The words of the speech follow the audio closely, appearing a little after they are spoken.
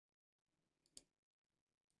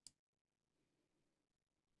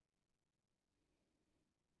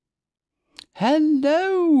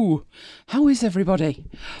Hello! How is everybody?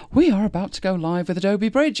 We are about to go live with Adobe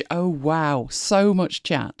Bridge. Oh wow, so much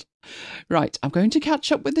chat. Right, I'm going to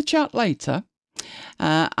catch up with the chat later.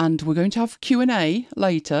 And we're going to have Q&A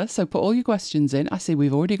later, so put all your questions in. I see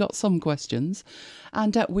we've already got some questions.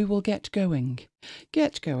 And we will get going.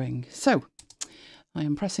 So, I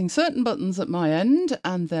am pressing certain buttons at my end,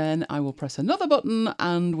 and then I will press another button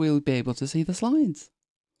and we'll be able to see the slides.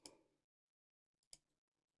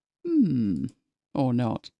 Or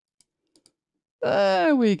not.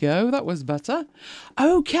 There we go, that was better.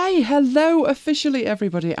 Okay, hello officially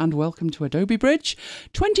everybody and welcome to Adobe Bridge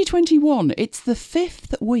 2021. It's the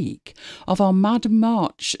 5th week of our Mad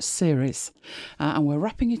March series and we're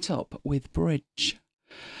wrapping it up with Bridge.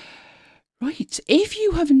 Right, if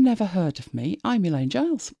you have never heard of me, I'm Elaine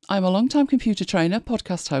Giles. I'm a long-time computer trainer,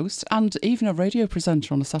 podcast host and even a radio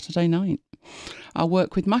presenter on a Saturday night. I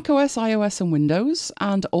work with macOS, iOS and Windows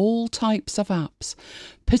and all types of apps,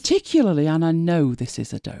 particularly, and I know this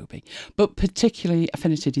is Adobe, but particularly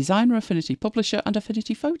Affinity Designer, Affinity Publisher and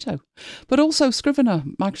Affinity Photo, but also Scrivener,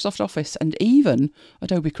 Microsoft Office and even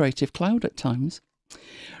Adobe Creative Cloud at times.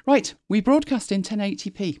 Right, we broadcast in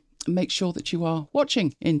 1080p. Make sure that you are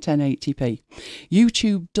watching in 1080p.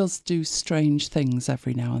 YouTube does do strange things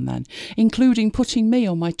every now and then, including putting me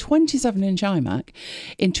on my 27-inch iMac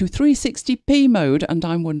into 360p mode, and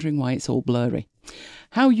I'm wondering why it's all blurry.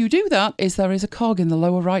 How you do that is there is a cog in the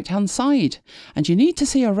lower right-hand side, and you need to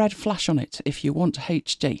see a red flash on it if you want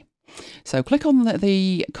HD. So click on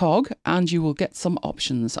the cog and you will get some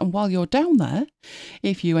options. And while you're down there,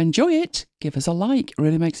 if you enjoy it, give us a like. It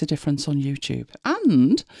really makes a difference on YouTube.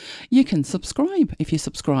 And you can subscribe. If you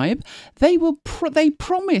subscribe, they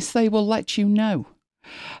promise they will let you know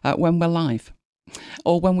when we're live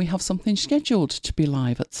or when we have something scheduled to be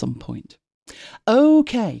live at some point.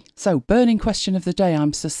 Okay, so burning question of the day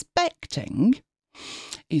I'm suspecting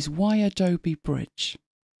is why Adobe Bridge,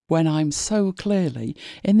 when I'm so clearly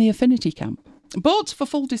in the Affinity camp. But for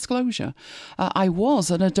full disclosure, I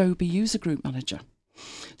was an Adobe user group manager.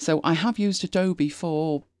 So I have used Adobe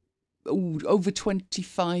for over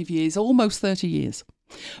 25 years, almost 30 years.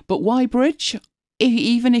 But why Bridge?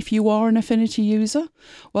 Even if you are an Affinity user?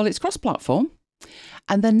 Well, it's cross-platform.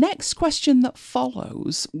 And the next question that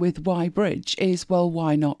follows with why Bridge is, well,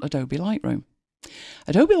 why not Adobe Lightroom?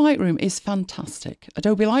 Adobe Lightroom is fantastic.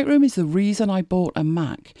 Adobe Lightroom is the reason I bought a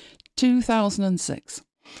Mac, 2006.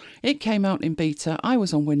 It came out in beta, I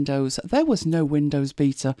was on Windows, there was no Windows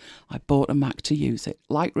beta, I bought a Mac to use it.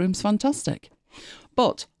 Lightroom's fantastic.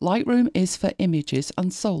 But Lightroom is for images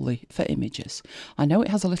and solely for images. I know it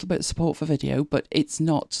has a little bit of support for video, but it's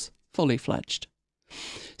not fully fledged.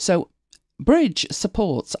 So Bridge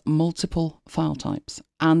supports multiple file types,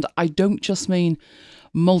 and I don't just mean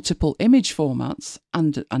multiple image formats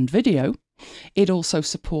and video. It also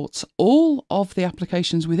supports all of the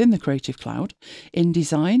applications within the Creative Cloud,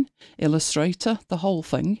 InDesign, Illustrator, the whole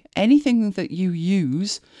thing. Anything that you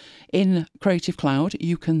use in Creative Cloud,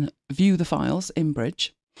 you can view the files in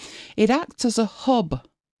Bridge. It acts as a hub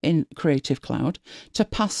in Creative Cloud to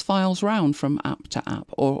pass files round from app to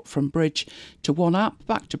app, or from Bridge to one app,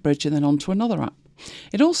 back to Bridge and then on to another app.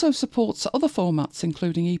 It also supports other formats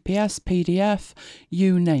including EPS, PDF,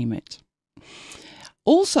 you name it.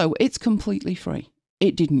 Also, it's completely free.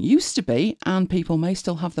 It didn't used to be, and people may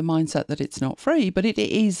still have the mindset that it's not free, but it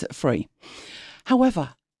is free.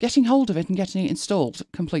 However, getting hold of it and getting it installed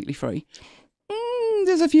completely free,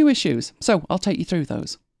 there's a few issues, so I'll take you through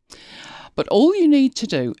those. But all you need to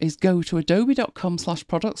do is go to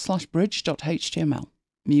adobe.com/product/bridge.html.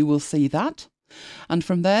 You will see that. And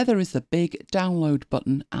from there is the big download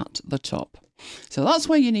button at the top. So that's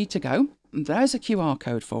where you need to go. There's a QR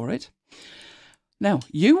code for it. Now,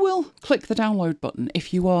 you will click the download button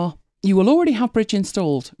if you will already have Bridge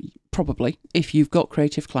installed, probably, if you've got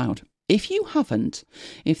Creative Cloud. If you haven't,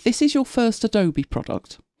 if this is your first Adobe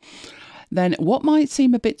product, then what might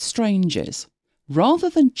seem a bit strange is, rather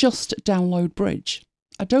than just download Bridge,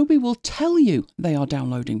 Adobe will tell you they are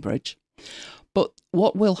downloading Bridge. But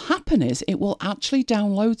what will happen is it will actually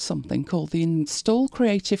download something called the Install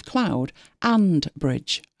Creative Cloud and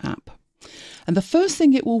Bridge app. And the first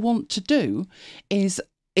thing it will want to do is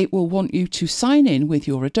it will want you to sign in with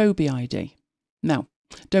your Adobe ID. Now,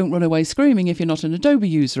 don't run away screaming if you're not an Adobe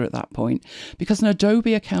user at that point, because an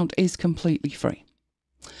Adobe account is completely free.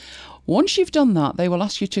 Once you've done that, they will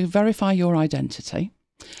ask you to verify your identity.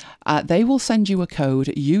 They will send you a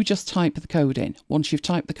code. You just type the code in. Once you've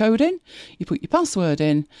typed the code in, you put your password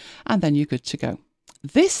in, and then you're good to go.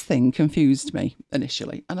 this thing confused me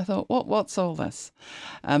initially, and I thought, what's all this?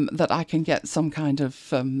 That I can get some kind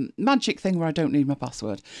of magic thing where I don't need my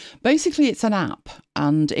password. Basically, it's an app,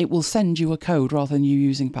 and it will send you a code rather than you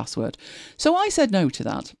using password. So I said no to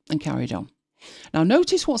that and carried on. Now,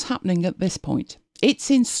 notice what's happening at this point.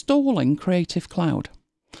 It's installing Creative Cloud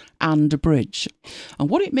and Bridge. And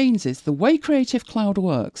what it means is the way Creative Cloud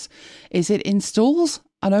works is it installs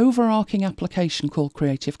an overarching application called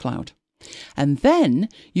Creative Cloud. And then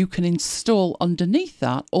you can install underneath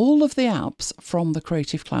that all of the apps from the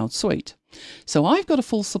Creative Cloud suite. So I've got a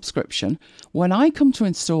full subscription. When I come to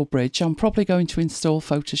install Bridge, I'm probably going to install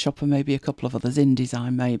Photoshop and maybe a couple of others,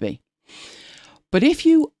 InDesign maybe. But if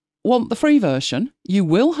you want the free version, you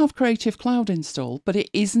will have Creative Cloud installed, but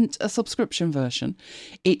it isn't a subscription version.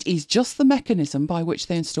 It is just the mechanism by which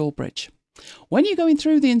they install Bridge. When you're going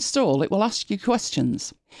through the install, it will ask you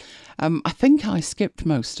questions. I think I skipped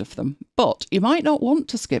most of them, but you might not want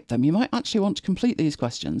to skip them. You might actually want to complete these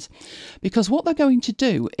questions, because what they're going to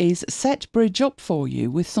do is set Bridge up for you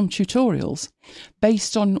with some tutorials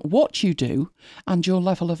based on what you do and your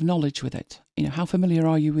level of knowledge with it. You know, how familiar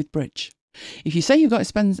are you with Bridge? If you say you've got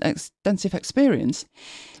extensive experience,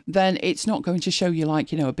 then it's not going to show you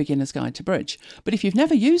like, a beginner's guide to Bridge. But if you've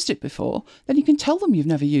never used it before, then you can tell them you've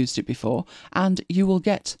never used it before, and you will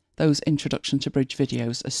get those introduction to Bridge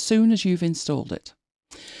videos as soon as you've installed it.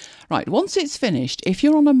 Right, once it's finished, if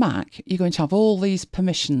you're on a Mac, you're going to have all these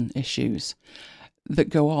permission issues that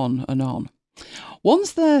go on and on.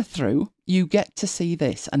 Once they're through, you get to see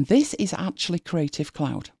this, and this is actually Creative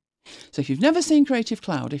Cloud. So if you've never seen Creative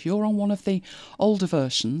Cloud, if you're on one of the older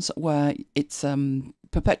versions where it's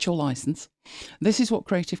perpetual license, this is what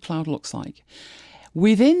Creative Cloud looks like.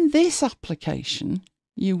 Within this application,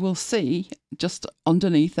 you will see just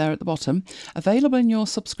underneath there at the bottom, available in your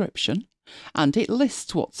subscription, and it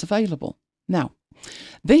lists what's available. Now,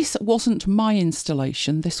 this wasn't my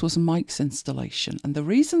installation, this was Mike's installation. And the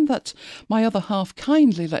reason that my other half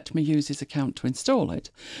kindly let me use his account to install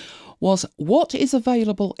it was what is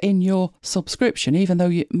available in your subscription, even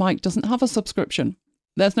though Mike doesn't have a subscription.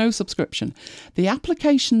 There's no subscription. The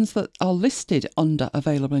applications that are listed under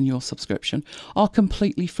available in your subscription are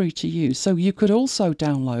completely free to use. So you could also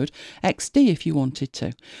download XD if you wanted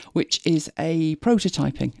to, which is a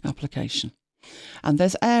prototyping application. And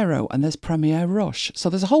there's Aero and there's Premiere Rush. So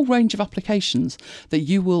there's a whole range of applications that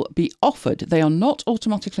you will be offered. They are not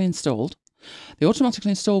automatically installed. The automatically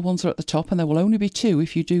installed ones are at the top, and there will only be two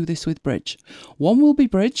if you do this with Bridge. One will be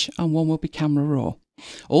Bridge and one will be Camera Raw.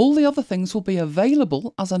 All the other things will be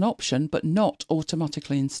available as an option, but not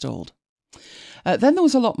automatically installed. Then there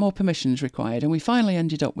was a lot more permissions required, and we finally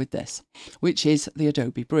ended up with this, which is the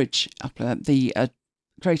Adobe Bridge, the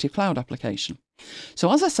Creative Cloud application.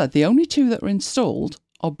 So as I said, the only two that are installed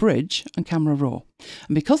are Bridge and Camera Raw.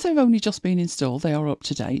 And because they've only just been installed, they are up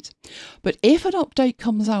to date. But if an update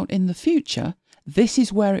comes out in the future, this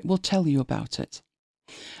is where it will tell you about it.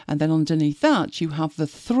 And then underneath that, you have the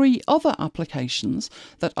three other applications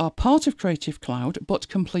that are part of Creative Cloud, but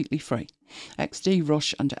completely free: XD,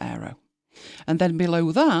 Rush and Aero. And then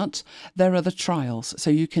below that, there are the trials. So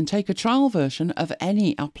you can take a trial version of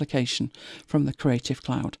any application from the Creative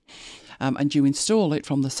Cloud. And you install it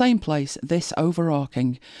from the same place, this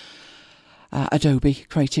overarching Adobe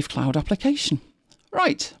Creative Cloud application.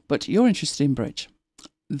 Right, but you're interested in Bridge.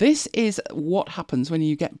 This is what happens when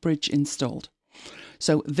you get Bridge installed.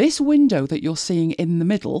 So this window that you're seeing in the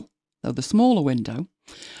middle, the smaller window,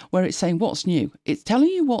 where it's saying what's new, it's telling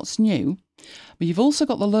you what's new, but you've also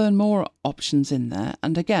got the Learn More options in there.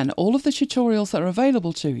 And again, all of the tutorials that are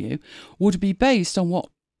available to you would be based on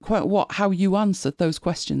how you answered those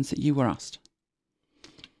questions that you were asked.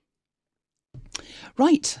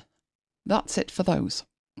 Right, that's it for those.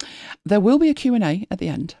 There will be a Q&A at the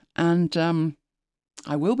end, and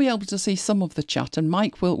I will be able to see some of the chat, and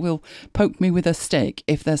Mike will poke me with a stick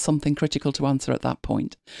if there's something critical to answer at that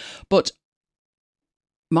point. But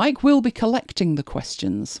Mike will be collecting the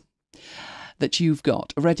questions that you've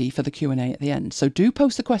got ready for the Q&A at the end. So do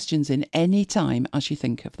post the questions in any time as you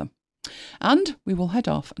think of them. And we will head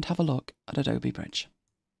off and have a look at Adobe Bridge.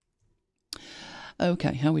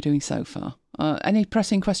 Okay, how are we doing so far? Any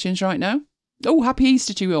pressing questions right now? Oh, happy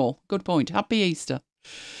Easter to you all. Good point. Happy Easter.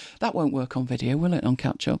 That won't work on video, will it, on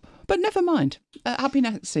catch-up? But never mind. Happy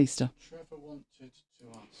next Easter. Trevor wanted to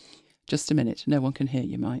ask. Just a minute. No one can hear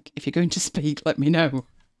you, Mike. If you're going to speak, let me know.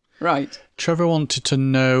 Right. Trevor wanted to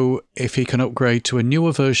know if he can upgrade to a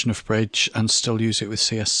newer version of Bridge and still use it with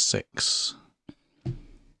CS6.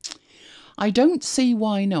 I don't see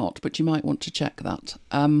why not, but you might want to check that.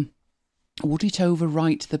 Would it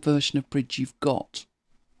overwrite the version of Bridge you've got?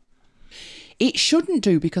 It shouldn't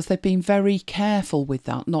do, because they've been very careful with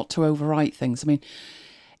that, not to overwrite things. I mean,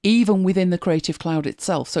 even within the Creative Cloud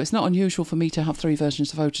itself. So it's not unusual for me to have 3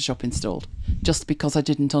 versions of Photoshop installed, just because I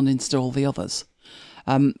didn't uninstall the others,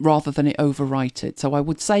 rather than it overwrite it. So I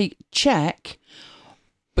would say check,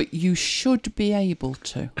 but you should be able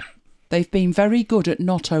to. They've been very good at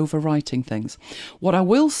not overwriting things. What I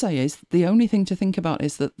will say is, the only thing to think about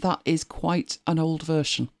is that that is quite an old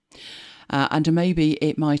version. And maybe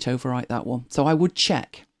it might overwrite that one. So I would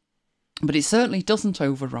check. But it certainly doesn't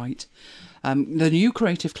overwrite. The new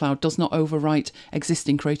Creative Cloud does not overwrite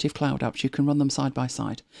existing Creative Cloud apps. You can run them side by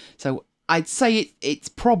side. So I'd say it's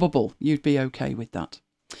probable you'd be okay with that.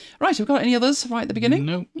 Right, have we got any others right at the beginning?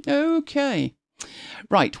 No. Okay.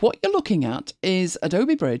 Right, what you're looking at is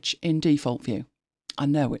Adobe Bridge in default view. I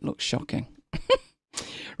know it looks shocking.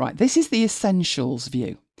 Right, this is the Essentials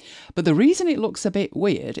view. But the reason it looks a bit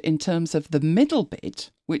weird in terms of the middle bit,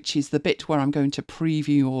 which is the bit where I'm going to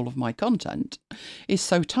preview all of my content, is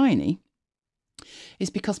so tiny, is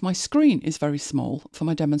because my screen is very small for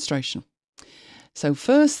my demonstration. So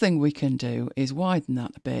first thing we can do is widen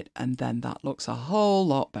that a bit, and then that looks a whole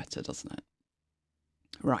lot better, doesn't it?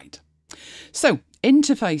 Right. So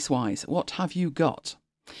interface-wise, what have you got?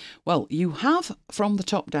 Well, you have, from the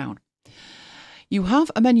top down, you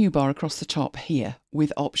have a menu bar across the top here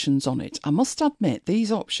with options on it. I must admit,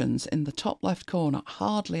 these options in the top left corner,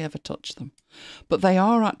 hardly ever touch them, but they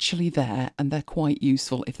are actually there, and they're quite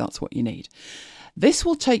useful if that's what you need. This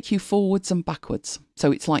will take you forwards and backwards.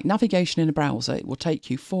 So it's like navigation in a browser. It will take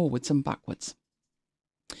you forwards and backwards.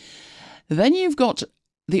 Then you've got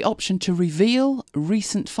the option to reveal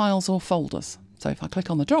recent files or folders. So if I click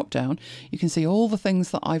on the drop down, you can see all the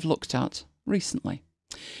things that I've looked at recently.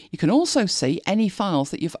 You can also see any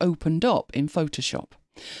files that you've opened up in Photoshop.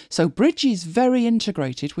 So Bridge is very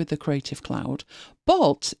integrated with the Creative Cloud,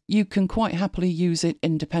 but you can quite happily use it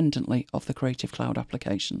independently of the Creative Cloud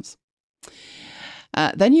applications.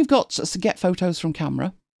 Then you've got Get Photos from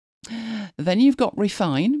Camera. Then you've got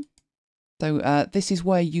Refine. So this is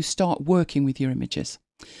where you start working with your images.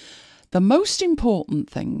 The most important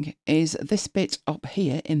thing is this bit up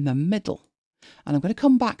here in the middle. And I'm going to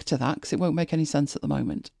come back to that because it won't make any sense at the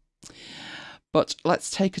moment. But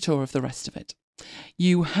let's take a tour of the rest of it.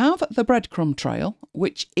 You have the breadcrumb trail,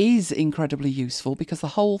 which is incredibly useful because the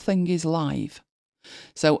whole thing is live.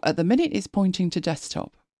 So at the minute it's pointing to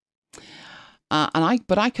desktop.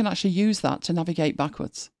 But I can actually use that to navigate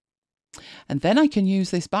backwards. And then I can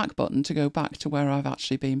use this back button to go back to where I've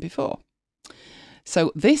actually been before.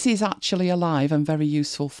 So this is actually alive and very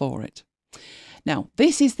useful for it. Now,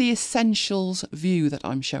 this is the Essentials view that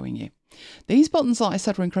I'm showing you. These buttons, like I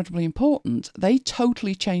said, are incredibly important. They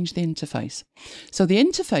totally change the interface. So the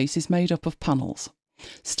interface is made up of panels,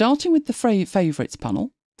 starting with the Favourites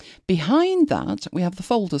panel. Behind that, we have the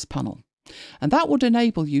Folders panel. And that would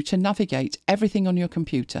enable you to navigate everything on your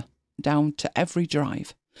computer, down to every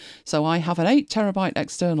drive. So I have an 8 terabyte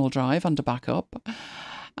external drive under backup,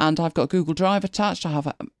 and I've got Google Drive attached. I have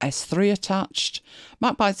a S3 attached.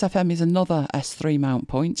 MacBytes FM is another S3 mount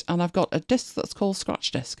point, and I've got a disk that's called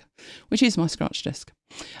Scratch Disk, which is my Scratch Disk.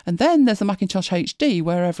 And then there's the Macintosh HD,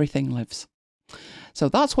 where everything lives. So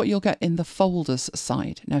that's what you'll get in the folders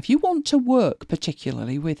side. Now, if you want to work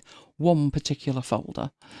particularly with one particular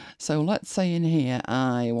folder, so let's say in here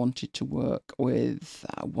I wanted to work with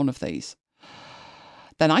one of these,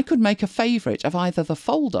 then I could make a favourite of either the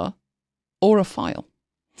folder or a file.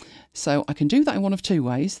 So I can do that in one of two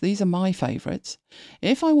ways. These are my favourites.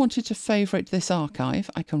 If I wanted to favourite this archive,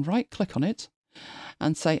 I can right-click on it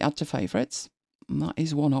and say Add to Favourites. And that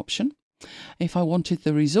is one option. If I wanted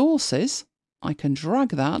the resources, I can drag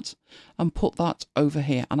that and put that over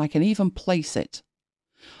here, and I can even place it.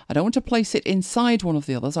 I don't want to place it inside one of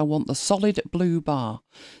the others. I want the solid blue bar.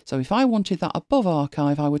 So if I wanted that above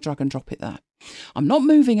archive, I would drag and drop it there. I'm not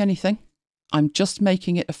moving anything. I'm just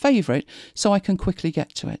making it a favourite so I can quickly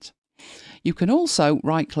get to it. You can also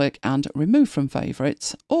right-click and remove from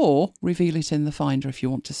favourites, or reveal it in the Finder if you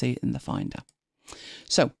want to see it in the Finder.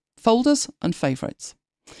 So, folders and favourites.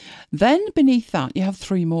 Then beneath that you have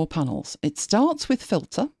 3 more panels. It starts with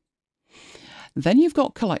Filter. Then you've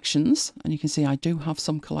got Collections, and you can see I do have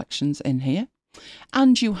some collections in here.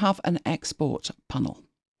 And you have an Export panel.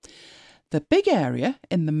 The big area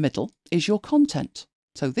in the middle is your content.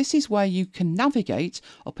 So this is where you can navigate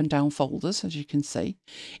up and down folders, as you can see.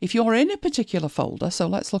 If you're in a particular folder, so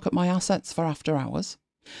let's look at my assets for After Hours.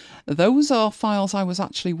 Those are files I was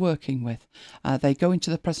actually working with. They go into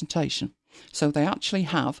the presentation. So they actually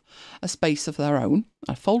have a space of their own,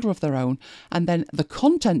 a folder of their own, and then the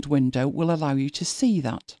content window will allow you to see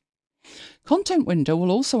that. Content window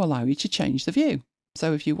will also allow you to change the view.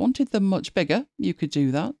 So if you wanted them much bigger, you could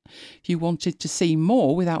do that. If you wanted to see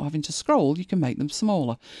more without having to scroll, you can make them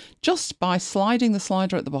smaller just by sliding the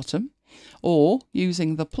slider at the bottom or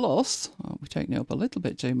using the plus. Oh, we've taken it up a little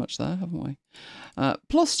bit too much there, haven't we?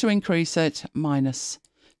 Plus to increase it, minus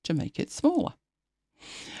to make it smaller.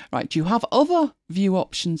 Right, you have other view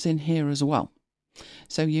options in here as well.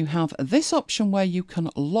 So you have this option where you can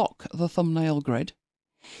lock the thumbnail grid,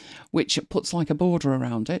 which puts like a border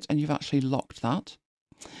around it, and you've actually locked that.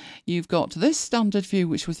 You've got this standard view,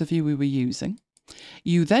 which was the view we were using.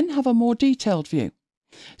 You then have a more detailed view.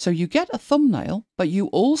 So you get a thumbnail, but you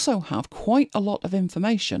also have quite a lot of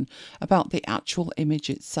information about the actual image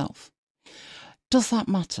itself. Does that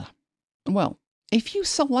matter? Well, if you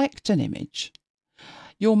select an image,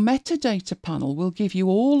 your metadata panel will give you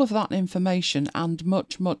all of that information and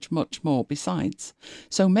much, much, much more besides.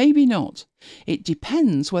 So maybe not. It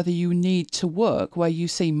depends whether you need to work where you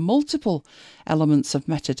see multiple elements of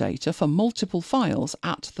metadata for multiple files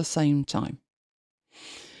at the same time.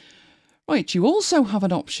 Right, you also have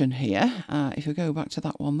an option here, if you go back to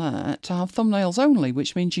that one there, to have thumbnails only,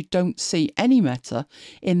 which means you don't see any meta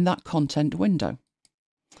in that content window.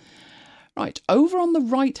 Right, over on the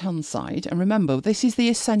right-hand side, and remember, this is the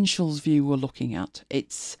Essentials view we're looking at.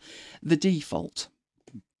 It's the default.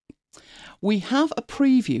 We have a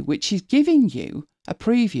preview, which is giving you a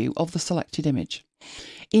preview of the selected image.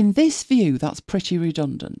 In this view, that's pretty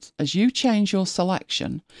redundant. As you change your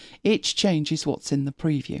selection, it changes what's in the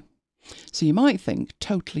preview. So you might think,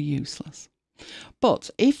 totally useless. But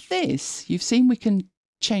if this, you've seen we can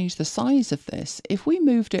change the size of this. If we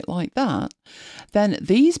moved it like that, then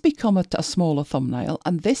these become a smaller thumbnail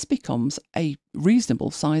and this becomes a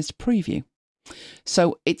reasonable sized preview.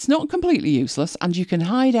 So it's not completely useless and you can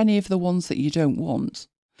hide any of the ones that you don't want.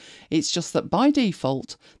 It's just that by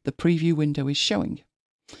default, the preview window is showing.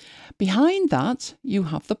 Behind that, you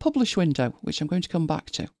have the publish window, which I'm going to come back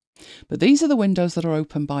to. But these are the windows that are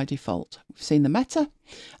open by default. We've seen the meta,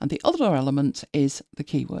 and the other element is the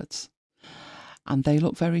keywords. And they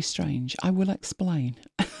look very strange. I will explain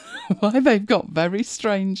why they've got very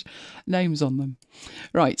strange names on them.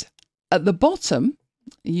 Right, at the bottom,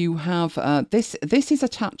 you have this is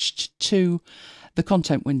attached to the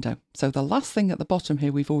content window. So the last thing at the bottom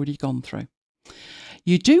here we've already gone through.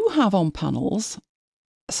 You do have on panels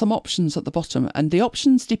some options at the bottom, and the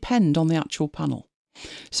options depend on the actual panel.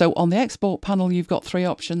 So on the export panel, you've got 3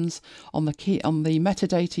 options. On the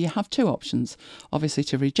metadata, you have 2 options, obviously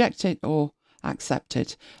to reject it or accept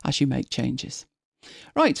it as you make changes.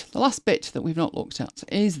 Right, the last bit that we've not looked at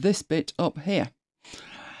is this bit up here.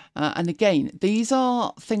 And again, these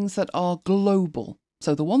are things that are global.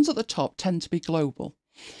 So the ones at the top tend to be global.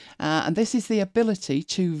 And this is the ability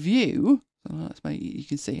to view, you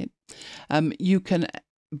can see it. You can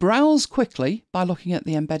browse quickly by looking at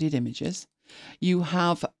the embedded images. You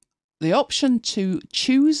have the option to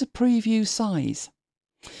choose a preview size.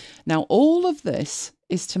 Now, all of this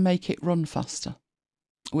is to make it run faster,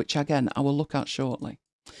 which again, I will look at shortly.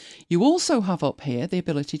 You also have up here the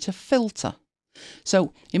ability to filter.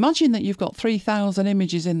 So imagine that you've got 3,000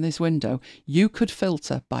 images in this window. You could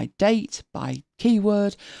filter by date, by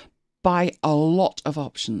keyword, by a lot of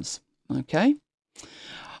options. Okay.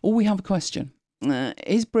 Oh, we have a question.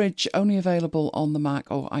 Is Bridge only available on the Mac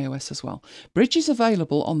or iOS as well? Bridge is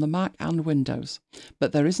available on the Mac and Windows,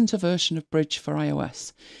 but there isn't a version of Bridge for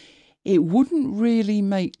iOS. It wouldn't really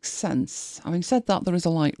make sense. Having said that, there is a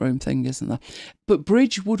Lightroom thing, isn't there? But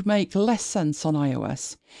Bridge would make less sense on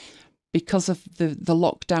iOS because of the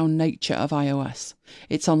lockdown nature of iOS.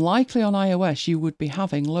 It's unlikely on iOS you would be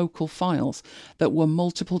having local files that were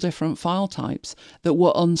multiple different file types that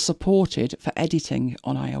were unsupported for editing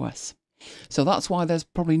on iOS. So that's why there's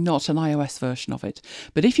probably not an iOS version of it.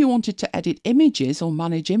 But if you wanted to edit images or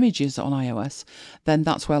manage images on iOS, then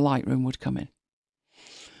that's where Lightroom would come in.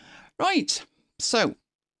 Right, so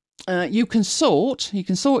you can sort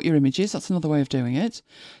your images. That's another way of doing it.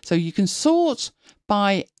 So you can sort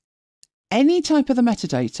by any type of the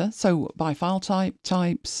metadata, so by file type,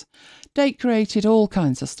 types, date created, all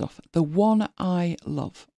kinds of stuff. The one I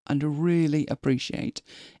love and really appreciate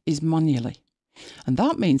is manually. And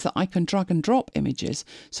that means that I can drag and drop images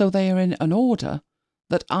so they are in an order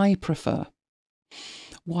that I prefer.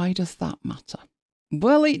 Why does that matter?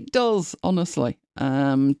 Well, it does, honestly. Do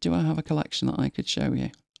I have a collection that I could show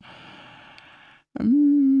you?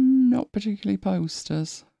 Not particularly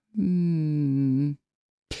posters. No,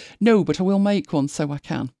 but I will make one so I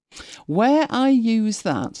can. Where I use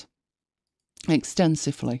that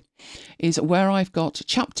extensively is where I've got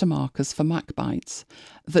chapter markers for MacBytes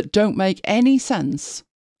that don't make any sense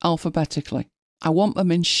alphabetically. I want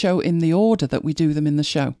them in the order that we do them in the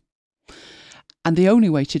show. And the only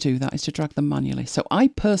way to do that is to drag them manually. So I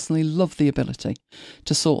personally love the ability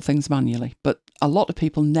to sort things manually, but a lot of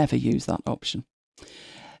people never use that option.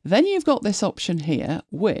 Then you've got this option here,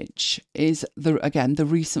 which is, again, the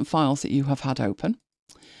recent files that you have had open.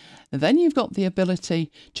 Then you've got the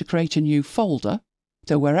ability to create a new folder.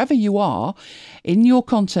 So wherever you are in your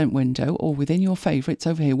content window or within your favourites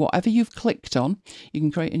over here, whatever you've clicked on, you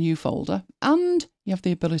can create a new folder, and you have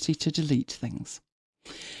the ability to delete things.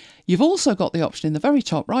 You've also got the option in the very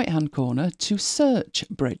top right-hand corner to search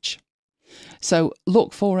Bridge. So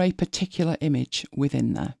look for a particular image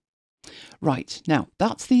within there. Right, now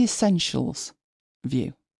that's the Essentials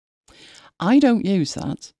view. I don't use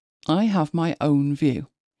that. I have my own view.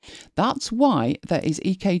 That's why there is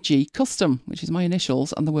EKG Custom, which is my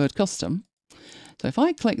initials and the word custom. So if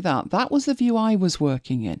I click that, that was the view I was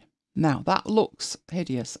working in. Now, that looks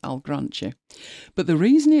hideous, I'll grant you. But the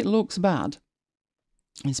reason it looks bad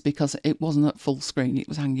is because it wasn't at full screen. It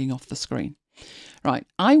was hanging off the screen. Right,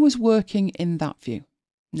 I was working in that view.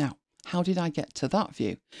 Now, how did I get to that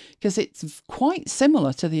view? Because it's quite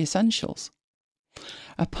similar to the Essentials.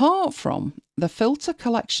 Apart from the filter,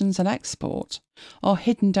 collections and export are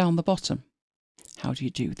hidden down the bottom. How do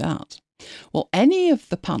you do that? Well, any of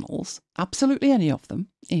the panels, absolutely any of them,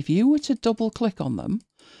 if you were to double click on them,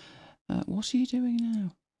 what are you doing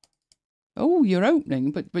now? Oh, you're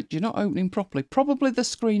opening, but you're not opening properly. Probably the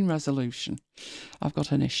screen resolution I've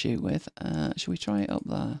got an issue with. Shall we try it up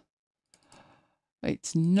there?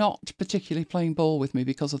 It's not particularly playing ball with me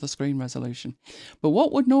because of the screen resolution. But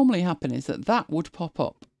what would normally happen is that would pop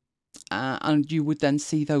up and you would then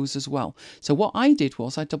see those as well. So what I did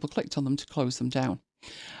was I double clicked on them to close them down.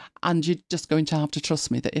 And you're just going to have to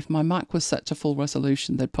trust me that if my Mac was set to full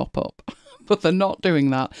resolution, they'd pop up. But they're not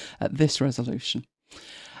doing that at this resolution.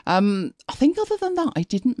 I think other than that, I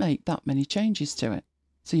didn't make that many changes to it.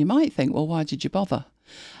 So you might think, well, why did you bother?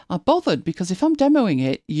 I bothered because if I'm demoing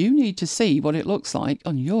it, you need to see what it looks like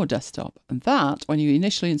on your desktop. And that, when you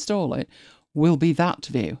initially install it, will be that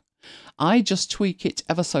view. I just tweak it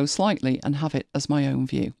ever so slightly and have it as my own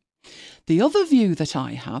view. The other view that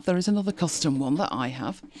I have, there is another custom one that I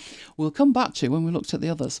have, we'll come back to when we looked at the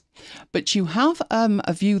others. But you have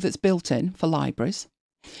a view that's built in for libraries.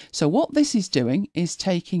 So what this is doing is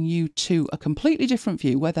taking you to a completely different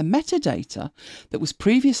view where the metadata that was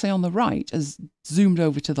previously on the right has zoomed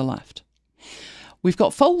over to the left. We've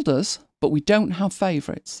got folders, but we don't have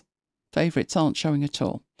favourites. Favourites aren't showing at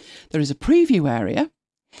all. There is a preview area,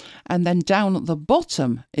 and then down at the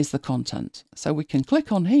bottom is the content. So we can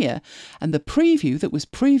click on here, and the preview that was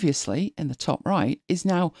previously in the top right is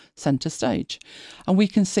now centre stage. And we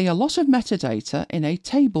can see a lot of metadata in a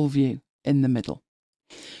table view in the middle.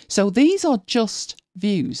 So these are just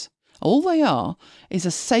views. All they are is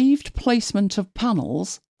a saved placement of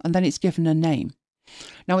panels, and then it's given a name.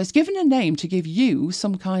 Now, it's given a name to give you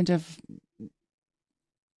some kind of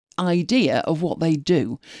idea of what they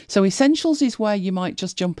do. So Essentials is where you might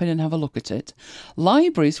just jump in and have a look at it.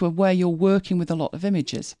 Libraries were where you're working with a lot of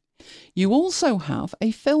images. You also have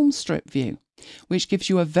a film strip view, which gives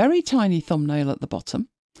you a very tiny thumbnail at the bottom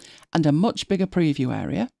and a much bigger preview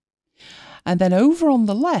area. And then over on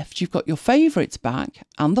the left, you've got your favourites back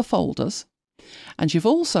and the folders. And you've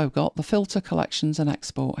also got the filter, collections and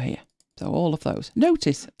export here. So all of those.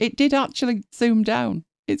 Notice, it did actually zoom down.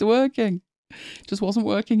 It's working. Just wasn't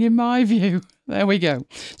working in my view. There we go.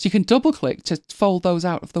 So you can double click to fold those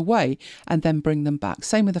out of the way and then bring them back.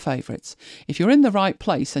 Same with the favourites. If you're in the right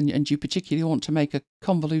place and you particularly want to make a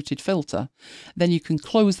convoluted filter, then you can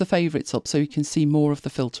close the favourites up so you can see more of the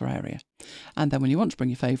filter area. And then when you want to bring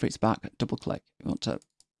your favourites back, double click. You want to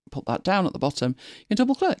put that down at the bottom, you can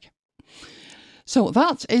double click. So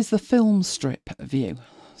that is the film strip view.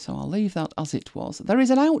 So I'll leave that as it was. There is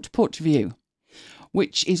an output view,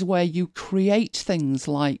 which is where you create things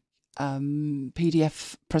like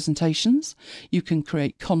PDF presentations. You can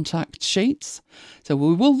create contact sheets. So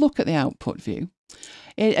we will look at the output view.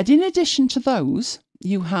 And in addition to those,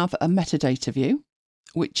 you have a metadata view,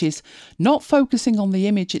 which is not focusing on the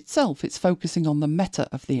image itself, it's focusing on the meta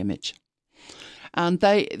of the image. And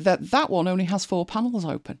that one only has 4 panels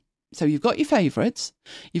open. So you've got your favourites,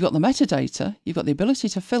 you've got the metadata, you've got the ability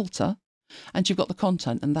to filter, and you've got the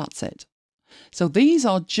content, and that's it. So these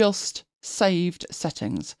are just saved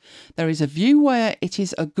settings. There is a view where it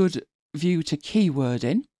is a good view to keyword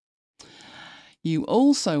in. You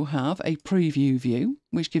also have a preview view,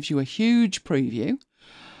 which gives you a huge preview.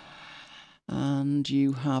 And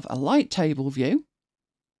you have a light table view.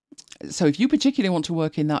 So if you particularly want to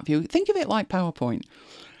work in that view, think of it like PowerPoint.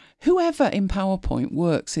 Whoever in PowerPoint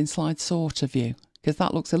works in slide sorter view, because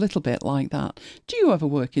that looks a little bit like that. Do you ever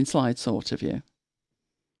work in slide sorter view?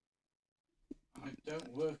 I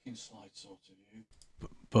don't work in slide sorter view,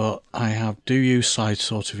 but I do use slide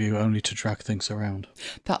sorter view only to drag things around.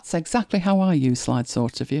 That's exactly how I use slide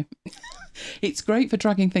sorter view. It's great for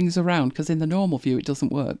dragging things around because in the normal view it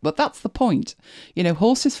doesn't work. But that's the point. You know,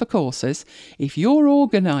 horses for courses. If you're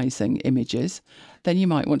organising images, then you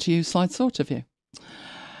might want to use slide sorter view.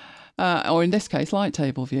 Or in this case, light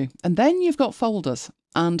table view. And then you've got folders.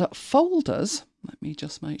 And folders, let me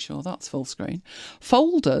just make sure that's full screen.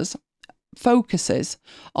 Folders focuses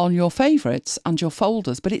on your favourites and your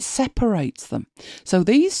folders, but it separates them. So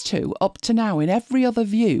these two, up to now, in every other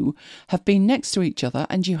view, have been next to each other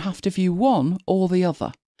and you have to view one or the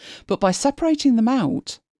other. But by separating them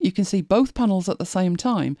out, you can see both panels at the same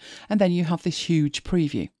time, and then you have this huge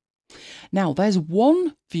preview. Now, there's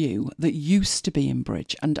one view that used to be in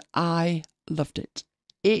Bridge, and I loved it.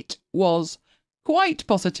 It was quite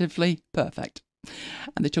positively perfect.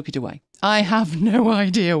 And they took it away. I have no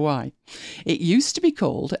idea why. It used to be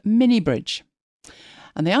called Mini Bridge.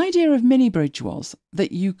 And the idea of Mini Bridge was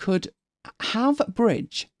that you could have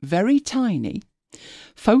Bridge very tiny,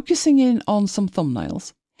 focusing in on some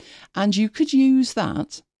thumbnails, and you could use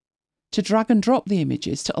that to drag and drop the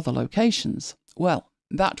images to other locations. Well,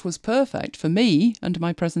 that was perfect for me and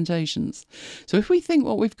my presentations. So if we think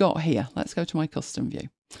what we've got here, let's go to my custom view.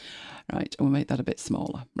 Right, and we'll make that a bit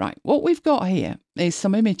smaller. Right, what we've got here is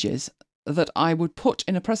some images that I would put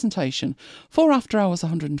in a presentation for After Hours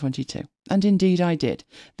 122. And indeed I did.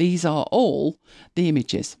 These are all the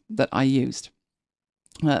images that I used.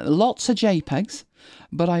 Lots of JPEGs,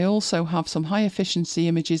 but I also have some high efficiency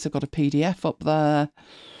images. I've got a PDF up there.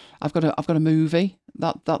 I've got a movie.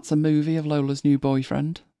 That's a movie of Lola's new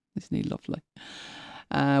boyfriend. Isn't he lovely?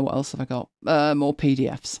 What else have I got? More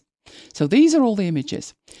PDFs. So these are all the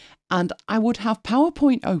images. And I would have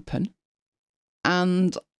PowerPoint open,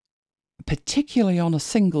 and particularly on a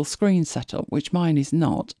single screen setup, which mine is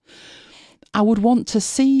not, I would want to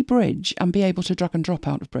see Bridge and be able to drag and drop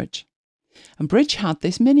out of Bridge. And Bridge had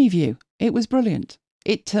this mini view. It was brilliant.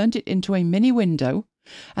 It turned it into a mini window,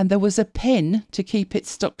 and there was a pin to keep it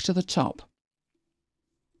stuck to the top.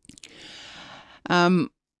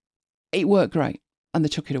 It worked great, and they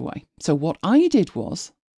took it away. So what I did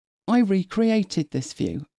was I recreated this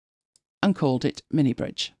view and called it Mini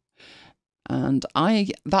Bridge. And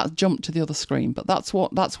that jumped to the other screen, but that's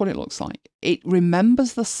what it looks like. It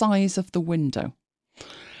remembers the size of the window.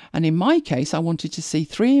 And in my case, I wanted to see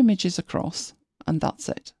 3 images across, and that's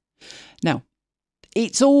it. Now,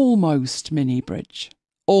 it's almost Mini Bridge.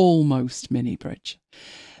 Almost Mini Bridge.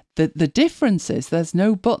 The difference is there's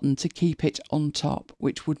no button to keep it on top,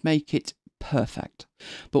 which would make it perfect.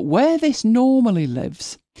 But where this normally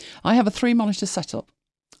lives, I have a 3-monitor setup.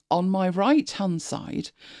 On my right-hand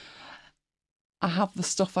side, I have the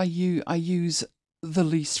stuff I use the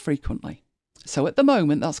least frequently. So at the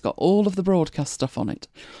moment, that's got all of the broadcast stuff on it.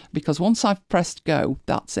 Because once I've pressed go,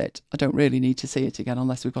 that's it. I don't really need to see it again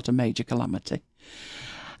unless we've got a major calamity.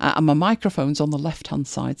 And my microphone's on the left-hand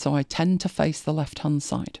side, so I tend to face the left-hand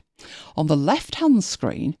side. On the left-hand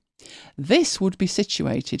screen, this would be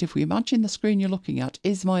situated, if we imagine the screen you're looking at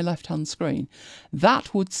is my left-hand screen,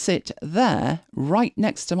 that would sit there right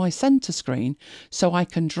next to my centre screen, so I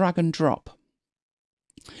can drag and drop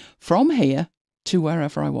from here to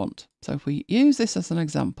wherever I want. So if we use this as an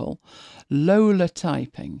example, Lola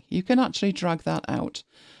typing, you can actually drag that out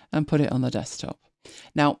and put it on the desktop.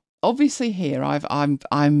 Now, obviously here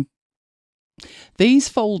these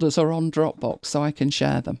folders are on Dropbox, so I can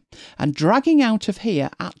share them. And dragging out of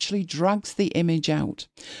here actually drags the image out.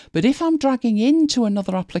 But if I'm dragging into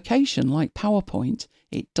another application like PowerPoint,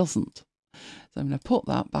 it doesn't. So I'm going to put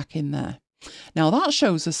that back in there. Now that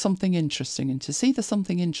shows us something interesting, and to see the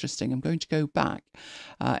something interesting, I'm going to go back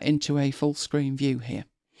into a full screen view here.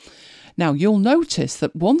 Now you'll notice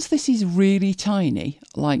that once this is really tiny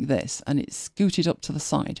like this and it's scooted up to the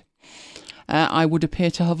side, I would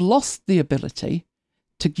appear to have lost the ability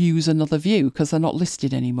to use another view because they're not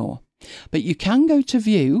listed anymore. But you can go to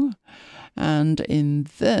view, and in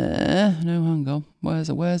there, no, hang on,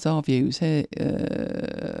 where's our views here?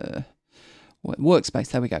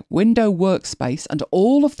 Workspace, there we go. Window workspace, and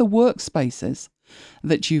all of the workspaces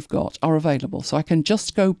that you've got are available. So I can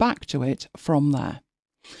just go back to it from there.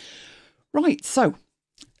 Right, so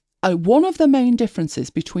one of the main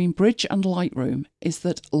differences between Bridge and Lightroom is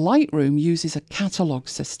that Lightroom uses a catalogue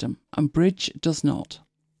system and Bridge does not.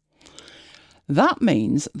 That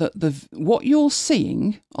means that what you're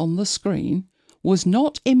seeing on the screen was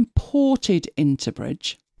not imported into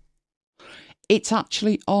Bridge. it's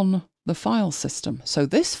actually on the file system. So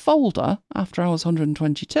this folder, After Hours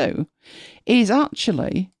 122, is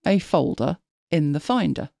actually a folder in the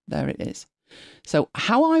Finder. There it is. So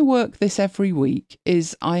how I work this every week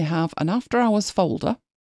is I have an After Hours folder,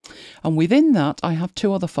 and within that I have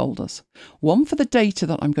two other folders. One for the data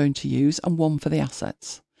that I'm going to use and one for the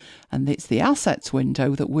assets. And it's the assets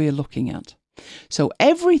window that we're looking at. So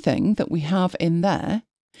everything that we have in there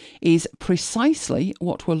is precisely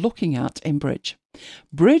what we're looking at in Bridge.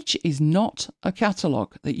 Bridge is not a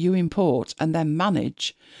catalogue that you import and then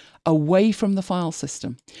manage away from the file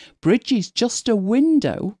system. Bridge is just a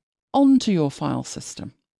window onto your file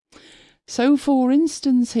system. So for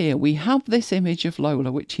instance here we have this image of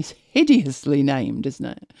Lola, which is hideously named, isn't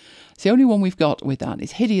it? It's the only one we've got with that.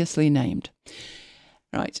 It's hideously named.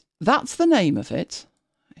 Right, that's the name of it.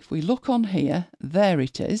 If we look on here, there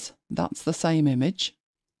it is. That's the same image.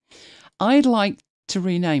 I'd like to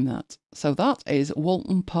rename that. So that is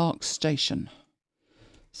Walton Park Station.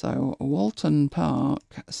 So Walton Park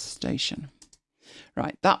Station.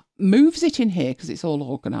 Right, that moves it in here because it's all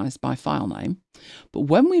organised by file name. But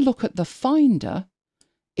when we look at the Finder,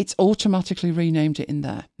 it's automatically renamed it in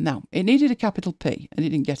there. Now, it needed a capital P, and it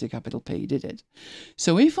didn't get a capital P, did it?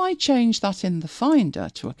 So if I change that in the Finder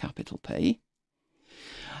to a capital P,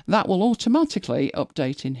 that will automatically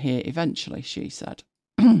update in here eventually, she said.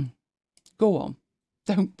 Go on.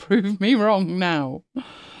 Don't prove me wrong now.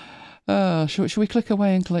 Should we click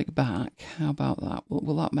away and click back? How about that?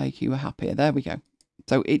 Will that make you happier? There we go.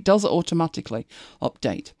 So it does automatically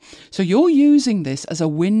update. So you're using this as a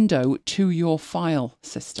window to your file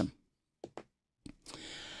system.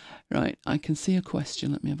 Right, I can see a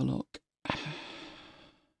question. Let me have a look.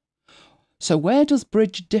 So where does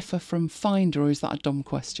Bridge differ from Finder, or is that a dumb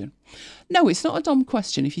question? No, it's not a dumb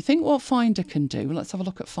question. If you think what Finder can do, let's have a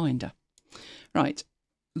look at Finder. Right,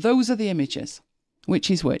 those are the images. Which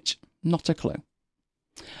is which? Not a clue.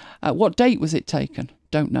 What date was it taken?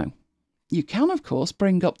 Don't know. You can, of course,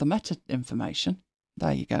 bring up the meta information.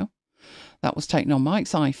 There you go. That was taken on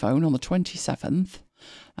Mike's iPhone on the 27th.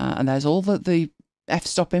 And there's all the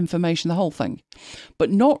f-stop information, the whole thing.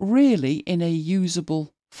 But not really in a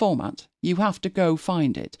usable format. You have to go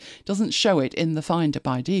find it. It doesn't show it in the Finder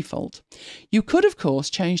by default. You could, of course,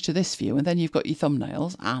 change to this view, and then you've got your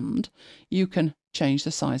thumbnails, and you can change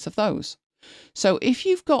the size of those. So if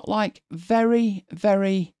you've got like very,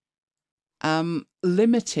 very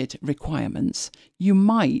limited requirements, you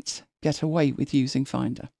might get away with using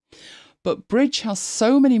Finder. But Bridge has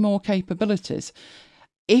so many more capabilities.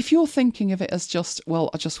 If you're thinking of it as just, well,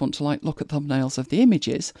 I just want to like look at thumbnails of the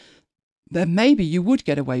images, then maybe you would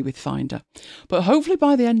get away with Finder. But hopefully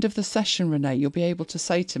by the end of the session, Renee, you'll be able to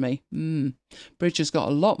say to me, Bridge has got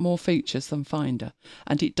a lot more features than Finder.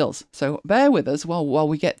 And it does. So bear with us while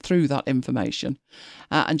we get through that information.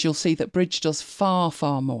 And you'll see that Bridge does far,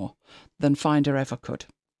 far more than Finder ever could.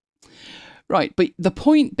 Right, but the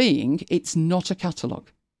point being, it's not a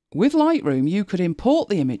catalogue. With Lightroom, you could import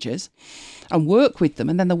the images and work with them,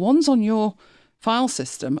 and then the ones on your file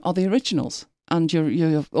system are the originals, and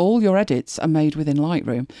all your edits are made within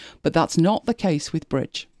Lightroom. But that's not the case with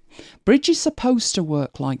Bridge. Bridge is supposed to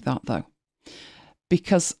work like that, though,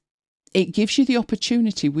 because it gives you the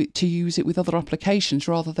opportunity to use it with other applications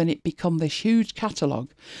rather than it become this huge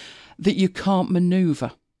catalogue that you can't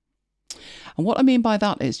manoeuvre. And what I mean by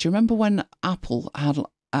that is, do you remember when Apple had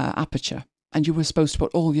Aperture and you were supposed to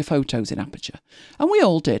put all your photos in Aperture? And we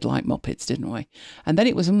all did, like Muppets, didn't we? And then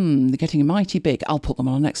it was, they're getting mighty big. I'll put them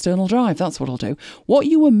on an external drive. That's what I'll do. What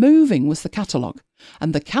you were moving was the catalogue,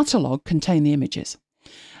 and the catalogue contained the images.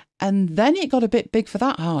 And then it got a bit big for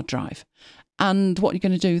that hard drive. And what are you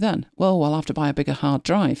going to do then? Well, I'll have to buy a bigger hard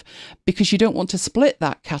drive, because you don't want to split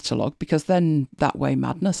that catalogue, because then that way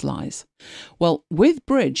madness lies. Well, with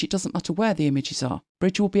Bridge, it doesn't matter where the images are.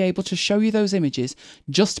 Bridge will be able to show you those images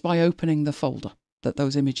just by opening the folder that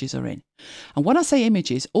those images are in. And when I say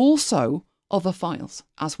images, also other files,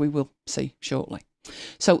 as we will see shortly.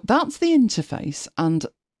 So that's the interface, and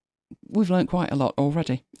we've learned quite a lot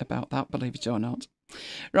already about that, believe it or not.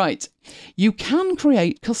 Right, you can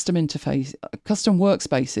create custom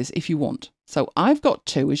workspaces if you want. So I've got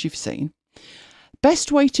two, as you've seen. Best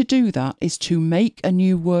way to do that is to make a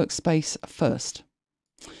new workspace first.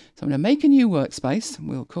 So I'm going to make a new workspace.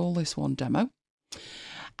 We'll call this one Demo.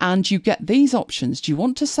 And you get these options. Do you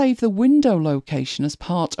want to save the window location as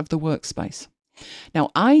part of the workspace?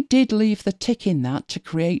 Now, I did leave the tick in that to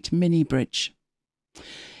create Mini Bridge.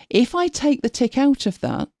 If I take the tick out of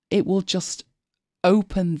that, it will just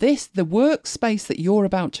open the workspace that you're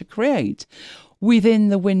about to create within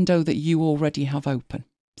the window that you already have open.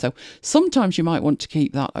 So sometimes you might want to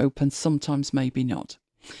keep that open, sometimes maybe not.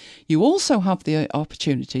 You also have the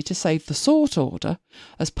opportunity to save the sort order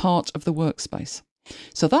as part of the workspace.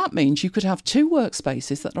 So that means you could have two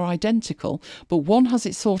workspaces that are identical, but one has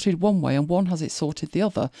it sorted one way and one has it sorted the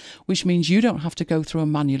other, which means you don't have to go through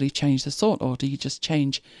and manually change the sort order, you just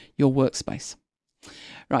change your workspace.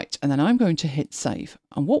 Right, and then I'm going to hit save.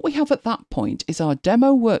 And what we have at that point is our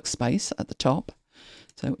demo workspace at the top.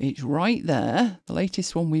 So it's right there, the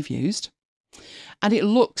latest one we've used. And it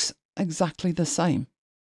looks exactly the same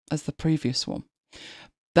as the previous one.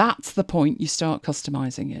 That's the point you start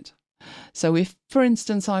customizing it. So if, for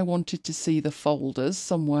instance, I wanted to see the folders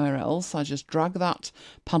somewhere else, I just drag that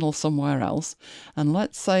panel somewhere else. And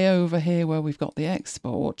let's say over here where we've got the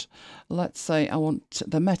export, let's say I want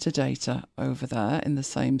the metadata over there in the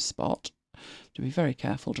same spot. To be very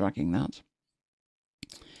careful dragging that.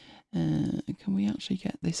 Can we actually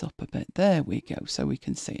get this up a bit? There we go, so we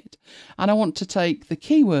can see it. And I want to take the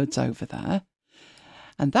keywords over there.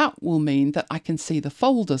 And that will mean that I can see the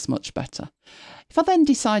folders much better. If I then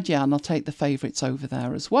decide, yeah, and I'll take the favourites over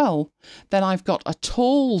there as well, then I've got a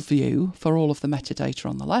tall view for all of the metadata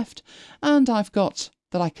on the left, and I've got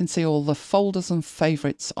that I can see all the folders and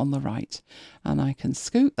favourites on the right. And I can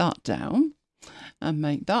scoot that down and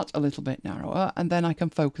make that a little bit narrower, and then I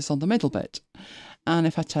can focus on the middle bit. And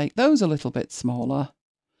if I take those a little bit smaller,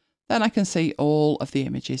 then I can see all of the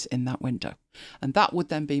images in that window. And that would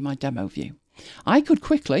then be my demo view. I could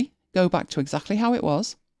quickly go back to exactly how it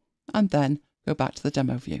was and then go back to the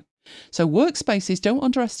demo view. So workspaces, don't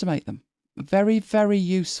underestimate them. Very, very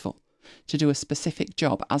useful to do a specific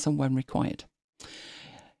job as and when required.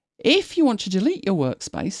 If you want to delete your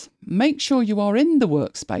workspace, make sure you are in the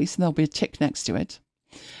workspace and there'll be a tick next to it.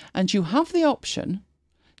 And you have the option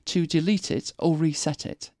to delete it or reset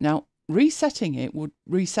it. Now, resetting it would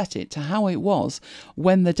reset it to how it was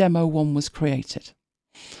when the demo one was created.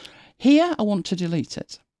 Here, I want to delete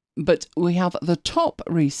it, but we have the top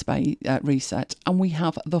reset and we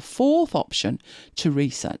have the fourth option to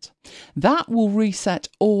reset. That will reset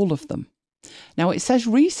all of them. Now, it says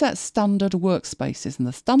reset standard workspaces, and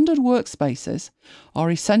the standard workspaces are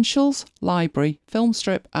essentials, library, film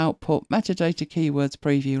strip, output, metadata, keywords,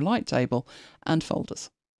 preview, light table, and folders.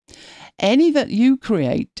 Any that you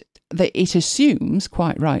create, that it assumes,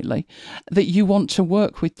 quite rightly, that you want to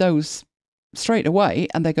work with those straight away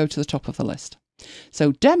and they go to the top of the list.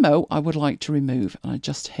 So demo I would like to remove, and I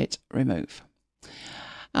just hit remove.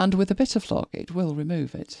 And with a bit of luck it will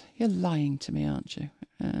remove it. You're lying to me, aren't you?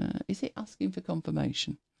 Is it asking for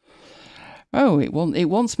confirmation? Oh, it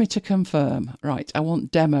wants me to confirm. Right, I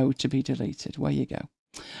want demo to be deleted. Where you go.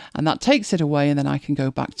 And that takes it away, and then I can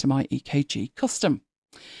go back to my EKG custom.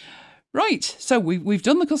 Right, so we've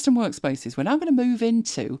done the custom workspaces. We're now going to move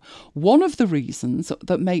into one of the reasons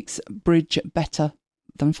that makes Bridge better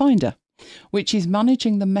than Finder, which is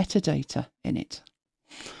managing the metadata in it.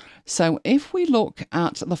 So if we look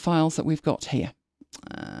at the files that we've got here,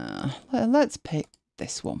 let's pick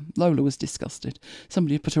this one. Lola was disgusted.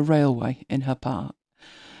 Somebody put a railway in her park.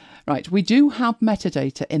 Right, we do have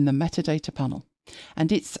metadata in the metadata panel,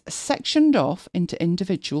 and it's sectioned off into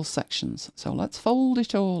individual sections. So let's fold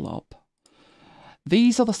it all up.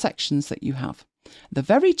 These are the sections that you have. At the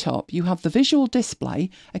very top, you have the visual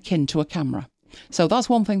display akin to a camera. So that's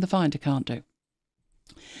one thing the Finder can't do.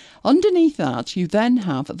 Underneath that, you then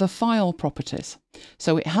have the file properties.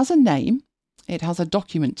 So it has a name, it has a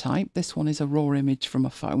document type. This one is a raw image from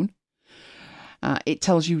a phone. It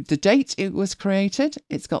tells you the date it was created.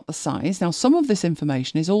 It's got the size. Now, some of this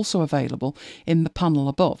information is also available in the panel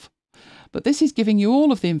above, but this is giving you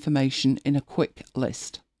all of the information in a quick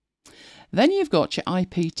list. Then you've got your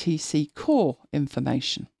IPTC core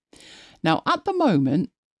information. Now, at the moment,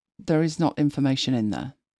 there is not information in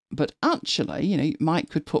there. But actually, you know, Mike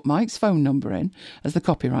could put Mike's phone number in as the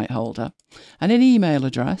copyright holder, and an email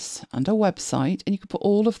address and a website, and you could put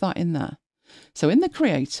all of that in there. So in the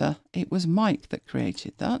creator, it was Mike that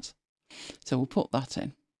created that. So we'll put that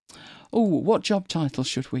in. Oh, what job title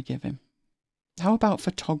should we give him? How about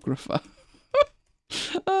photographer?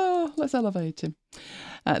 Oh, let's elevate him.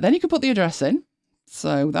 Then you could put the address in.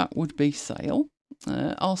 So that would be Sale.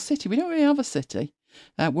 Our city, we don't really have a city.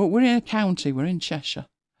 We're in a county, we're in Cheshire.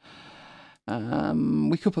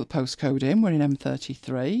 We could put the postcode in, we're in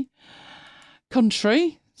M33.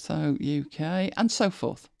 Country, so UK, and so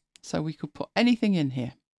forth. So we could put anything in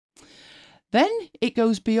here. Then it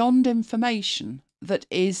goes beyond information that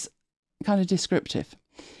is kind of descriptive.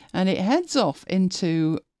 And it heads off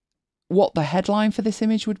into what the headline for this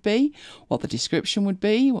image would be, what the description would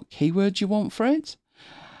be, what keywords you want for it,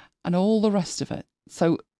 and all the rest of it.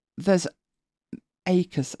 So there's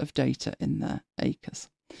acres of data in there, acres.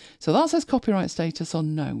 So that says copyright status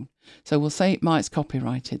unknown. So we'll say it's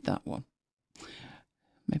copyrighted, that one.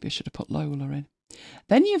 Maybe I should have put Lola in.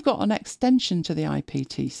 Then you've got an extension to the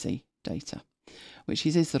IPTC data, which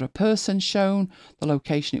is there a person shown, the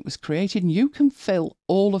location it was created, and you can fill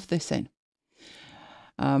all of this in.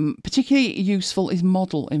 Particularly useful is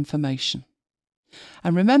model information.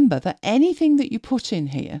 And remember that anything that you put in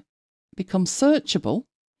here becomes searchable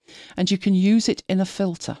and you can use it in a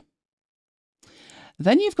filter.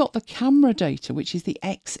 Then you've got the camera data, which is the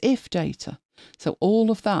EXIF data. So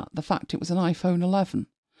all of that, the fact it was an iPhone 11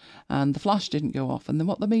 and the flash didn't go off, and then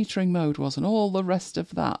what the metering mode was and all the rest of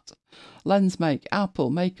that. Lens make, Apple,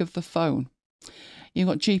 make of the phone. You've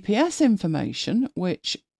got GPS information,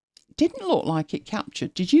 which didn't look like it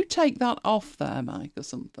captured. Did you take that off there, Mike, or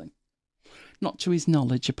something? Not to his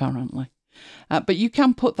knowledge, apparently. But you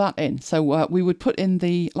can put that in. So we would put in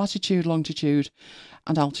the latitude, longitude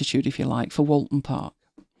and altitude, if you like, for Walton Park.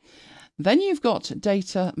 Then you've got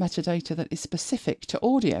data, metadata that is specific to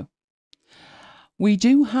audio. We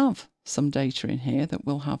do have some data in here that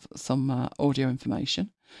will have some audio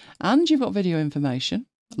information. And you've got video information.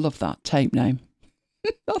 Love that tape name.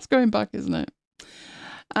 That's going back, isn't it?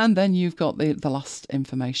 And then you've got the last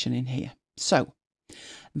information in here. So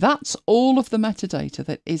that's all of the metadata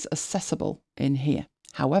that is accessible in here.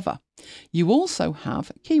 However, you also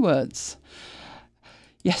have keywords.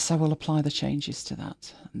 Yes, I will apply the changes to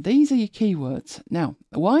that. These are your keywords. Now,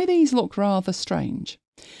 why these look rather strange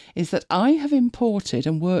is that I have imported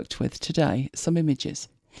and worked with today some images.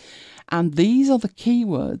 And these are the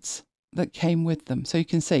keywords that came with them. So you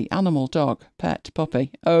can see animal, dog, pet,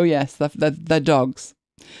 puppy. Oh yes, they're dogs.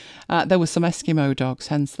 There were some Eskimo dogs,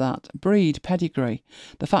 hence that. Breed, pedigree,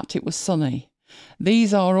 the fact it was sunny.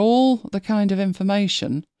 These are all the kind of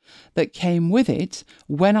information that came with it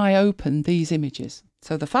when I opened these images.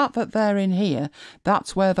 So the fact that they're in here,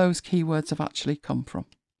 that's where those keywords have actually come from.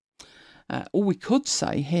 Or we could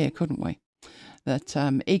say here, couldn't we, that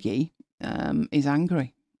Iggy is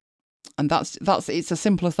angry. And that's it's as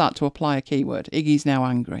simple as that to apply a keyword. Iggy's now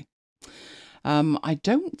angry. I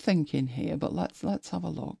don't think in here, but let's have a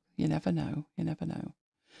look. You never know. You never know.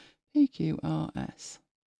 PQRS.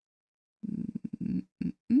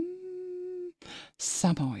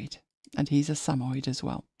 Samoid. And he's a Samoid as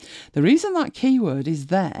well. The reason that keyword is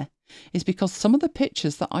there is because some of the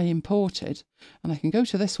pictures that I imported, and I can go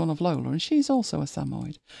to this one of Lola, and she's also a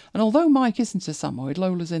Samoid. And although Mike isn't a Samoid,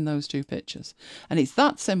 Lola's in those two pictures. And it's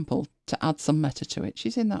that simple to add some meta to it.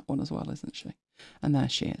 She's in that one as well, isn't she? And there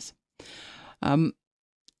she is.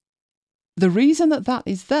 The reason that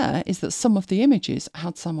is there is that some of the images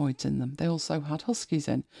had Samoids in them. They also had Huskies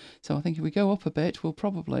in. So I think if we go up a bit, we'll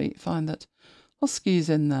probably find that Husky is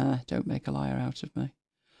in there. Don't make a liar out of me.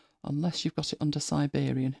 Unless you've got it under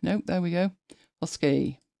Siberian. Nope, there we go.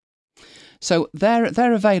 Husky. So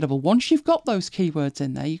they're available. Once you've got those keywords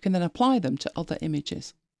in there, you can then apply them to other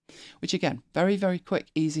images. Which again, very, very quick,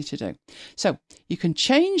 easy to do. So you can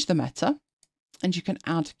change the meta and you can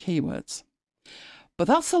add keywords. But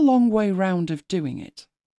that's a long way round of doing it,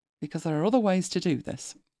 because there are other ways to do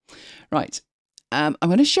this. Right, I'm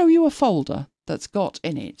going to show you a folder that's got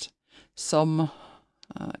in it some,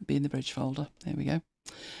 be in the Bridge folder, there we go.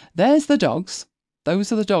 There's the dogs.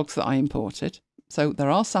 Those are the dogs that I imported. So there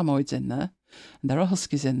are Samoids in there, and there are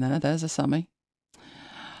Huskies in there. There's a Sammy.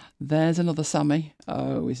 There's another Sammy.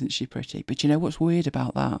 Oh, isn't she pretty? But you know what's weird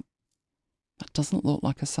about that? That doesn't look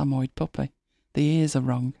like a Samoid puppy. The ears are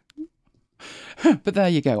wrong. But there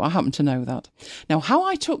you go. I happen to know that. Now, how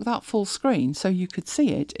I took that full screen so you could see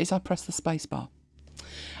it is I press the space bar.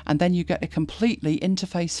 And then you get a completely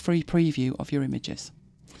interface-free preview of your images.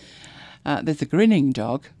 There's a grinning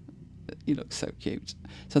dog. He looks so cute.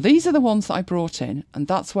 So these are the ones that I brought in, and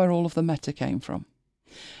that's where all of the meta came from.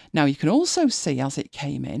 Now, you can also see as it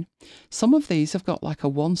came in, some of these have got like a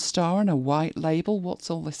 1-star and a white label.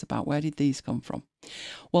 What's all this about? Where did these come from?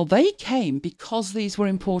 Well, they came because these were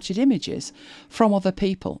imported images from other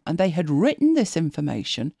people, and they had written this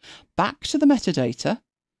information back to the metadata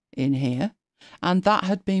in here, and that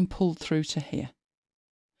had been pulled through to here.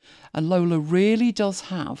 And Lola really does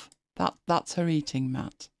have that. That's her eating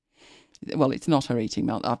mat. Well, it's not her eating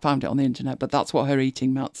mat. I found it on the internet, but that's what her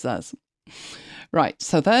eating mat says. Right,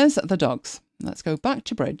 so there's the dogs. Let's go back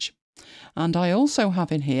to Bridge. And I also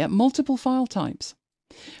have in here multiple file types.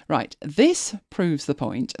 Right, this proves the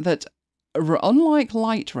point that unlike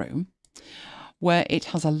Lightroom, where it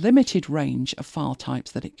has a limited range of file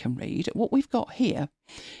types that it can read, what we've got here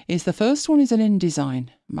is the first one is an InDesign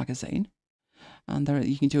magazine, and there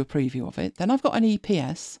you can do a preview of it. Then I've got an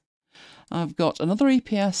EPS, I've got another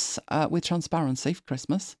EPS with transparency for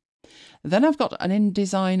Christmas. Then I've got an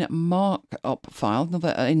InDesign markup file,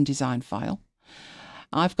 another InDesign file.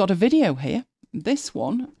 I've got a video here. This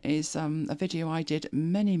one is a video I did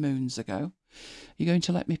many moons ago. You're going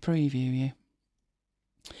to let me preview you.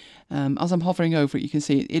 As I'm hovering over it, you can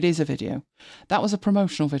see it is a video. That was a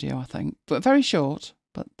promotional video, I think, but very short.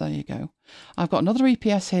 But there you go. I've got another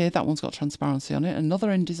EPS here. That one's got transparency on it. Another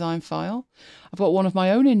InDesign file. I've got one of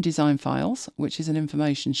my own InDesign files, which is an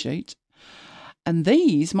information sheet. And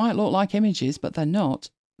these might look like images, but they're not.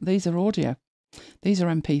 These are audio. These are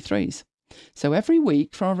MP3s. So every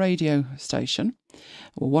week for our radio station,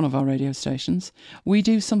 or one of our radio stations, we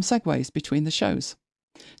do some segues between the shows.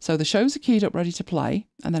 So the shows are keyed up ready to play,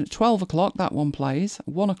 and then at 12 o'clock that one plays,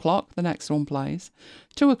 1 o'clock the next one plays,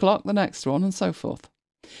 2 o'clock the next one, and so forth.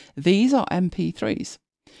 These are MP3s.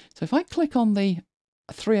 So if I click on the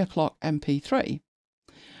 3 o'clock MP3,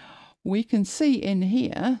 we can see in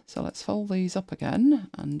here, so let's fold these up again,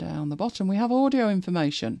 and down the bottom we have audio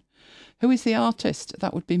information. Who is the artist?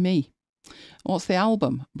 That would be me. What's the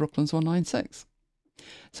album? Brooklyn's 196.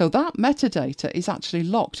 So that metadata is actually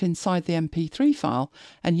locked inside the MP3 file,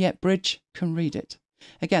 and yet Bridge can read it.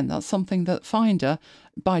 Again, that's something that Finder,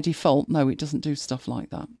 by default, no, it doesn't do stuff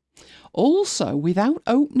like that. Also, without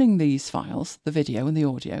opening these files, the video and the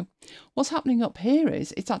audio, what's happening up here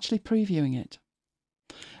is it's actually previewing it.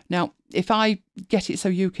 Now, if I get it so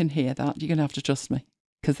you can hear that, you're going to have to trust me,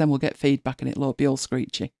 because then we'll get feedback and it'll be all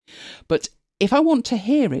screechy. But if I want to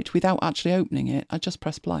hear it without actually opening it, I just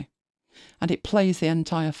press play. And it plays the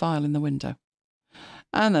entire file in the window.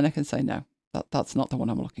 And then I can say, no, that's not the one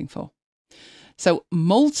I'm looking for. So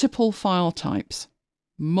multiple file types.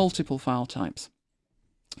 Multiple file types.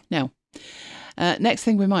 Now, next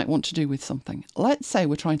thing we might want to do with something. Let's say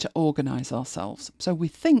we're trying to organise ourselves. So we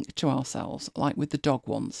think to ourselves, like with the dog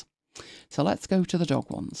ones. So let's go to the dog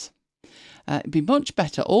ones. It'd be much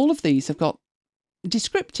better. All of these have got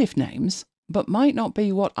descriptive names, but might not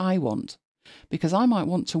be what I want, because I might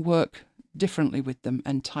want to work differently with them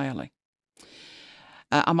entirely.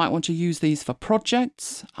 I might want to use these for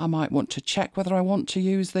projects. I might want to check whether I want to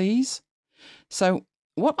use these. So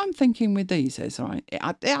what I'm thinking with these is, right,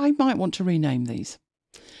 I might want to rename these.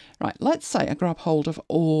 Right, let's say I grab hold of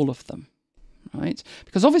all of them, right?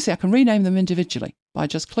 Because obviously I can rename them individually by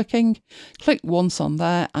just click once on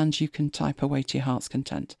there, and you can type away to your heart's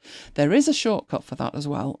content. There is a shortcut for that as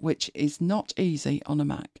well, which is not easy on a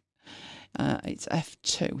Mac. It's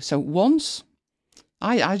F2. So once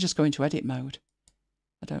I just go into edit mode.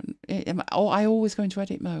 I always go into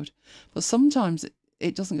edit mode, but sometimes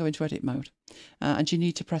it doesn't go into edit mode, and you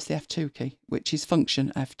need to press the F2 key, which is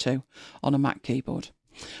function F2 on a Mac keyboard.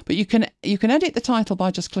 But you can edit the title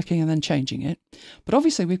by just clicking and then changing it. But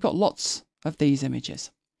obviously we've got lots of these images.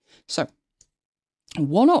 So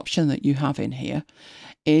one option that you have in here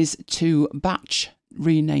is to batch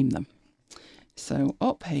rename them. So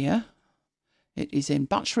up here, it is in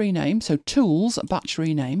batch rename, so tools, batch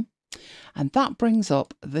rename, and that brings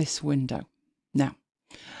up this window. Now,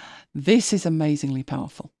 this is amazingly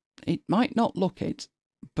powerful. It might not look it,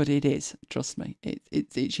 but it is, trust me,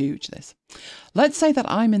 it's huge, this. Let's say that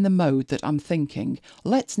I'm in the mode that I'm thinking,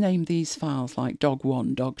 let's name these files like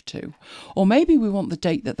dog1, dog2, or maybe we want the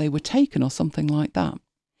date that they were taken or something like that.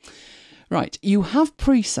 Right, you have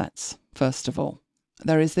presets, first of all.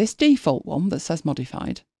 There is this default one that says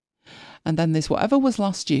modified, and then there's whatever was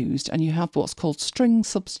last used, and you have what's called string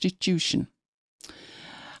substitution.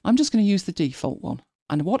 I'm just going to use the default one.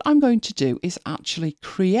 And what I'm going to do is actually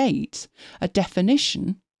create a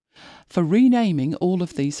definition for renaming all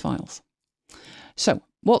of these files. So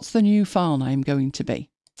what's the new file name going to be?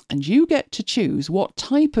 And you get to choose what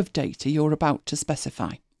type of data you're about to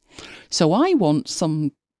specify. So I want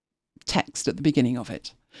some text at the beginning of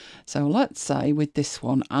it. So let's say with this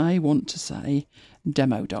one, I want to say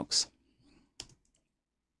demo dogs.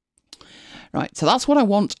 Right, so that's what I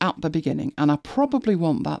want at the beginning. And I probably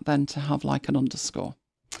want that then to have like an underscore.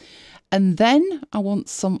 And then I want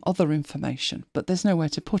some other information, but there's nowhere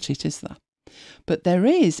to put it, is there? But there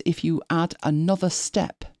is if you add another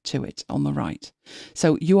step to it on the right.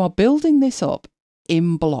 So you are building this up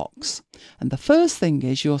in blocks. And the first thing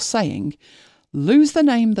is you're saying, lose the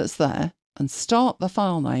name that's there and start the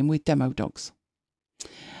file name with demo dogs.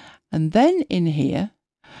 And then in here,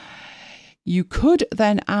 you could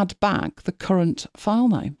then add back the current file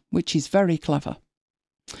name, which is very clever.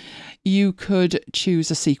 You could choose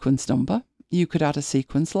a sequence number. You could add a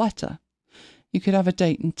sequence letter. You could have a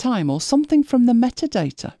date and time or something from the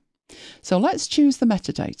metadata. So let's choose the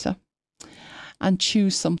metadata and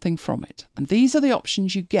choose something from it. And these are the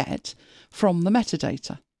options you get from the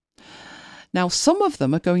metadata. Now, some of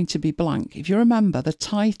them are going to be blank. If you remember, the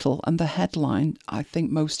title and the headline, I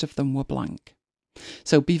think most of them were blank.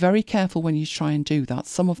 So be very careful when you try and do that.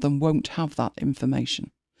 Some of them won't have that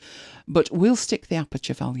information. But we'll stick the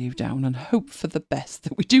aperture value down and hope for the best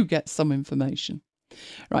that we do get some information.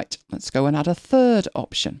 Right, let's go and add a third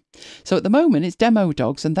option. So at the moment it's demo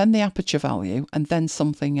dogs and then the aperture value and then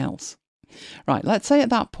something else. Right, let's say at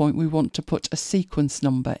that point we want to put a sequence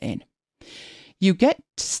number in. You get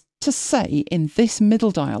to say in this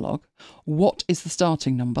middle dialogue what is the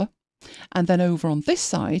starting number, and then over on this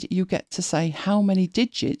side you get to say how many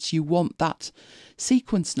digits you want that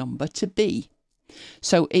sequence number to be.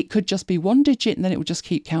 So it could just be 1 digit and then it will just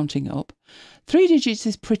keep counting up. 3 digits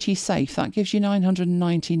is pretty safe. That gives you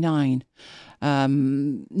 999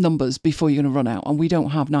 numbers before you're going to run out, and we don't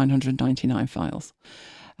have 999 files.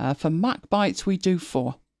 For Mac bytes we do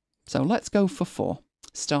 4. So let's go for 4,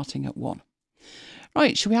 starting at 1.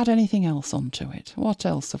 Right, should we add anything else onto it? What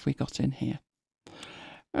else have we got in here?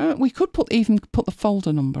 We could even put the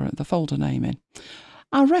folder number, the folder name in.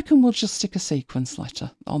 I reckon we'll just stick a sequence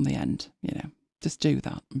letter on the end, just do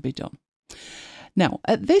that and be done. Now,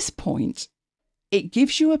 at this point, it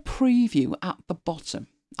gives you a preview at the bottom.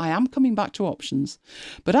 I am coming back to options,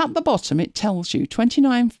 but at the bottom it tells you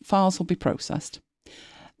 29 files will be processed.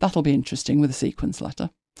 That'll be interesting with a sequence letter.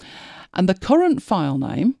 And the current file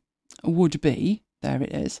name would be, there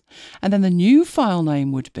it is, and then the new file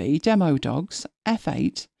name would be demo dogs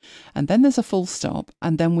F8, and then there's a full stop,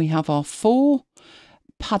 and then we have our 4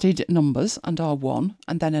 padded numbers and our 1,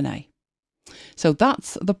 and then an A. So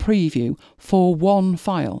that's the preview for one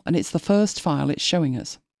file, and it's the first file it's showing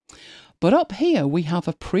us. But up here we have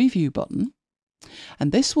a preview button,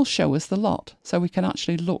 and this will show us the lot, so we can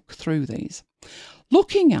actually look through these.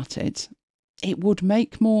 Looking at it, it would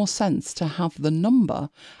make more sense to have the number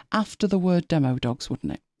after the word demo dogs,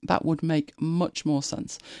 wouldn't it? That would make much more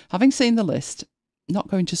sense. Having seen the list, not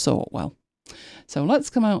going to sort well. So let's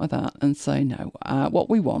come out of that and say no. What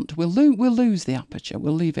we want, we'll lose the aperture.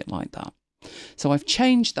 We'll leave it like that. So I've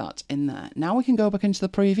changed that in there. Now we can go back into the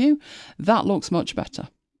preview. That looks much better.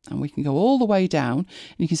 And we can go all the way down.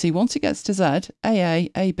 And you can see once it gets to Z, AA,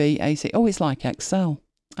 AB, AC. Oh, it's like Excel.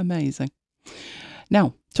 Amazing.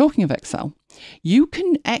 Now, talking of Excel, you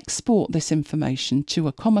can export this information to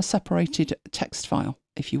a comma-separated text file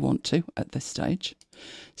if you want to at this stage.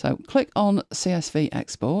 So click on CSV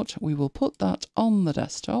export. We will put that on the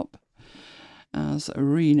desktop as a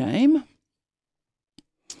rename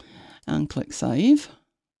and click save.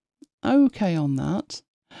 OK on that.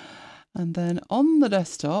 And then on the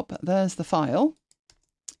desktop, there's the file.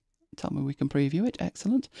 Tell me we can preview it.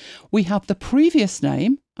 Excellent. We have the previous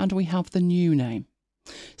name and we have the new name.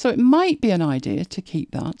 So it might be an idea to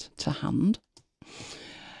keep that to hand.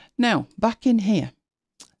 Now, back in here,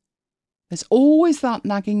 there's always that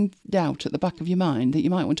nagging doubt at the back of your mind that you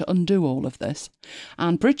might want to undo all of this.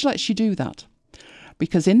 And Bridge lets you do that,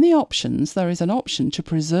 because in the options, there is an option to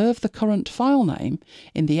preserve the current file name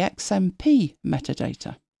in the XMP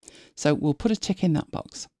metadata. So we'll put a tick in that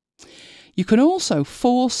box. You can also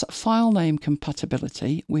force file name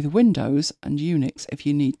compatibility with Windows and Unix if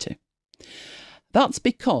you need to. That's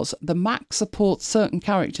because the Mac supports certain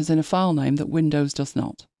characters in a file name that Windows does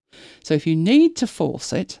not. So if you need to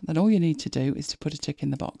force it, then all you need to do is to put a tick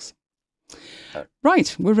in the box.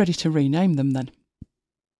 Right, we're ready to rename them then.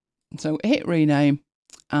 So hit rename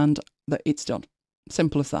and it's done.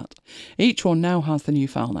 Simple as that. Each one now has the new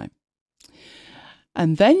file name.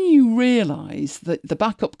 And then you realise that the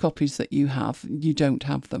backup copies that you have, you don't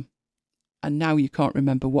have them. And now you can't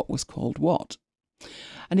remember what was called what.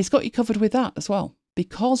 And it's got you covered with that as well,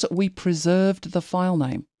 because we preserved the file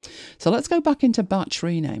name. So let's go back into batch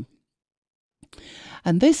rename.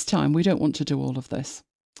 And this time we don't want to do all of this.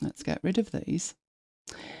 Let's get rid of these.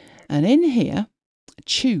 And in here,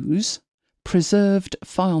 choose preserved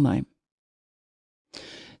file name.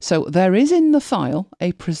 So there is in the file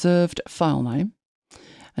a preserved file name.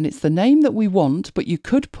 And it's the name that we want, but you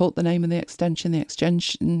could put the name and the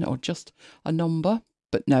extension, or just a number.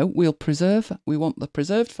 But no, we want the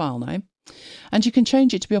preserved file name. And you can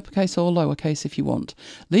change it to be uppercase or lowercase if you want.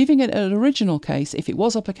 Leaving it at original case, if it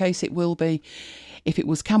was uppercase, it will be. If it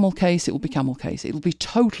was camel case, it will be camel case. It will be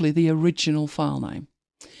totally the original file name,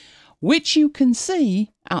 which you can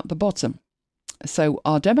see at the bottom. So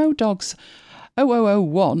our demo dogs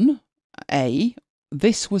 0001A,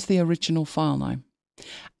 this was the original file name.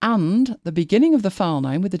 And the beginning of the file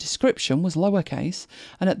name with the description was lowercase,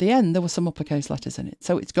 and at the end there were some uppercase letters in it.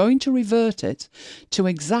 So it's going to revert it to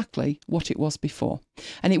exactly what it was before.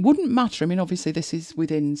 And it wouldn't matter, I mean, obviously this is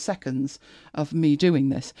within seconds of me doing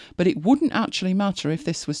this, but it wouldn't actually matter if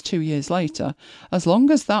this was 2 years later. As long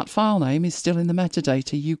as that file name is still in the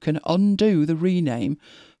metadata, you can undo the rename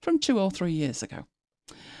from 2 or 3 years ago.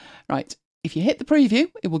 Right, if you hit the preview,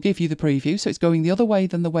 it will give you the preview, so it's going the other way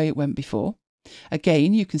than the way it went before.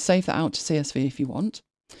 Again, you can save that out to CSV if you want,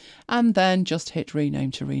 and then just hit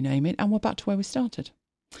rename to rename it, and we're back to where we started.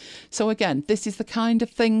 So again, this is the kind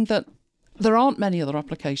of thing that there aren't many other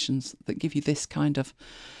applications that give you this kind of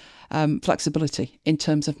flexibility in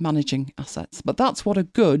terms of managing assets, but that's what a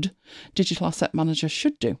good digital asset manager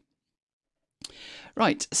should do.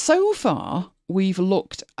 Right, so far we've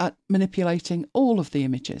looked at manipulating all of the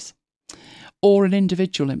images or an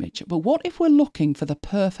individual image, but what if we're looking for the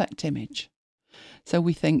perfect image? So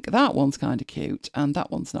we think that one's kind of cute and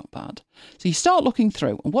that one's not bad. So you start looking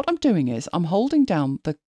through, and what I'm doing is I'm holding down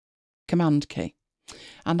the command key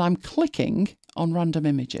and I'm clicking on random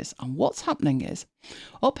images. And what's happening is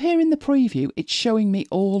up here in the preview, it's showing me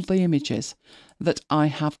all the images that I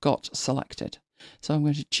have got selected. So I'm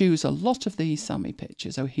going to choose a lot of these Sammy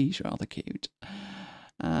pictures. Oh, he's rather cute.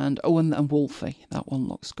 And Owen and Wolfie, that one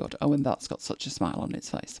looks good. Oh, and that's got such a smile on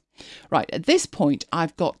its face. Right, at this point,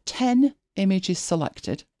 I've got 10 images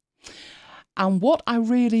selected. And what I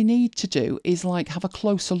really need to do is like have a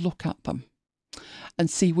closer look at them and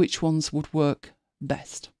see which ones would work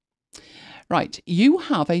best. Right, you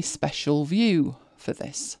have a special view for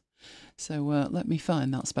this. So let me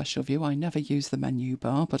find that special view. I never use the menu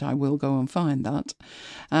bar, but I will go and find that.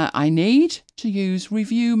 I need to use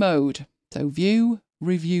review mode. So view,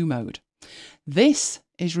 review mode. This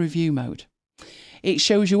is review mode. It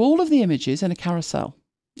shows you all of the images in a carousel.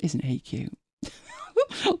 Isn't he cute?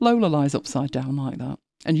 Lola lies upside down like that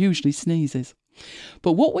and usually sneezes.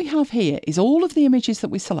 But what we have here is all of the images that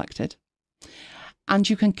we selected, and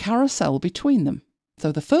you can carousel between them.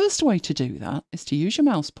 So the first way to do that is to use your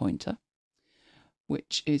mouse pointer,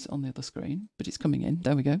 which is on the other screen, but it's coming in.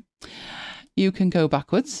 There we go. You can go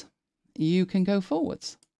backwards. You can go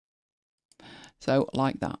forwards. So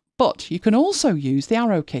like that. But you can also use the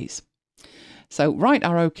arrow keys. So right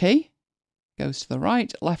arrow key goes to the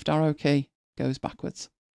right, left arrow key goes backwards.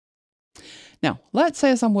 Now, let's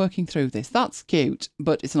say as I'm working through this, that's cute,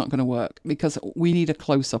 but it's not going to work because we need a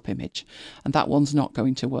close-up image, and that one's not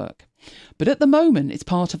going to work. But at the moment, it's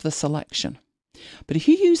part of the selection. But if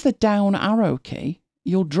you use the down arrow key,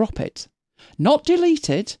 you'll drop it. Not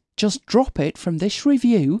delete it, just drop it from this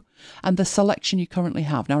review and the selection you currently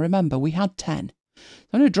have. Now remember, we had 10. So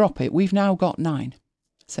I'm going to drop it. We've now got 9.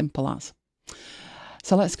 Simple as.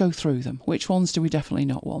 So let's go through them. Which ones do we definitely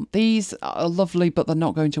not want? These are lovely, but they're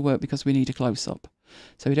not going to work because we need a close-up.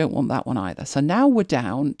 So we don't want that one either. So now we're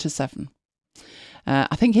down to 7.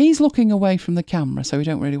 I think he's looking away from the camera, so we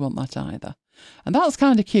don't really want that either. And that's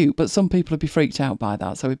kind of cute, but some people would be freaked out by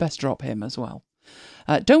that, so we best drop him as well.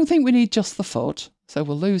 Don't think we need just the foot, so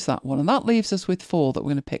we'll lose that one. And that leaves us with 4 that we're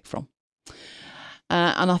going to pick from.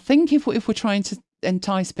 And I think if we're trying to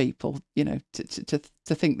entice people, you know,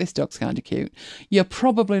 to think this dog's kind of cute, you're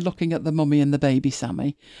probably looking at the mummy and the baby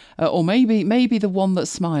Sammy, or maybe the one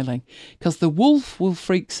that's smiling, because the wolf will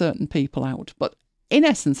freak certain people out. But in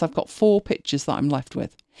essence, I've got 4 pictures that I'm left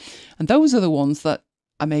with, and those are the ones that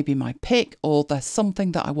are maybe my pick, or there's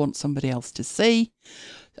something that I want somebody else to see,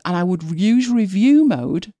 and I would use review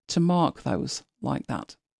mode to mark those like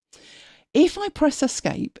that. If I press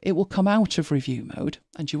escape, it will come out of review mode,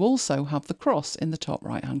 and you also have the cross in the top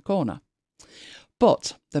right hand corner.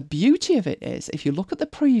 But the beauty of it is, if you look at the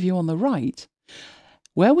preview on the right,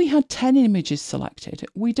 where we had 10 images selected,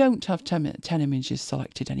 we don't have 10 images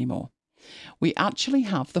selected anymore. We actually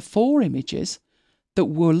have the 4 images that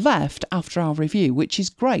were left after our review, which is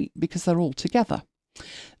great because they're all together.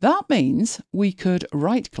 That means we could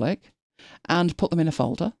right click and put them in a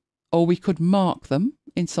folder, or we could mark them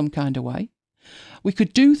in some kind of way. We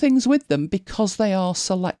could do things with them because they are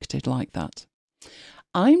selected like that.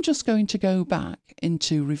 I'm just going to go back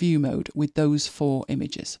into review mode with those 4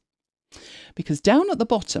 images, because down at the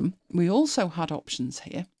bottom we also had options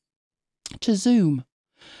here to zoom.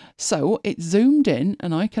 So it's zoomed in,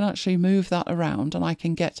 and I can actually move that around, and I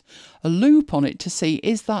can get a loop on it to see,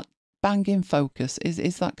 is that bang in focus?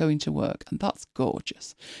 Is that going to work? And that's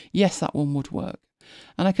gorgeous. Yes, that one would work.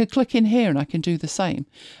 And I could click in here and I can do the same.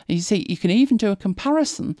 And you see, you can even do a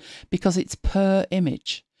comparison because it's per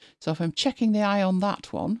image. So if I'm checking the eye on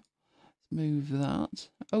that one, move that.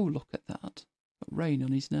 Oh, look at that. Got rain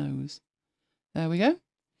on his nose. There we go.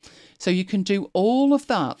 So you can do all of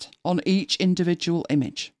that on each individual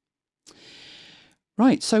image.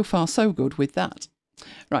 Right, so far so good with that.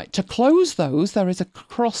 Right, to close those, there is a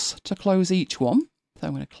cross to close each one. So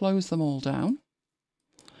I'm going to close them all down.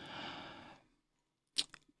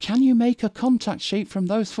 Can you make a contact sheet from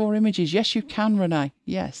those 4 images? Yes, you can, Renee.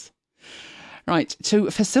 Yes. Right, to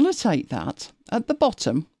facilitate that, at the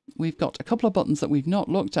bottom, we've got a couple of buttons that we've not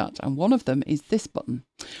looked at, and one of them is this button,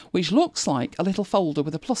 which looks like a little folder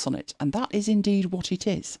with a plus on it, and that is indeed what it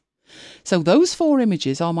is. So those 4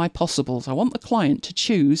 images are my possibles. I want the client to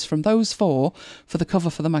choose from those 4 for the cover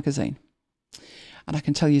for the magazine. And I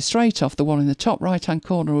can tell you straight off, the one in the top right-hand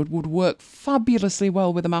corner would work fabulously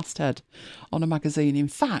well with a masthead on a magazine. In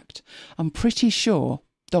fact, I'm pretty sure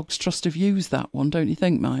Dogs Trust have used that one, don't you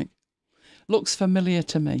think, Mike? Looks familiar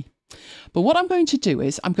to me. But what I'm going to do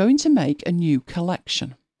is I'm going to make a new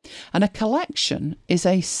collection. And a collection is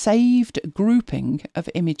a saved grouping of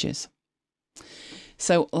images.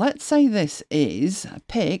 So let's say this is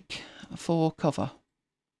pick for cover.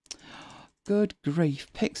 Good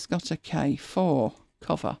grief, pick's got a K, for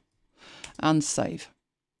cover, and save.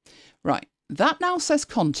 Right, that now says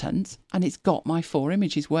content, and it's got my 4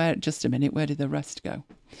 images. Just a minute, where did the rest go?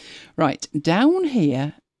 Right, down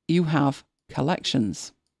here you have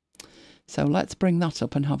collections. So let's bring that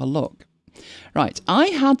up and have a look. Right, I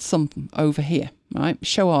had some over here, right?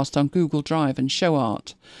 Show Art on Google Drive and Show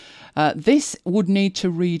Art. This would need to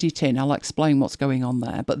read it in. I'll explain what's going on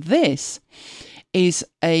there. But this is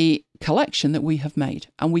a collection that we have made,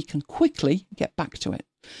 and we can quickly get back to it.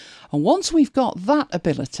 And once we've got that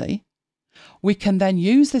ability, we can then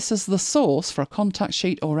use this as the source for a contact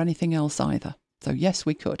sheet or anything else either. So yes,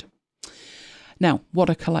 we could. Now, what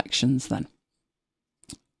are collections then?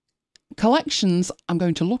 Collections I'm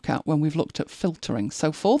going to look at when we've looked at filtering.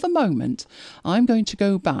 So for the moment, I'm going to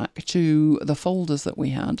go back to the folders that we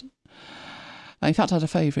had. In fact, I had a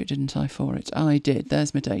favourite, didn't I, for it? I did.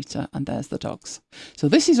 There's my data, and there's the dogs. So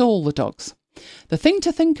this is all the dogs. The thing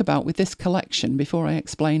to think about with this collection, before I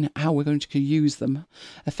explain how we're going to use them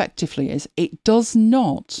effectively, is it does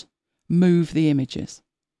not move the images.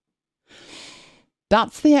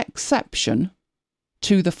 That's the exception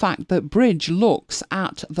to the fact that Bridge looks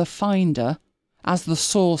at the Finder as the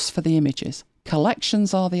source for the images.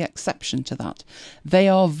 Collections are the exception to that. They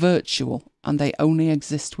are virtual, and they only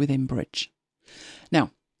exist within Bridge.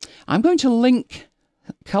 Now, I'm going to link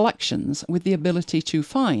collections with the ability to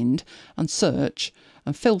find and search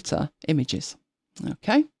and filter images.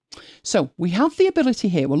 Okay, so we have the ability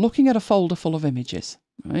here. We're looking at a folder full of images,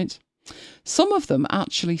 right? Some of them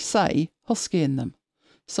actually say Husky in them.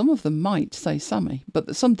 Some of them might say Sammy,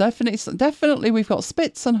 but some definitely we've got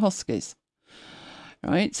Spits and Huskies,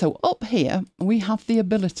 right? So up here, we have the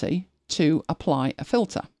ability to apply a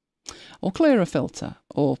filter or clear a filter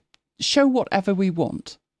or show whatever we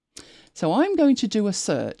want. So I'm going to do a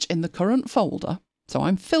search in the current folder. So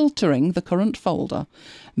I'm filtering the current folder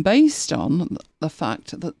based on the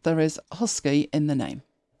fact that there is Husky in the name.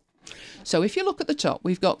 So if you look at the top,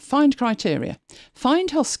 we've got find criteria. Find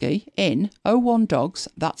Husky in 01 Dogs,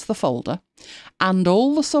 that's the folder, and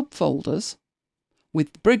all the subfolders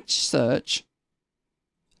with Bridge search,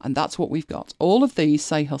 and that's what we've got. All of these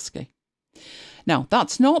say Husky. Now,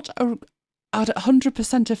 that's not a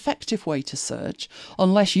 100% effective way to search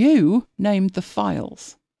unless you named the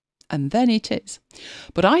files, and then it is.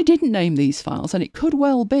 But I didn't name these files, and it could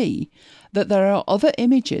well be that there are other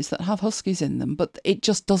images that have Huskies in them, but it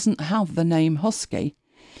just doesn't have the name Husky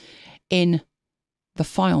in the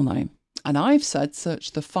file name. And I've said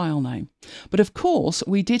search the file name. But of course,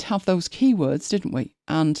 we did have those keywords, didn't we?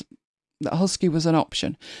 And that Husky was an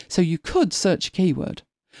option. So you could search a keyword,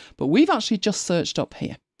 but we've actually just searched up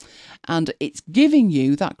here. And it's giving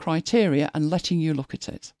you that criteria and letting you look at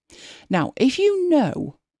it. Now, if you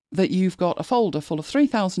know that you've got a folder full of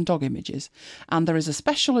 3,000 dog images and there is a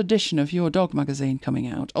special edition of your dog magazine coming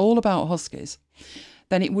out all about Huskies,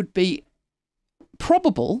 then it would be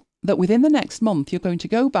probable that within the next month you're going to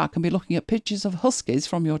go back and be looking at pictures of Huskies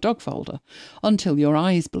from your dog folder until your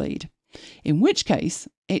eyes bleed. In which case,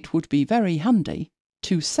 it would be very handy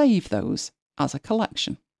to save those as a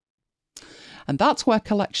collection. And that's where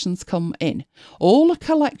collections come in. All a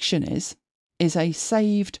collection is a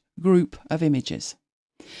saved group of images.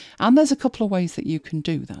 And there's a couple of ways that you can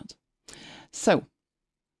do that. So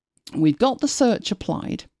we've got the search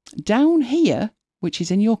applied. Down here, which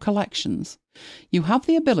is in your collections, you have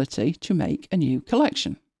the ability to make a new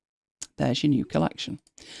collection. There's your new collection.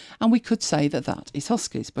 And we could say that that is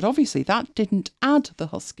Huskies, but obviously that didn't add the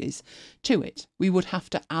Huskies to it. We would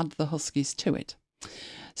have to add the Huskies to it.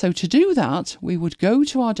 So to do that, we would go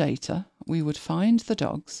to our data, we would find the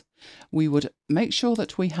dogs, we would make sure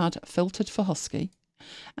that we had filtered for husky,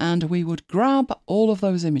 and we would grab all of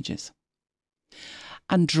those images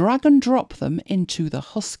and drag and drop them into the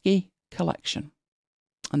husky collection.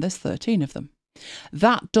 And there's 13 of them.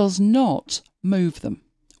 That does not move them,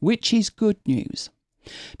 which is good news.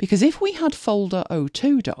 Because if we had folder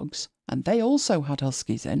 02 dogs, and they also had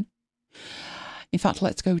huskies in fact,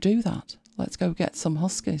 let's go do that. Let's go get some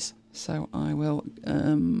huskies. So I will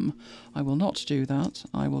not do that.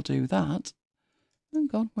 I will do that. Oh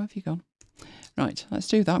God, where have you gone? Right, let's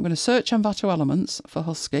do that. I'm going to search Envato Elements for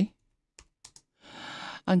husky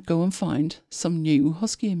and go and find some new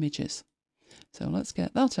husky images. So let's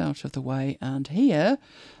get that out of the way. And here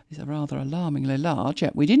is a rather alarmingly large.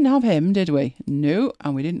 Yeah, we didn't have him, did we? No,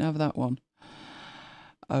 and we didn't have that one.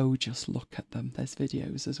 Oh, just look at them. There's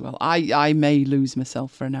videos as well. I may lose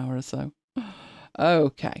myself for an hour or so.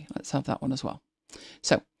 Okay, let's have that one as well.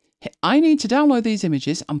 So I need to download these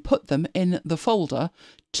images and put them in the folder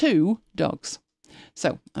 2 dogs.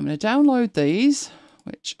 So I'm going to download these,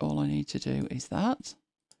 which all I need to do is that.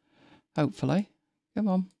 Hopefully. Come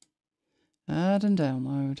on. Add and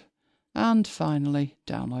download. And finally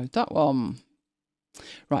download that one.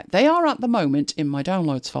 Right, they are at the moment in my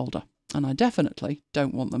downloads folder, and I definitely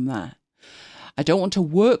don't want them there. I don't want to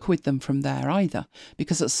work with them from there either,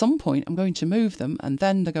 because at some point I'm going to move them and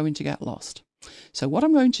then they're going to get lost. So what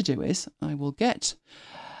I'm going to do is I will get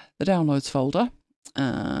the downloads folder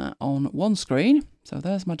on one screen. So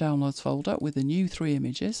there's my downloads folder with the new 3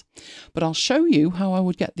 images, but I'll show you how I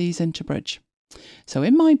would get these into Bridge. So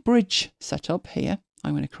in my Bridge setup here,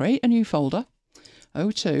 I'm going to create a new folder,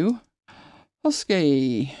 02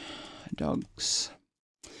 husky dogs,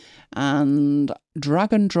 and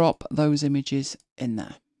drag and drop those images in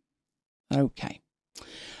there. Okay.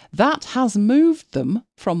 That has moved them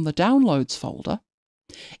from the downloads folder.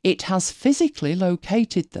 It has physically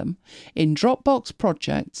located them in Dropbox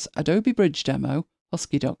Projects, Adobe Bridge Demo,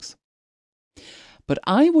 Husky Dogs. But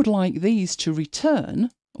I would like these to return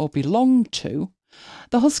or belong to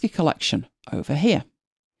the Husky collection over here.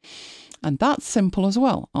 And that's simple as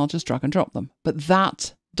well. I'll just drag and drop them. But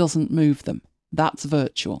that doesn't move them. That's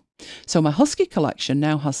virtual. So my Husky collection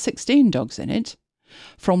now has 16 dogs in it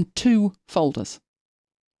from 2 folders.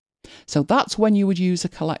 So that's when you would use a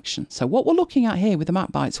collection. So what we're looking at here with the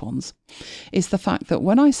MapBytes ones is the fact that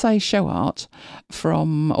when I say show art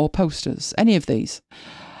from, or posters, any of these,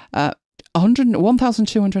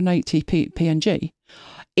 1280 PNG,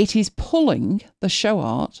 it is pulling the show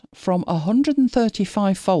art from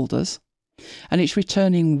 135 folders and it's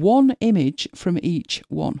returning 1 image from each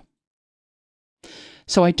one.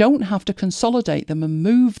 So I don't have to consolidate them and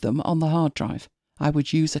move them on the hard drive. I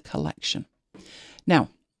would use a collection. Now,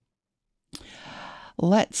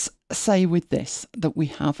 let's say with this that we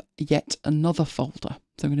have yet another folder.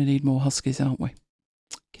 So we're going to need more huskies, aren't we?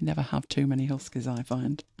 Can never have too many huskies, I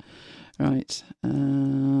find. Right,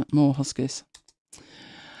 more huskies.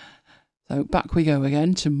 So back we go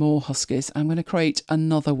again to more huskies. I'm going to create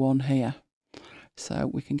another one here. So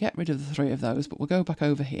we can get rid of the 3 of those, but we'll go back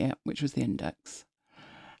over here, which was the index.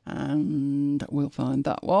 And we'll find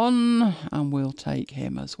that one, and we'll take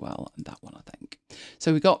him as well, and that one I think.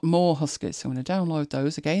 So we've got more huskies, so I'm going to download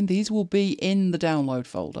those. Again, these will be in the download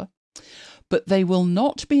folder, but they will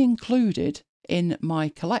not be included in my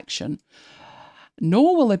collection,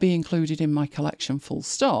 nor will they be included in my collection full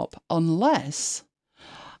stop, unless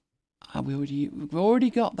we've already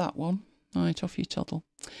got that one. Right, off you toddle.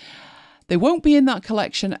 They won't be in that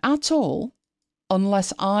collection at all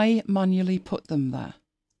unless I manually put them there.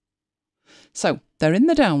 So they're in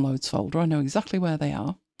the downloads folder. I know exactly where they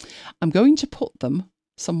are. I'm going to put them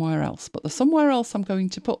somewhere else, but the somewhere else I'm going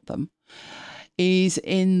to put them is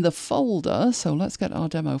in the folder. So let's get our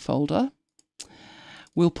demo folder.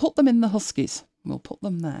 We'll put them in the Huskies. We'll put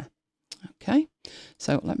them there. Okay.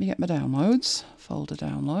 So let me get my downloads, folder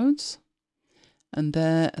downloads, and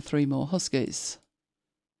there are 3 more Huskies.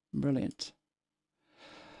 Brilliant.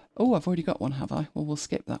 Oh, I've already got one, have I? Well, we'll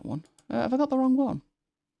skip that one. Have I got the wrong one?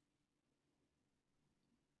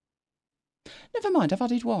 Never mind, I've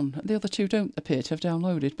added one. The other 2 don't appear to have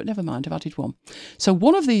downloaded, but never mind, I've added one. So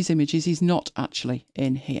one of these images is not actually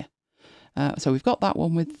in here. So we've got that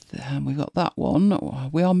one we've got that one.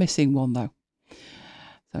 We are missing one though.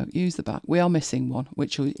 So use the back. We are missing one,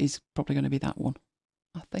 which is probably going to be that one,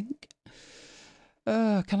 I think.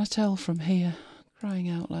 Can I tell from here? Crying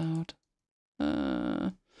out loud.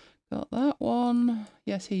 Got that one.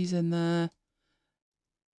 Yes, he's in there.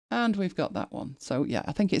 And we've got that one. So yeah,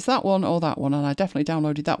 I think it's that one or that one. And I definitely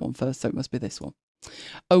downloaded that one first, so it must be this one.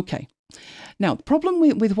 Okay. Now, the problem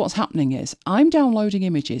with what's happening is I'm downloading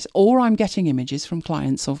images or I'm getting images from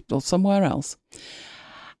clients or somewhere else,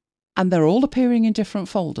 and they're all appearing in different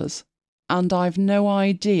folders, and I've no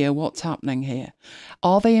idea what's happening here.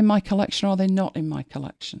 Are they in my collection or are they not in my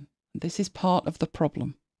collection? This is part of the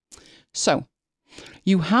problem. So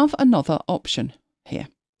you have another option here,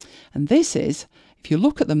 and this is, if you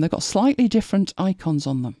look at them, they've got slightly different icons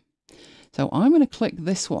on them. So I'm going to click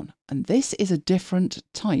this one, and this is a different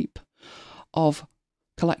type of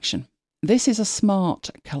collection. This is a smart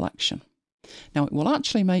collection. Now, it will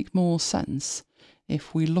actually make more sense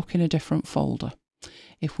if we look in a different folder.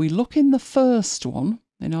 If we look in the first one,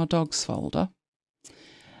 in our dogs folder,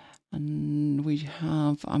 and we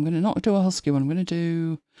have, I'm going to not do a husky one, I'm going to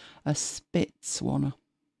do a Spitz one.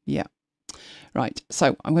 Yeah. Right,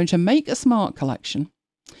 so I'm going to make a smart collection.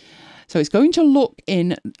 So it's going to look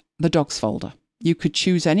in the dogs folder. You could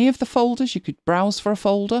choose any of the folders, you could browse for a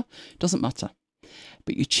folder, doesn't matter.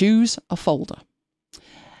 But you choose a folder.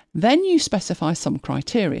 Then you specify some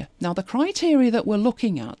criteria. Now, the criteria that we're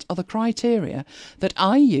looking at are the criteria that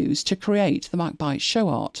I use to create the MacBite Show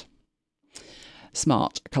Art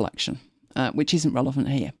Smart Collection, which isn't relevant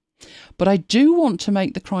here. But I do want to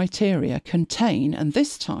make the criteria contain, and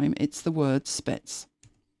this time it's the word Spitz.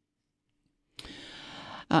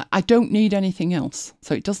 I don't need anything else,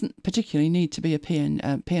 so it doesn't particularly need to be a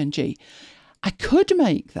PNG. I could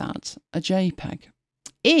make that a JPEG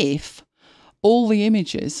if all the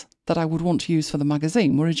images that I would want to use for the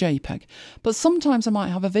magazine were a JPEG. But sometimes I might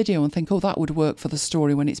have a video and think, oh, that would work for the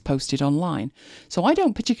story when it's posted online. So I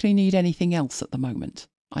don't particularly need anything else at the moment.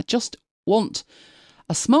 I just want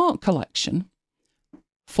a smart collection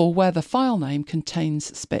for where the file name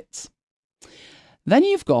contains Spitz. Then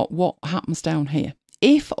you've got what happens down here.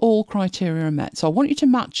 If all criteria are met. So I want you to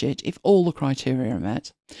match it if all the criteria are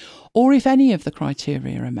met, or if any of the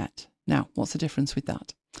criteria are met. Now, what's the difference with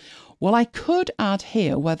that? Well, I could add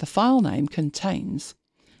here where the file name contains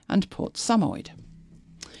and put Samoyed.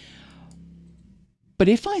 But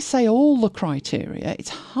if I say all the criteria, it's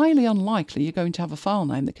highly unlikely you're going to have a file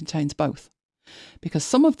name that contains both, because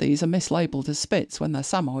some of these are mislabeled as Spitz when they're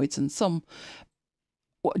Samoyeds, and some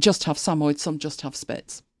just have Samoyed, some just have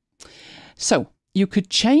Spitz. So you could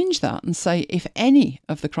change that and say if any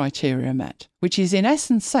of the criteria are met, which is in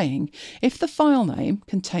essence saying if the file name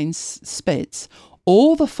contains Spitz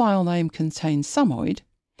or the file name contains Samoyed,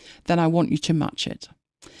 then I want you to match it.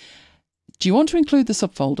 Do you want to include the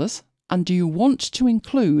subfolders? And do you want to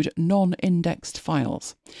include non-indexed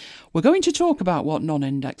files? We're going to talk about what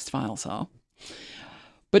non-indexed files are,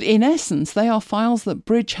 but in essence, they are files that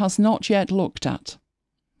Bridge has not yet looked at.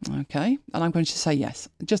 Okay, and I'm going to say yes.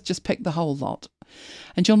 Just pick the whole lot.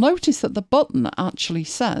 And you'll notice that the button actually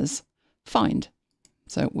says Find.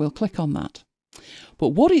 So we'll click on that. But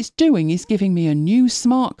what it's doing is giving me a new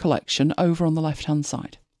smart collection over on the left-hand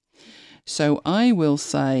side. So I will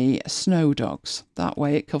say snow dogs. That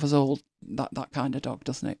way it covers all that kind of dog,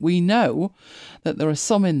 doesn't it? We know that there are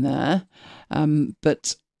some in there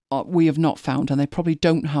that we have not found, and they probably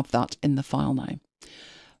don't have that in the file name.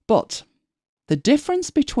 But the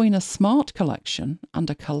difference between a smart collection and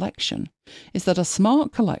a collection is that a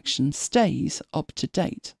smart collection stays up to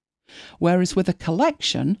date, whereas with a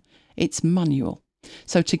collection, it's manual.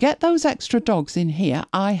 So to get those extra dogs in here,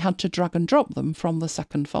 I had to drag and drop them from the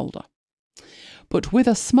second folder. But with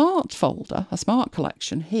a smart folder, a smart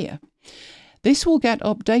collection here, this will get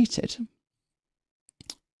updated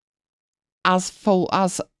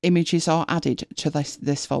as images are added to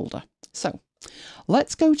this folder. So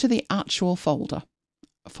let's go to the actual folder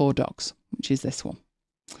for dogs, which is this one.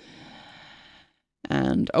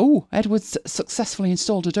 And oh, Edward's successfully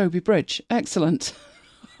installed Adobe Bridge. Excellent.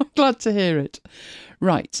 I'm glad to hear it.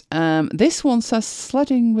 Right, this one says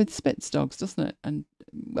sledding with Spitz dogs, doesn't it? And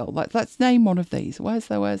well, let's name one of these. Where's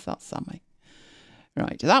that, Sammy?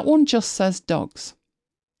 Right, that one just says dogs.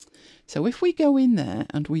 So if we go in there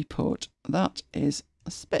and we put that is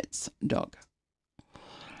a Spitz dog,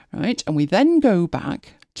 right, and we then go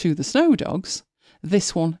back to the snow dogs,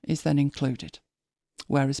 this one is then included,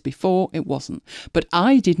 whereas before it wasn't. But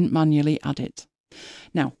I didn't manually add it.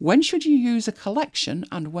 Now, when should you use a collection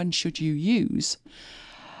and when should you use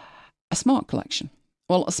a smart collection?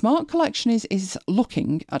 Well, a smart collection is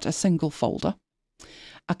looking at a single folder.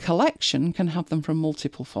 A collection can have them from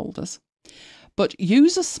multiple folders. But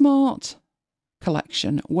use a smart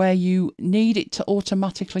collection where you need it to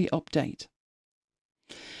automatically update.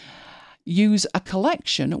 Use a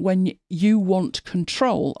collection when you want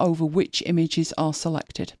control over which images are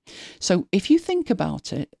selected. So if you think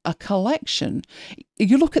about it, a collection,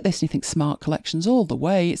 you look at this and you think smart collections all the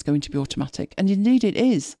way, it's going to be automatic. And indeed it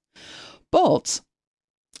is. But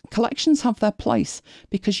collections have their place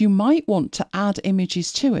because you might want to add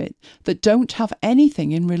images to it that don't have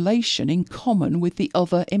anything in common with the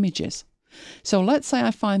other images. So let's say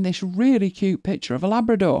I find this really cute picture of a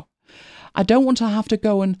Labrador. I don't want to have to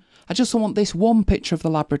go and I just want this one picture of the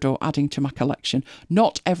Labrador adding to my collection,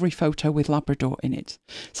 not every photo with Labrador in it.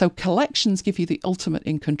 So collections give you the ultimate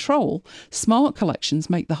in control. Smart collections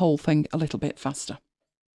make the whole thing a little bit faster.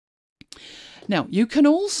 Now, you can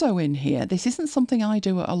also in here, this isn't something I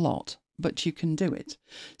do a lot, but you can do it.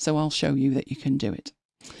 So I'll show you that you can do it.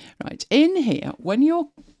 Right, in here, when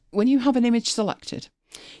you have an image selected,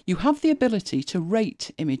 you have the ability to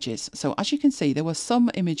rate images. So as you can see, there were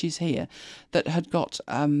some images here that had got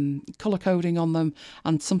colour coding on them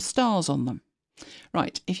and some stars on them.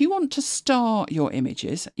 Right, if you want to star your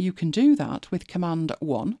images, you can do that with Command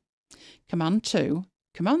 1, Command 2,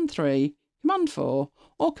 Command 3, Command 4,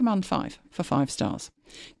 or Command 5 for 5 stars.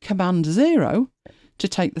 Command 0 to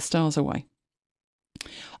take the stars away.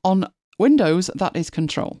 On Windows, that is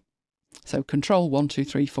Control. So Control 1, 2,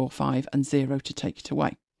 3, 4, 5 and 0 to take it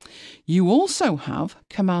away. You also have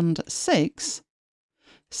Command 6,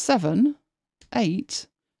 7, 8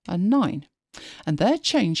 and 9. And they're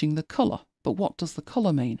changing the colour. But what does the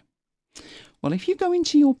colour mean? Well, if you go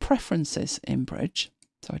into your preferences in Bridge,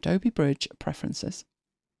 so Adobe Bridge Preferences,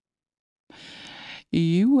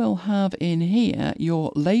 you will have in here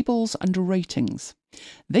your labels and ratings.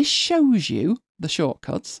 This shows you the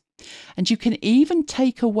shortcuts, and you can even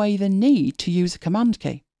take away the need to use a command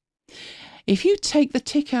key. If you take the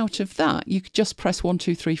tick out of that, you could just press 1,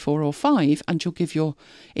 2, 3, 4 or 5 and you'll give your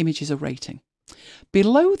images a rating.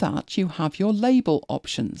 Below that you have your label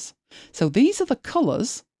options. So these are the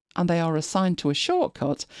colours and they are assigned to a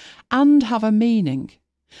shortcut and have a meaning.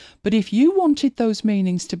 But if you wanted those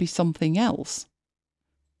meanings to be something else,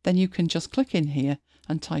 then you can just click in here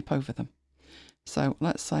and type over them. So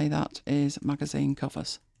let's say that is magazine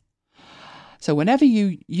covers. So whenever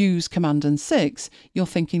you use Command and 6, you're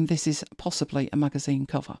thinking this is possibly a magazine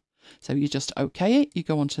cover. So you just OK it, you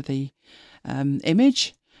go onto the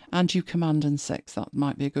image and you Command and 6. That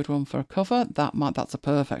might be a good one for a cover. That's a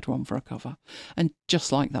perfect one for a cover. And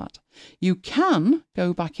just like that. You can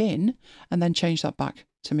go back in and then change that back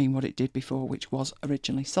to mean what it did before, which was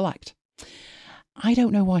originally select. I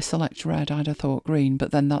don't know why select red, I'd have thought green,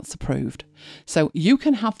 but then that's approved. So you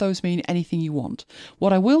can have those mean anything you want.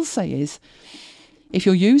 What I will say is, if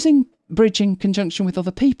you're using Bridge in conjunction with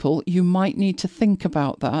other people, you might need to think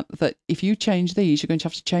about that if you change these, you're going to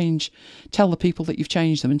have to tell the people that you've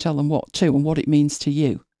changed them and tell them what to and what it means to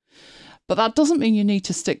you. But that doesn't mean you need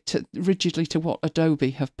to stick rigidly to what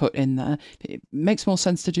Adobe have put in there. It makes more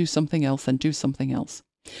sense to do something else than do something else.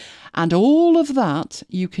 And all of that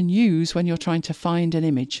you can use when you're trying to find an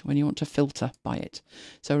image, when you want to filter by it.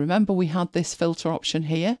 So remember we had this filter option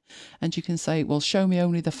here, and you can say, well, show me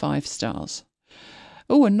only the 5 stars.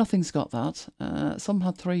 Oh, and nothing's got that. Some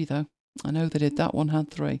had 3 though. I know they did. That one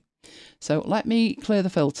had 3. So let me clear the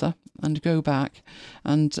filter and go back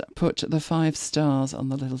and put the 5 stars on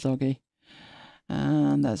the little doggy.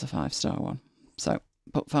 And there's a 5-star one. So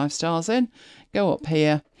put 5 stars in, go up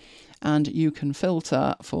here, and you can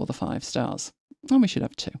filter for the 5 stars. And we should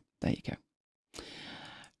have 2. There you go.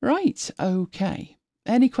 Right, okay.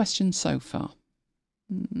 Any questions so far?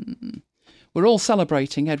 We're all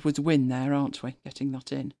celebrating Edward's win there, aren't we? Getting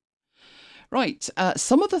that in. Right,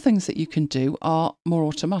 some of the things that you can do are more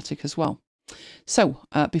automatic as well. So,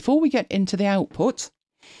 before we get into the output,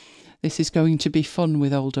 this is going to be fun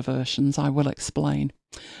with older versions, I will explain.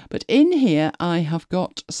 But in here, I have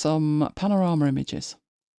got some panorama images.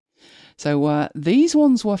 So these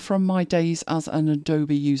ones were from my days as an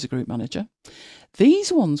Adobe User Group Manager.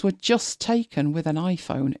 These ones were just taken with an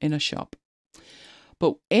iPhone in a shop.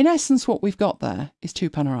 But in essence, what we've got there is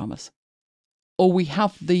 2 panoramas. Or we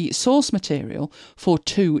have the source material for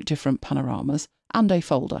 2 different panoramas and a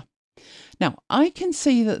folder. Now, I can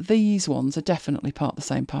see that these ones are definitely part of the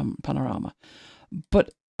same panorama.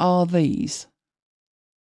 But are these?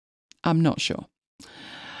 I'm not sure.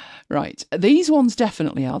 Right, these ones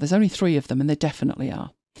definitely are. There's only 3 of them and they definitely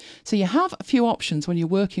are. So you have a few options when you're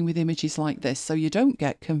working with images like this so you don't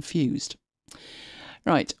get confused.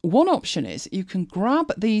 Right, one option is you can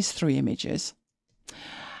grab these 3 images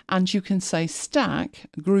and you can say stack,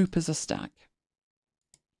 group as a stack.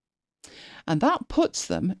 And that puts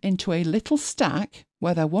them into a little stack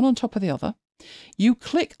where they're one on top of the other. You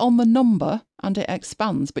click on the number and it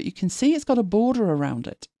expands, but you can see it's got a border around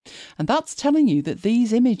it. And that's telling you that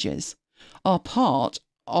these images are part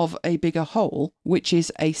of a bigger whole, which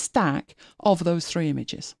is a stack of those 3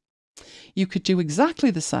 images. You could do exactly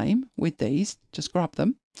the same with these, just grab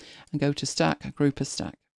them and go to stack, group as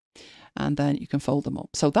stack. And then you can fold them up.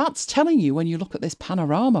 So that's telling you, when you look at this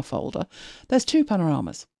panorama folder, there's 2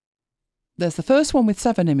 panoramas. There's the first one with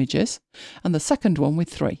 7 images and the second one with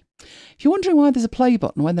 3. If you're wondering why there's a play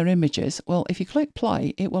button when they're images, well, if you click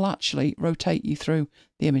play, it will actually rotate you through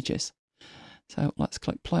the images. So let's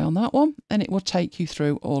click play on that one, and it will take you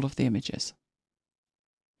through all of the images.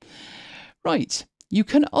 Right, you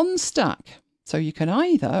can unstack. So you can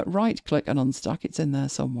either right click and unstack, it's in there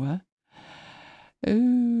somewhere.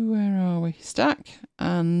 Ooh, where are we? Stack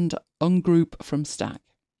and ungroup from stack.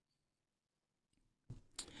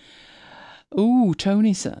 Ooh,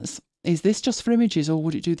 Tony says, is this just for images or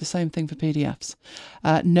would it do the same thing for PDFs?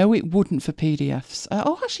 No, it wouldn't for PDFs.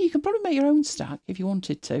 Actually, you can probably make your own stack if you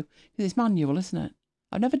wanted to, because it's manual, isn't it?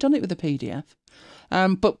 I've never done it with a PDF.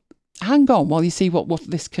 But hang on while you see what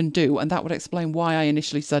this can do, and that would explain why I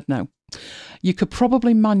initially said no. You could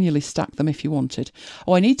probably manually stack them if you wanted.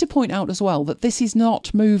 Oh, I need to point out as well that this is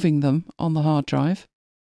not moving them on the hard drive.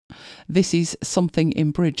 This is something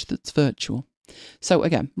in Bridge that's virtual. So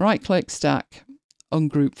again, right click, stack,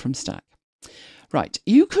 ungroup from stack. Right,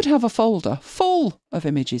 you could have a folder full of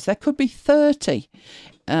images. There could be 30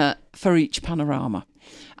 for each panorama.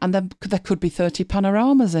 And then there could be 30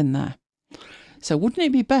 panoramas in there. So wouldn't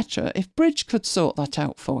it be better if Bridge could sort that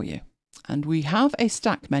out for you? And we have a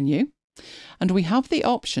stack menu, and we have the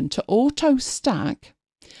option to auto stack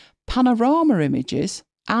panorama images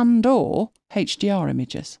and or HDR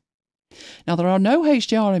images. Now there are no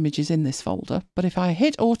HDR images in this folder, but if I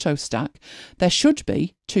hit auto stack, there should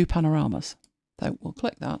be 2 panoramas. So we'll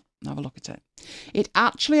click that and have a look at it. It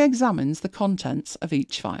actually examines the contents of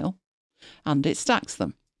each file and it stacks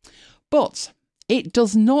them. But it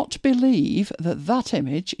does not believe that that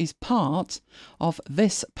image is part of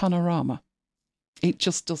this panorama. It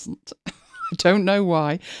just doesn't. I don't know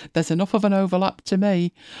why. There's enough of an overlap to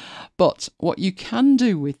me. But what you can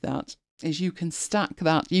do with that is you can stack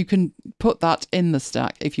that. You can put that in the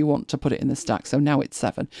stack if you want to put it in the stack. So now it's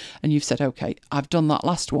 7. And you've said, OK, I've done that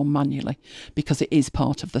last one manually because it is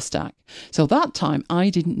part of the stack. So that time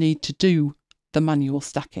I didn't need to do the manual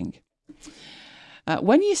stacking.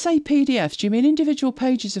 When you say PDFs, do you mean individual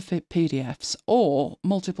pages of PDFs or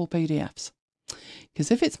multiple PDFs?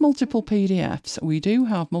 Because if it's multiple PDFs, we do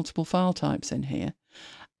have multiple file types in here,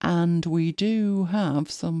 and we do have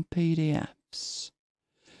some PDFs.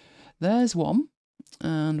 There's one,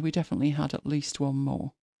 and we definitely had at least one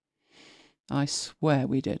more. I swear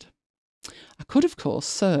we did. I could, of course,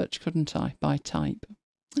 search, couldn't I, by type.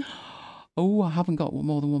 Oh, I haven't got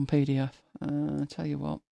more than one PDF. I'll tell you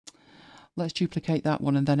what. Let's duplicate that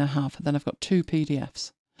one, and then then I've got 2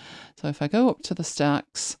 PDFs. So if I go up to the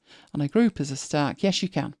stacks and I group as a stack, yes, you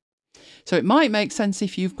can. So it might make sense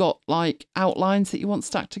if you've got like outlines that you want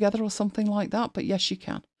stacked together or something like that, but yes, you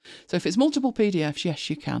can. So if it's multiple PDFs, yes,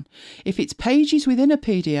 you can. If it's pages within a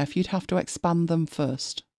PDF, you'd have to expand them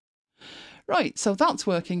first. Right, so that's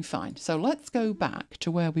working fine. So let's go back to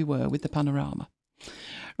where we were with the panorama.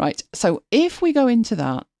 Right, so if we go into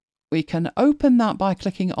that, we can open that by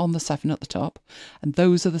clicking on the 7 at the top, and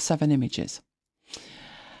those are the 7 images.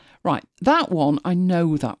 Right, that one, I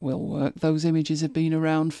know that will work. Those images have been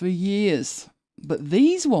around for years, but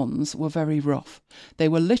these ones were very rough. They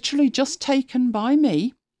were literally just taken by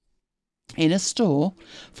me in a store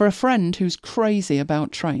for a friend who's crazy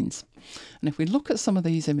about trains. And if we look at some of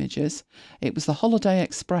these images, it was the Holiday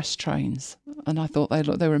Express trains, and I thought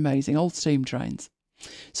they were amazing, old steam trains.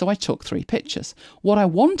 So I took 3 pictures. What I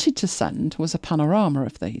wanted to send was a panorama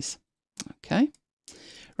of these. Okay.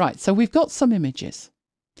 Right, so we've got some images.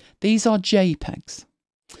 These are JPEGs.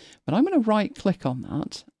 But I'm going to right click on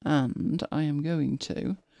that and I am going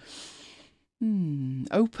to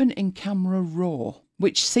open in camera raw,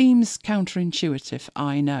 which seems counterintuitive,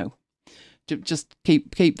 I know. Just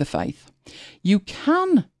keep the faith. You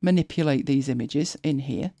can manipulate these images in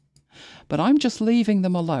here, but I'm just leaving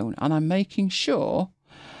them alone and I'm making sure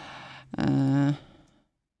that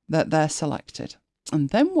they're selected. And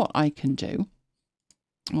then what I can do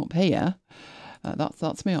up here,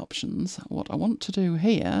 that's my options. What I want to do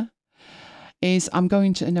here is I'm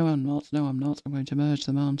going to, no I'm not, I'm going to merge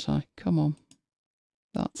them, aren't I? Come on,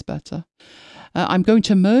 that's better. I'm going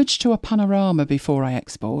to merge to a panorama before I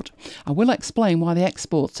export. I will explain why the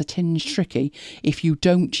export's a tinge tricky if you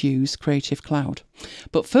don't use Creative Cloud.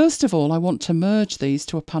 But first of all, I want to merge these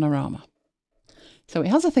to a panorama. So it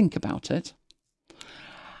has a think about it.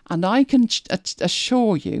 And I can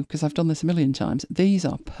assure you, because I've done this a million times, these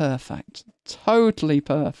are perfect. Totally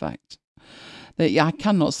perfect. I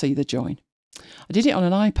cannot see the join. I did it on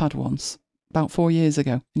an iPad once, about 4 years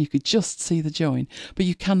ago, and you could just see the join, but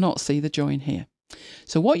you cannot see the join here.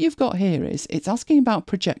 So what you've got here is, it's asking about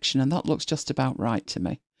projection, and that looks just about right to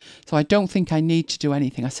me. So I don't think I need to do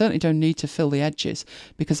anything. I certainly don't need to fill the edges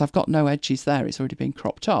because I've got no edges there. It's already been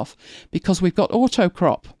cropped off because we've got auto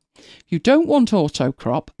crop. You don't want auto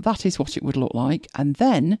crop. That is what it would look like. And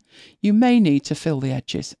then you may need to fill the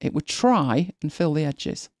edges. It would try and fill the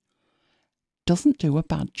edges. Doesn't do a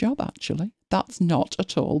bad job, actually. That's not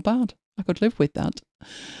at all bad. I could live with that.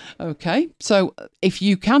 Okay, so if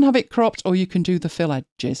you can have it cropped, or you can do the fill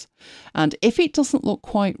edges. And if it doesn't look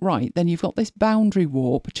quite right, then you've got this boundary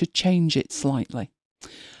warp to change it slightly.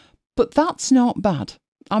 But that's not bad.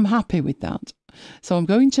 I'm happy with that. So I'm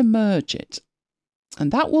going to merge it.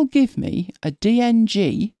 And that will give me a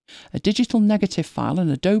DNG, a digital negative file, an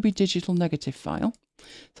Adobe digital negative file.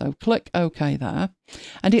 So click OK there.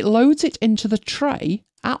 And it loads it into the tray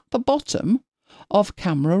at the bottom of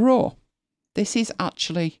Camera Raw. This is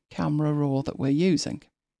actually Camera Raw that we're using,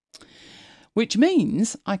 which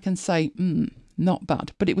means I can say, not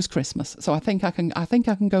bad, but it was Christmas, so I think I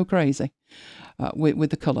can go crazy with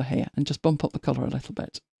the colour here and just bump up the colour a little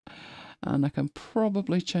bit, and I can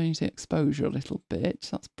probably change the exposure a little bit.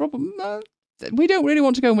 That's probably we don't really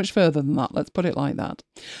want to go much further than that. Let's put it like that.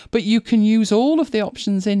 But you can use all of the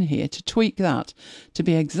options in here to tweak that to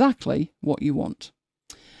be exactly what you want.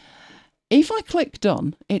 If I click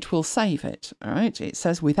done, it will save it. All right, it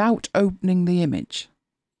says without opening the image.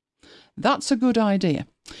 That's a good idea,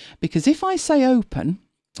 because if I say open,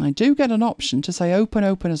 I do get an option to say open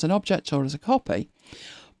as an object or as a copy,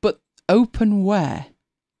 but open where?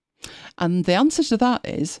 And the answer to that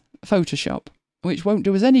is Photoshop, which won't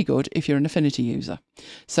do us any good if you're an Affinity user.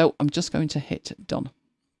 So I'm just going to hit done.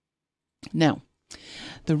 Now,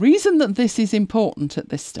 the reason that this is important at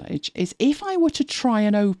this stage is if I were to try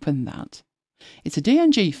and open that, it's a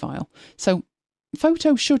DNG file, so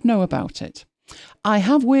Photo should know about it. I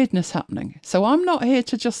have weirdness happening, so I'm not here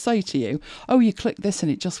to just say to you, oh, you click this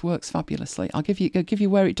and it just works fabulously. I'll give you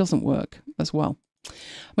where it doesn't work as well.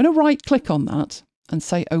 I'm going to right click on that and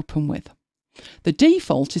say open with. The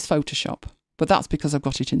default is Photoshop, but that's because I've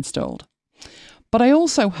got it installed. But I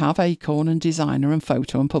also have Acorn and Designer and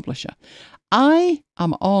Photo and Publisher. I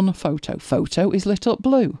am on Photo. Photo is lit up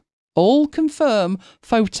blue. All confirm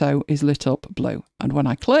Photo is lit up blue. And when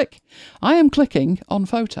I click, I am clicking on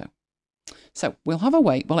Photo. So we'll have a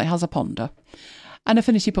wait while it has a ponder. And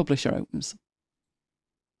Affinity Publisher opens.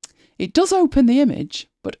 It does open the image,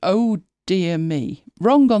 but oh dear me,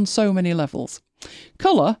 wrong on so many levels.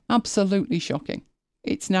 Colour, absolutely shocking.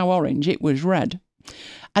 It's now orange, it was red.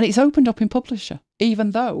 And it's opened up in Publisher,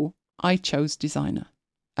 even though I chose Designer.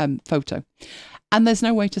 Photo. And there's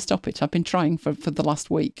no way to stop it. I've been trying for the last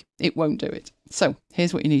week. It won't do it. So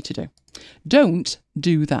here's what you need to do. Don't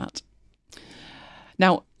do that.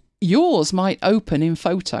 Now, yours might open in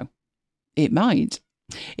Photo. It might.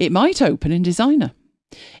 It might open in Designer.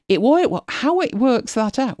 How it works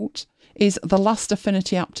that out is the last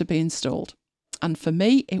Affinity app to be installed. And for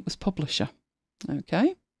me, it was Publisher.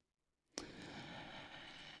 Okay.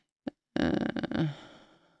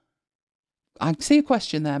 I see a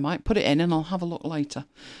question there, Mike. Put it in and I'll have a look later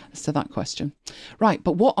as to that question. Right,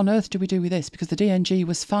 but what on earth do we do with this? Because the DNG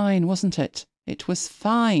was fine, wasn't it? It was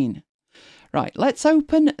fine. Right, let's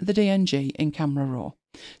open the DNG in Camera Raw.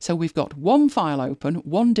 So we've got one file open,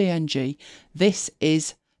 one DNG. This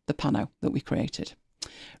is the pano that we created.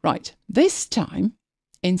 Right, this time,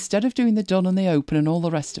 instead of doing the done and the open and all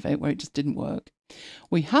the rest of it, where it just didn't work,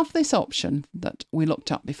 we have this option that we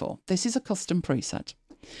looked at before. This is a custom preset.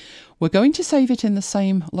 We're going to save it in the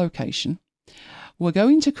same location. We're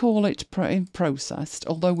going to call it processed,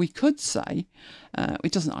 although we could say,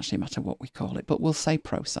 it doesn't actually matter what we call it, but we'll say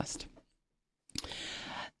processed.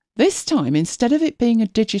 This time, instead of it being a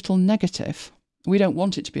digital negative, we don't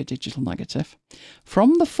want it to be a digital negative.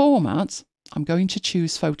 From the format, I'm going to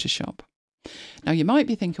choose Photoshop. Now, you might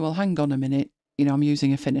be thinking, well, hang on a minute, I'm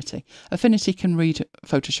using Affinity. Affinity can read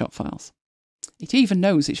Photoshop files. It even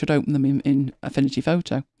knows it should open them in Affinity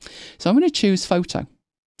Photo. So I'm going to choose Photo.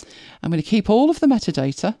 I'm going to keep all of the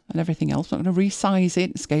metadata and everything else. I'm not going to resize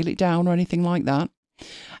it, scale it down or anything like that.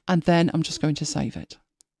 And then I'm just going to save it.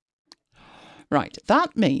 Right,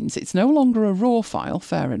 that means it's no longer a raw file,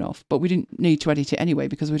 fair enough, but we didn't need to edit it anyway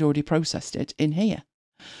because we'd already processed it in here.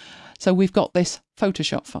 So we've got this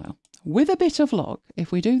Photoshop file. With a bit of log,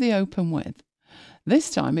 if we do the open with,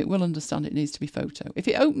 this time it will understand it needs to be Photo. If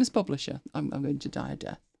it opens Publisher, I'm going to die a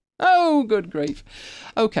death. Oh, good grief.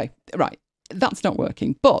 Okay, right. That's not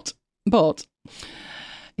working. But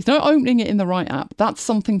it's not opening it in the right app. That's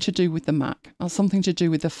something to do with the Mac. That's something to do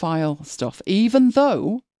with the file stuff. Even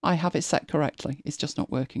though I have it set correctly. It's just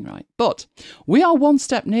not working right. But we are one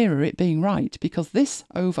step nearer it being right, because this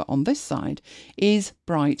over on this side is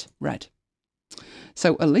bright red.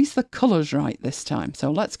 So at least the colour's right this time.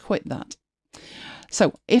 So let's quit that.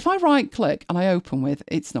 So if I right click and I open with,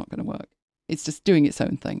 it's not going to work. It's just doing its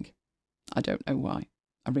own thing. I don't know why.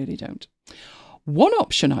 I really don't. One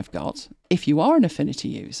option I've got, if you are an Affinity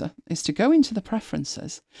user, is to go into the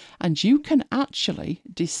preferences and you can actually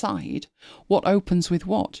decide what opens with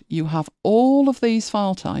what. You have all of these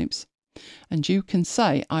file types and you can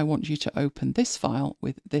say, I want you to open this file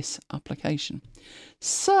with this application.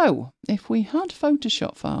 So if we had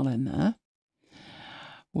Photoshop file in there,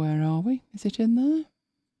 where are we? Is it in there?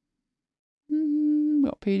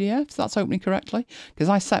 Got PDFs. That's opening correctly because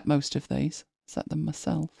I set most of these, set them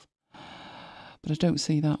myself. But I don't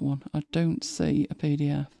see that one. I don't see a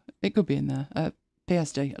PDF. It could be in there.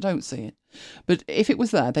 PSD. I don't see it. But if it was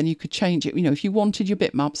there, then you could change it. You know, if you wanted your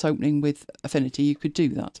bitmaps opening with Affinity, you could do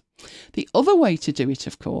that. The other way to do it,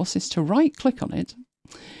 of course, is to right-click on it,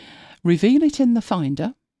 reveal it in the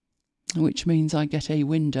Finder, which means I get a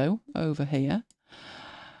window over here.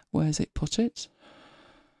 Where's it put it?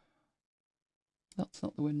 That's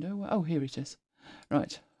not the window. Oh, here it is.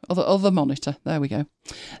 Right. Other monitor. There we go.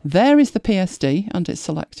 There is the PSD and it's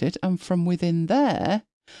selected. And from within there,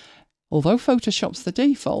 although Photoshop's the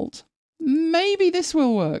default, maybe this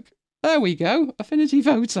will work. There we go. Affinity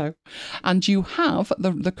Photo. And you have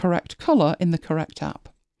the correct colour in the correct app.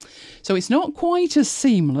 So it's not quite as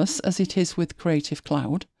seamless as it is with Creative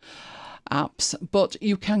Cloud apps, but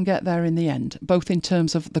you can get there in the end, both in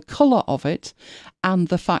terms of the colour of it and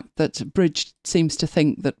the fact that Bridge seems to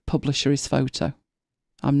think that publisher is photo.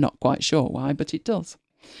 I'm not quite sure why, but it does.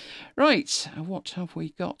 Right, what have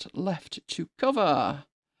we got left to cover?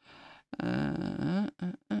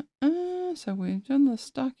 So we've done the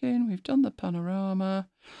stacking, we've done the panorama.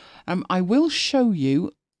 I will show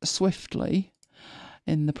you swiftly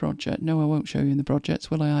in the project. No, I won't show you in the projects,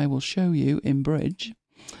 will I? I will show you in Bridge.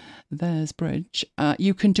 There's Bridge.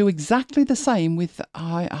 You can do exactly the same with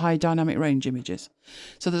high dynamic range images.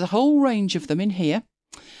 So there's a whole range of them in here.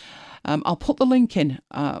 I'll put the link in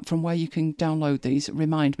from where you can download these.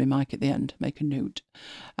 Remind me, Mike, at the end. Make a note.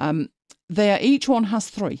 Each one has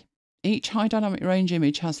 3. Each high dynamic range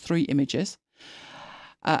image has 3 images,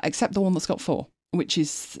 except the one that's got 4, which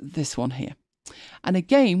is this one here. And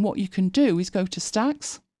again, what you can do is go to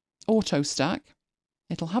Stacks, Auto Stack.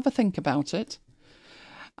 It'll have a think about it.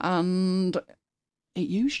 And it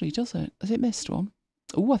usually does it. Has it missed one?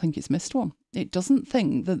 Oh, I think it's missed one. It doesn't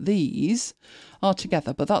think that these are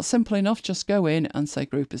together, but that's simple enough. Just go in and say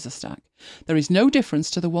group as a stack. There is no difference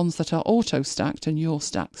to the ones that are auto-stacked and your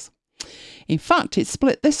stacks. In fact, it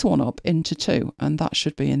split this one up into 2, and that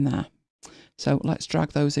should be in there. So let's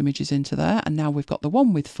drag those images into there, and now we've got the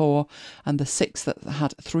one with 4 and the 6 that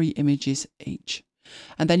had 3 images each.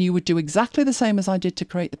 And then you would do exactly the same as I did to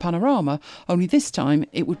create the panorama, only this time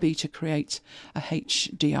it would be to create a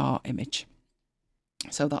HDR image.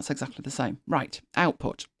 So that's exactly the same. Right,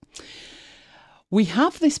 output. We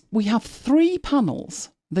have 3 panels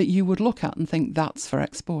that you would look at and think that's for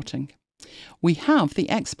exporting. We have the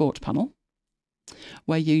export panel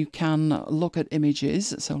where you can look at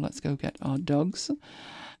images. So let's go get our dogs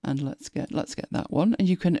and let's get that one. And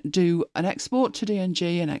you can do an export to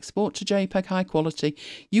DNG, an export to JPEG high quality.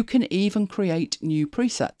 You can even create new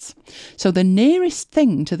presets. So the nearest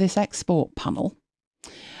thing to this export panel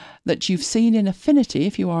that you've seen in Affinity,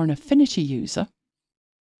 if you are an Affinity user,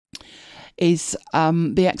 is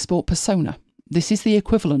the export persona. This is the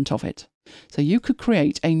equivalent of it. So you could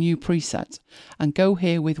create a new preset and go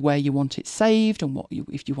here with where you want it saved and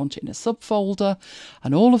if you want it in a subfolder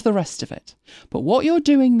and all of the rest of it. But what you're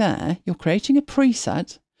doing there, you're creating a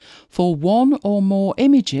preset for 1 or more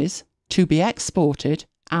images to be exported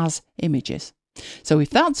as images. So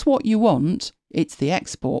if that's what you want, it's the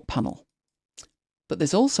export panel. But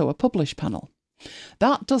there's also a publish panel.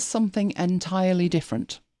 That does something entirely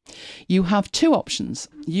different. You have 2 options.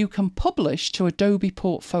 You can publish to Adobe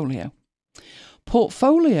Portfolio.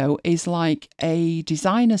 Portfolio is like a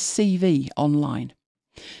designer's CV online.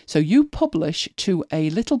 So you publish to a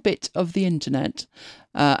little bit of the internet,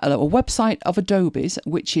 a website of Adobe's,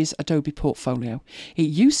 which is Adobe Portfolio. It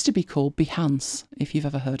used to be called Behance, if you've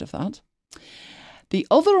ever heard of that. The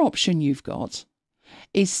other option you've got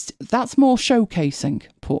is, that's more showcasing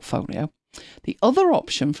Portfolio. The other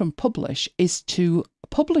option from Publish is to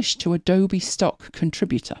publish to Adobe Stock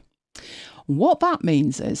Contributor. What that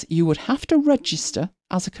means is you would have to register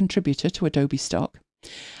as a contributor to Adobe Stock,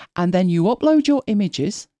 and then you upload your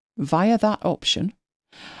images via that option,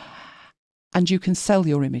 and you can sell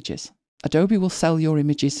your images. Adobe will sell your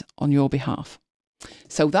images on your behalf.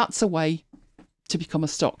 So that's a way to become a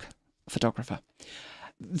stock photographer.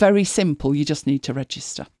 Very simple, you just need to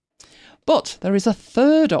register. But there is a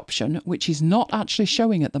third option which is not actually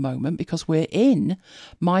showing at the moment because we're in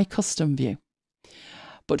My Custom View.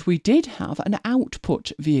 But we did have an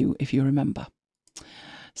Output view, if you remember.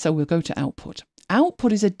 So we'll go to Output.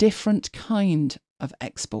 Output is a different kind of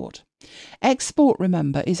export. Export,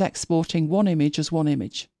 remember, is exporting one image as one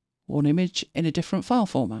image in a different file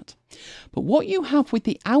format. But what you have with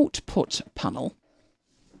the Output panel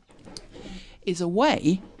is a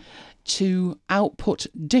way to output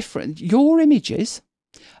your images,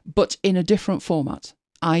 but in a different format,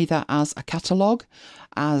 either as a catalogue,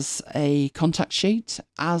 as a contact sheet,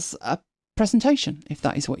 as a presentation, if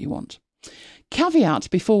that is what you want. Caveat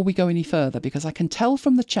before we go any further, because I can tell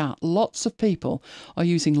from the chat lots of people are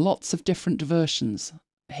using lots of different versions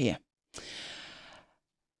here.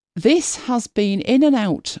 This has been in and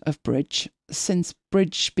out of Bridge since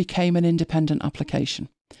Bridge became an independent application.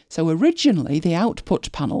 So originally the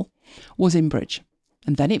Output panel was in Bridge,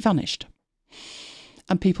 and then it vanished.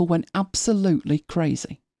 And people went absolutely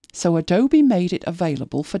crazy. So Adobe made it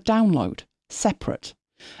available for download, separate.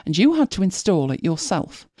 And you had to install it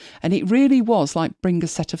yourself. And it really was like bring a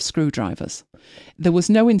set of screwdrivers. There was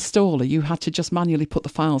no installer, you had to just manually put the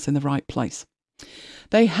files in the right place.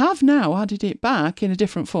 They have now added it back in a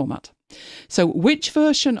different format. So which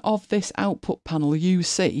version of this Output panel you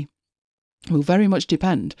see will very much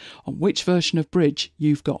depend on which version of Bridge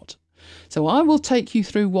you've got. So I will take you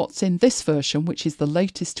through what's in this version, which is the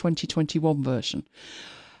latest 2021 version.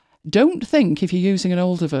 Don't think if you're using an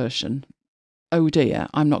older version, oh dear,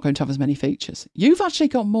 I'm not going to have as many features. You've actually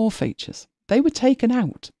got more features. They were taken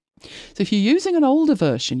out. So if you're using an older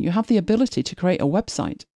version, you have the ability to create a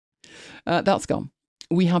website. That's gone.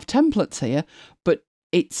 We have templates here, but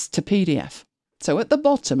it's to PDF. So at the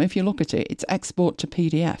bottom, if you look at it, it's export to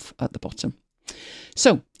PDF at the bottom.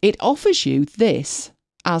 So it offers you this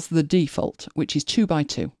as the default, which is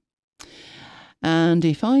 2x2. And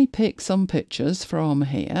if I pick some pictures from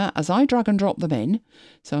here, as I drag and drop them in,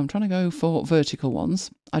 so I'm trying to go for vertical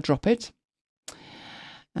ones, I drop it.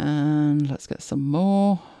 And let's get some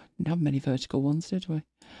more. Didn't have many vertical ones, did we?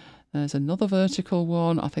 There's another vertical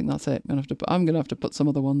one. I think that's it. I'm going to have to put some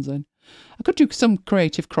other ones in. I could do some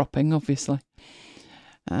creative cropping, obviously.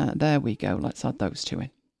 There we go. Let's add those two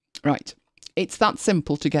in. Right. It's that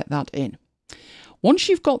simple to get that in. Once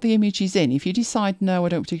you've got the images in, if you decide, no, I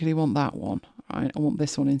don't particularly want that one, right, I want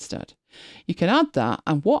this one instead, you can add that.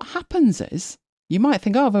 And what happens is, you might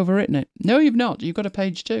think, oh, I've overwritten it. No, you've not. You've got a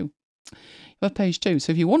page 2. You have page 2.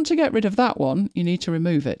 So if you want to get rid of that one, you need to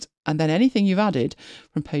remove it. And then anything you've added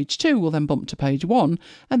from page 2 will then bump to page 1,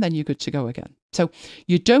 and then you're good to go again. So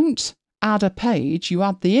you don't add a page, you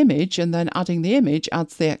add the image, and then adding the image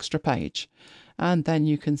adds the extra page. And then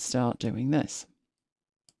you can start doing this.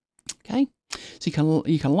 Okay, so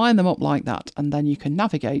you can line them up like that, and then you can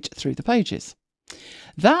navigate through the pages.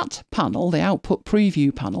 That panel, the Output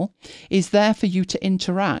Preview panel, is there for you to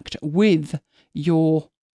interact with your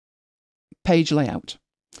page layout.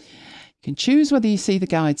 You can choose whether you see the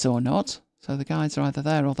guides or not. So the guides are either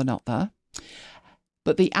there or they're not there.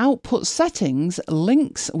 But the output settings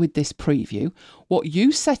links with this preview. What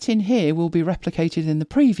you set in here will be replicated in the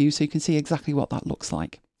preview, so you can see exactly what that looks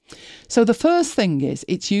like. So the first thing is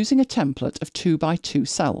it's using a template of 2x2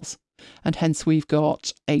 cells, and hence we've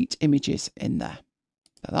got 8 images in there.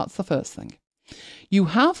 So that's the first thing. You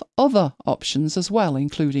have other options as well,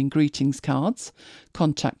 including greetings cards,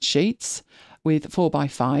 contact sheets with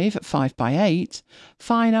 4x5, 5x8,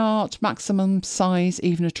 fine art, maximum size,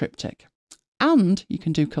 even a triptych. And you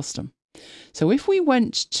can do custom. So if we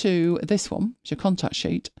went to this one, your contact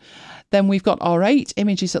sheet, then we've got our 8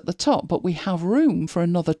 images at the top, but we have room for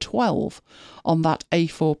another 12 on that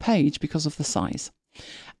A4 page because of the size.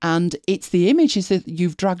 And it's the images that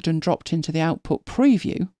you've dragged and dropped into the output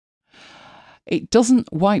preview. It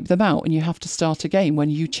doesn't wipe them out and you have to start again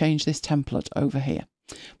when you change this template over here.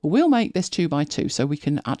 But we'll make this 2x2 so we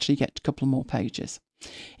can actually get a couple more pages.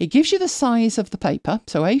 It gives you the size of the paper.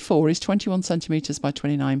 So A4 is 21 centimetres by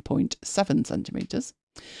 29.7 centimetres.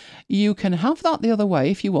 You can have that the other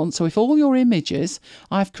way if you want. So if all your images,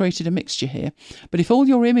 I've created a mixture here, but if all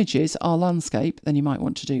your images are landscape, then you might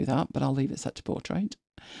want to do that, but I'll leave it set to portrait.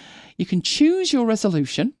 You can choose your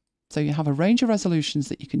resolution. So you have a range of resolutions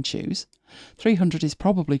that you can choose. 300 is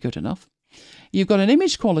probably good enough. You've got an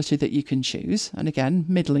image quality that you can choose. And again,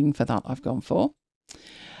 middling for that I've gone for.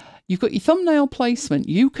 You've got your thumbnail placement.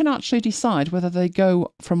 You can actually decide whether they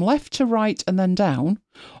go from left to right and then down,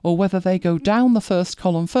 or whether they go down the first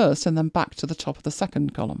column first and then back to the top of the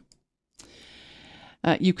second column.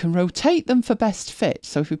 You can rotate them for best fit.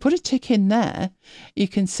 So if we put a tick in there, you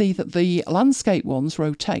can see that the landscape ones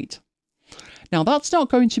rotate. Now that's not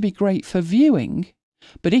going to be great for viewing,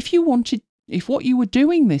 but if what you were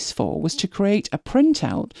doing this for was to create a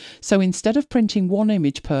printout, so instead of printing one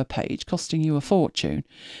image per page, costing you a fortune,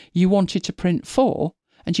 you wanted to print 4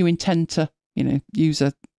 and you intend to, use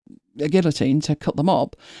a guillotine to cut them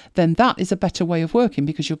up, then that is a better way of working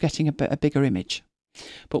because you're getting a bigger image.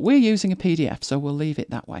 But we're using a PDF, so we'll leave it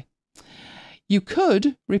that way. You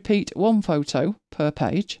could repeat 1 photo per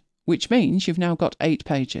page, which means you've now got 8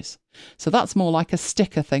 pages. So that's more like a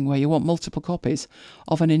sticker thing where you want multiple copies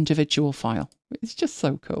of an individual file. It's just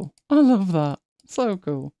so cool. I love that. So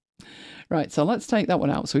cool. Right, so let's take that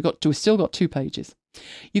one out. So we've still got 2 pages.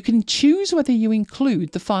 You can choose whether you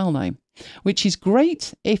include the file name, which is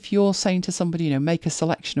great if you're saying to somebody, make a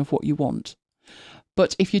selection of what you want.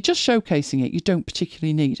 But if you're just showcasing it, you don't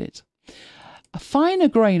particularly need it. A finer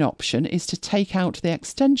grain option is to take out the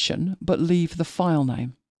extension but leave the file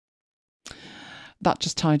name. That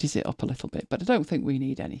just tidies it up a little bit, but I don't think we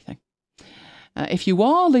need anything. If you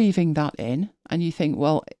are leaving that in and you think,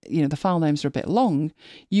 well, the file names are a bit long,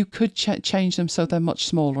 you could change them so they're much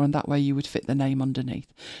smaller, and that way you would fit the name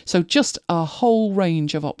underneath. So just a whole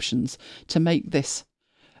range of options to make this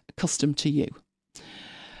custom to you.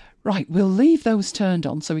 Right, we'll leave those turned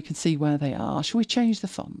on so we can see where they are. Shall we change the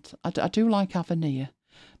font? I do like Avenir,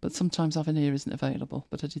 but sometimes Avenir isn't available,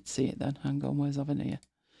 but I did see it then. Hang on, where's Avenir?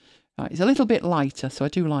 Right, it's a little bit lighter, so I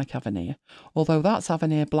do like Avenir, although that's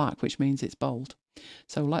Avenir Black, which means it's bold.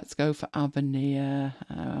 So let's go for Avenir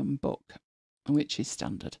Book, which is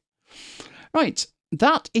standard. Right,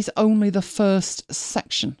 that is only the first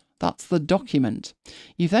section. That's the document.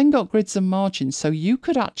 You've then got grids and margins, so you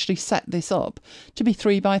could actually set this up to be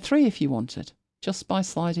 3 by 3 if you wanted, just by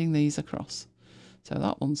sliding these across. So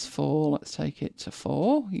that one's 4, let's take it to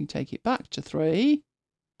 4. You can take it back to 3.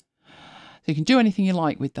 So you can do anything you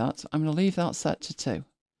like with that. I'm going to leave that set to 2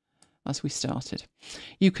 as we started.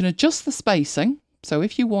 You can adjust the spacing. So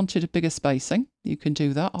if you wanted a bigger spacing, you can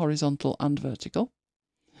do that, horizontal and vertical.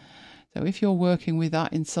 So if you're working with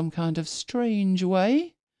that in some kind of strange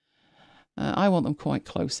way, I want them quite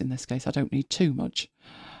close in this case. I don't need too much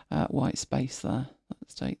white space there.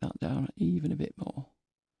 Let's take that down even a bit more.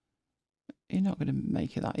 You're not going to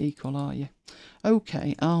make it that equal, are you?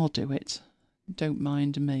 Okay, I'll do it. Don't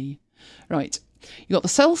mind me. Right, you've got the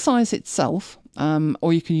cell size itself,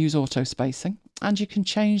 or you can use auto spacing, and you can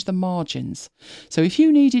change the margins. So if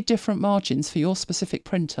you needed different margins for your specific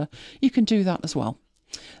printer, you can do that as well.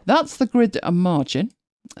 That's the grid and margin.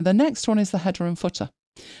 The next one is the header and footer.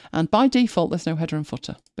 And by default, there's no header and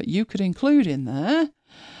footer, but you could include in there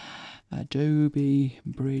Adobe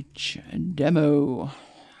Bridge Demo.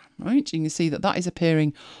 Right, you can see that is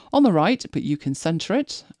appearing on the right, but you can center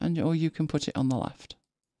it, or you can put it on the left.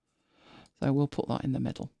 So we'll put that in the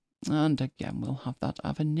middle. And again, we'll have that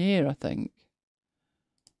Avenir, I think.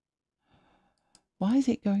 Why is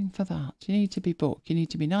it going for that? You need to be book. You need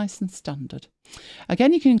to be nice and standard.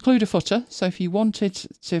 Again, you can include a footer. So if you wanted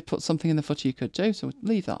to put something in the footer, you could do. So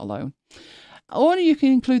leave that alone. Or you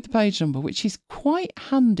can include the page number, which is quite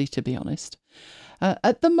handy, to be honest.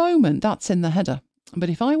 At the moment, that's in the header. But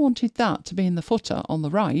if I wanted that to be in the footer on the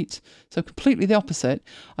right, so completely the opposite,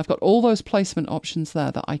 I've got all those placement options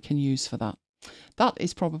there that I can use for that. That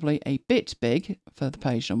is probably a bit big for the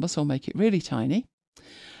page number, so I'll make it really tiny.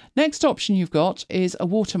 Next option you've got is a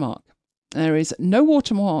watermark. There is no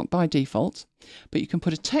watermark by default, but you can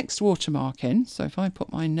put a text watermark in. So if I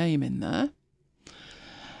put my name in there,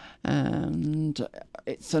 and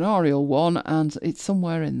it's an Arial one, and it's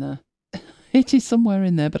somewhere in there. It is somewhere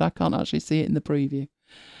in there, but I can't actually see it in the preview.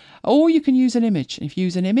 Or you can use an image. If you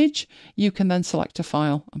use an image, you can then select a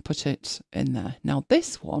file and put it in there. Now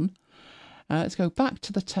this one, let's go back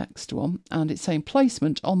to the text one, and it's saying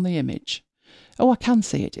placement on the image. Oh, I can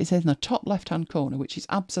see it. It's in the top left-hand corner, which is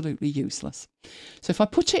absolutely useless. So if I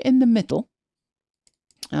put it in the middle,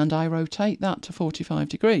 and I rotate that to 45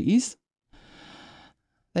 degrees,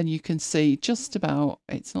 then you can see just about,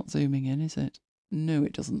 it's not zooming in, is it? No,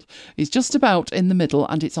 it doesn't. It's just about in the middle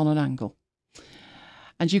and it's on an angle.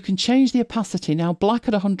 And you can change the opacity. Now, black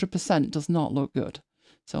at 100% does not look good.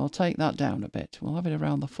 So I'll take that down a bit. We'll have it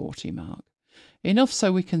around the 40 mark. Enough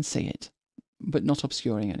so we can see it, but not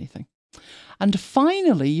obscuring anything. And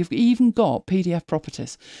finally, you've even got PDF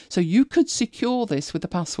properties. So you could secure this with a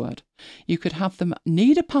password. You could have them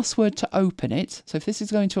need a password to open it. So if this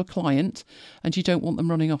is going to a client and you don't want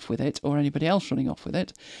them running off with it or anybody else running off with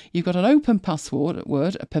it, you've got an open password,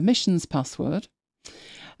 a permissions password.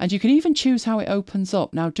 And you can even choose how it opens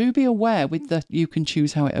up. Now, do be aware with that you can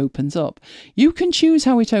choose how it opens up. You can choose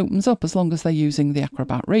how it opens up as long as they're using the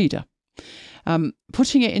Acrobat Reader.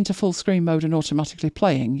 Putting it into full screen mode and automatically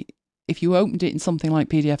playing, if you opened it in something like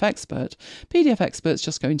PDF Expert's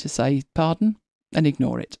just going to say, pardon, and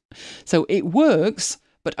ignore it. So it works,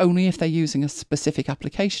 but only if they're using a specific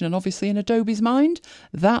application. And obviously in Adobe's mind,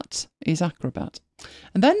 that is Acrobat.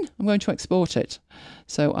 And then I'm going to export it.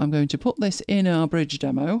 So I'm going to put this in our bridge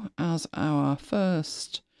demo as our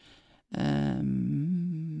first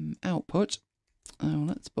output. Oh,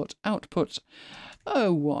 let's put output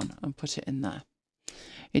 01 and put it in there.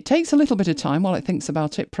 It takes a little bit of time while it thinks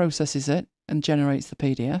about it, processes it, and generates the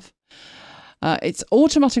PDF. It's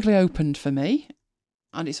automatically opened for me,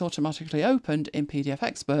 and it's automatically opened in PDF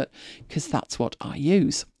Expert because that's what I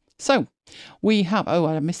use. So we have, oh,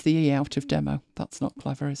 I missed the E out of demo. That's not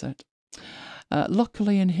clever, is it?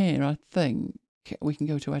 Luckily in here, I think we can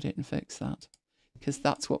go to edit and fix that, because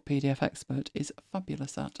that's what PDF Expert is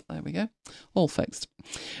fabulous at. There we go. All fixed.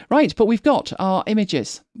 Right, but we've got our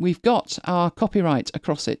images. We've got our copyright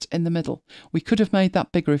across it in the middle. We could have made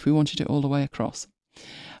that bigger if we wanted it all the way across.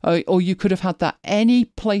 Or you could have had that any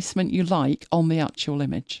placement you like on the actual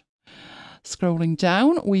image. Scrolling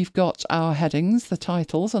down, we've got our headings, the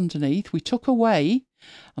titles underneath. We took away,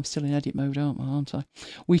 I'm still in edit mode, aren't I?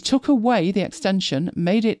 We took away the extension,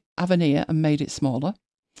 made it Avenir and made it smaller.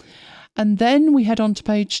 And then we head on to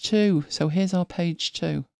page 2. So here's our page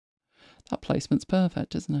 2. That placement's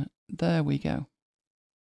perfect, isn't it? There we go.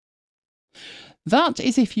 That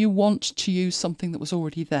is if you want to use something that was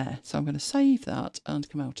already there. So I'm going to save that and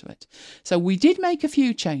come out of it. So we did make a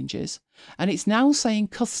few changes, and it's now saying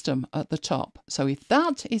custom at the top. So if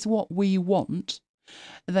that is what we want,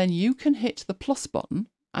 then you can hit the plus button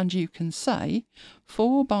and you can say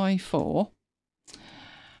 4x4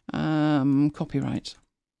 copyright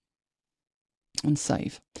and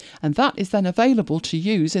save. And that is then available to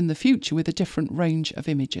use in the future with a different range of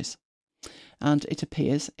images. And it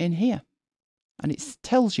appears in here. And it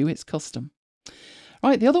tells you it's custom.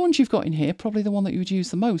 Right, the other ones you've got in here, probably the one that you would use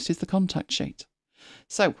the most is the contact sheet.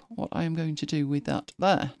 So what I am going to do with that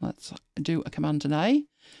there, let's do a Command and A,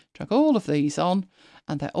 drag all of these on,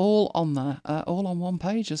 and they're all on there, all on one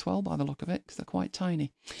page as well by the look of it, because they're quite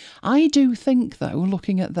tiny. I do think though,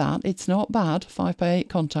 looking at that, it's not bad, 5x8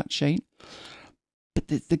 contact sheet, but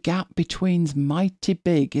the gap between's mighty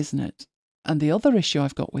big, isn't it? And the other issue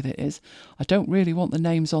I've got with it is I don't really want the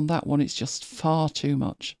names on that one. It's just far too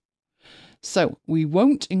much. So we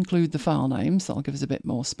won't include the file names. That'll give us a bit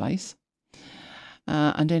more space.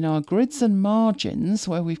 And in our grids and margins,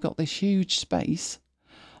 where we've got this huge space,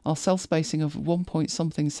 our cell spacing of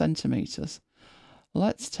 1-point-something centimetres,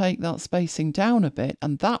 let's take that spacing down a bit,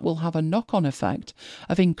 and that will have a knock-on effect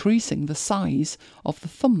of increasing the size of the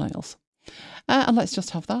thumbnails. And let's just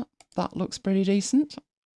have that. That looks pretty decent.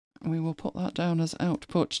 We will put that down as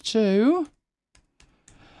output 2.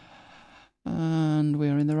 And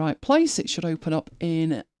we're in the right place. It should open up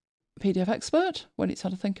in PDF Expert when it's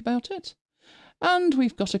had a think about it. And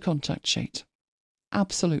we've got a contact sheet.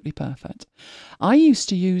 Absolutely perfect. I used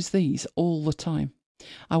to use these all the time.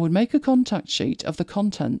 I would make a contact sheet of the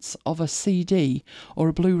contents of a CD or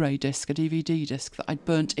a Blu-ray disc, a DVD disc that I'd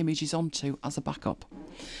burnt images onto as a backup.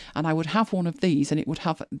 And I would have one of these, and it would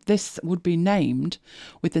have, this would be named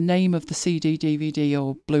with the name of the CD, DVD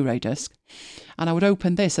or Blu-ray disc. And I would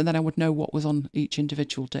open this and then I would know what was on each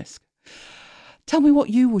individual disc. Tell me what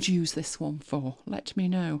you would use this one for. Let me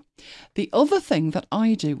know. The other thing that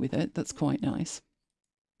I do with it that's quite nice,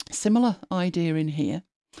 similar idea in here,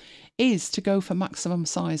 is to go for maximum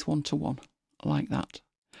size 1:1, like that.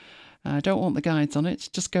 I don't want the guides on it,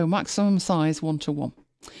 just go maximum size 1:1.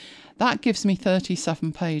 That gives me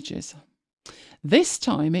 37 pages. This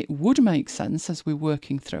time it would make sense, as we're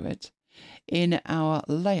working through it, in our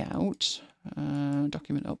layout,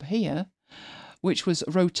 document up here, which was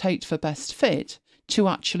rotate for best fit, to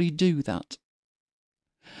actually do that.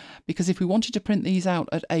 Because if we wanted to print these out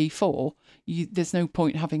at A4, there's no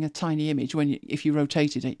point having a tiny image when if you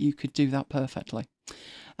rotated it, you could do that perfectly.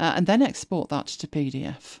 And then export that to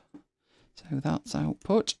PDF. So that's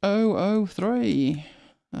output 003.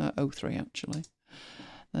 03 actually.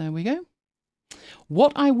 There we go.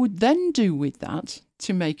 What I would then do with that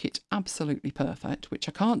to make it absolutely perfect, which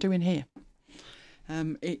I can't do in here,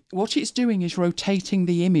 what it's doing is rotating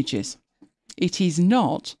the images. It is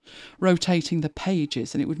not rotating the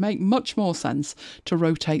pages, and it would make much more sense to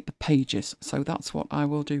rotate the pages. So that's what I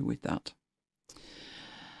will do with that.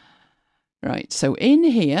 Right, so in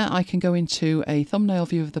here I can go into a thumbnail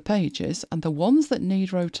view of the pages, and the ones that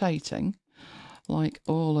need rotating, like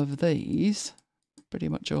all of these, pretty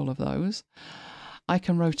much all of those, I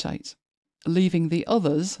can rotate, leaving the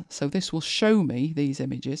others. So this will show me these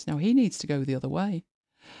images. Now he needs to go the other way,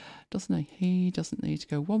 doesn't he? He doesn't need to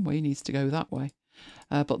go one way, he needs to go that way.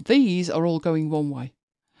 But these are all going one way.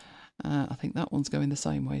 I think that one's going the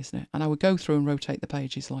same way, isn't it? And I would go through and rotate the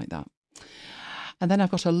pages like that. And then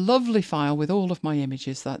I've got a lovely file with all of my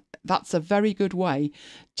images. That's a very good way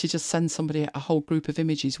to just send somebody a whole group of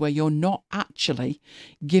images where you're not actually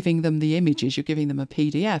giving them the images. You're giving them a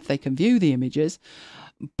PDF. They can view the images,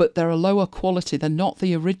 but they're a lower quality. They're not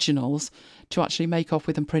the originals to actually make off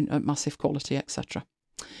with and print at massive quality, etc.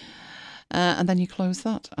 And then you close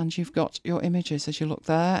that and you've got your images. As you look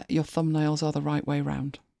there, your thumbnails are the right way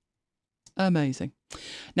round. Amazing.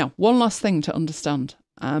 Now, one last thing to understand.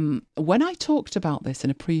 When I talked about this in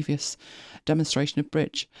a previous demonstration of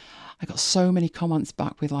Bridge, I got so many comments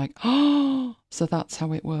back with like, oh, so that's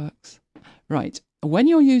how it works. Right. When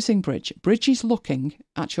you're using Bridge, Bridge is looking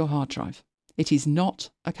at your hard drive. It is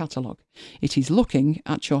not a catalogue. It is looking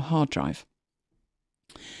at your hard drive.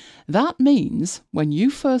 That means when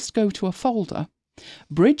you first go to a folder,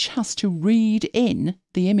 Bridge has to read in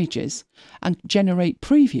the images and generate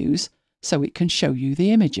previews so it can show you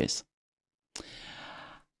the images.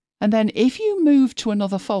 And then if you move to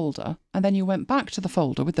another folder and then you went back to the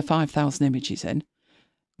folder with the 5,000 images in,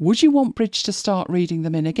 would you want Bridge to start reading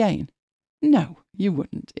them in again? No, you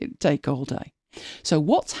wouldn't. It'd take all day. So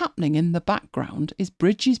what's happening in the background is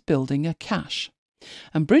Bridge is building a cache.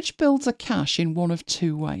 And Bridge builds a cache in one of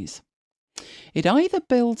two ways. It either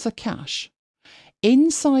builds a cache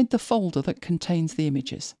inside the folder that contains the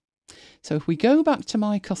images. So if we go back to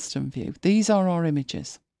my custom view, these are our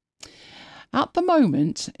images. At the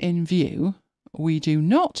moment in view, we do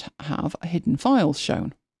not have hidden files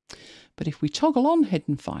shown. But if we toggle on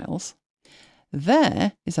hidden files,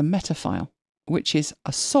 there is a meta file, which is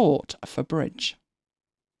a sort for Bridge.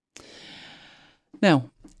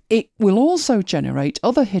 Now, it will also generate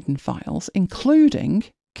other hidden files, including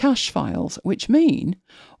cache files, which mean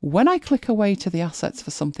when I click away to the assets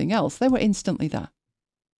for something else, they were instantly there.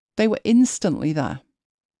 They were instantly there.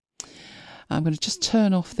 I'm going to just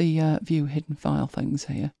turn off the view hidden file things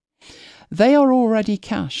here. They are already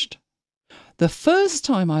cached. The first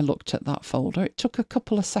time I looked at that folder, it took a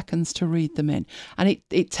couple of seconds to read them in. And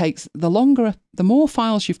it takes, the more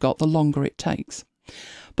files you've got, the longer it takes.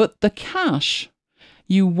 But the cache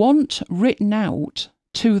you want written out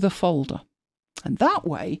to the folder. And that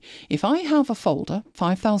way, if I have a folder,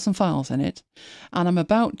 5,000 files in it, and I'm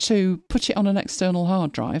about to put it on an external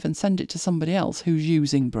hard drive and send it to somebody else who's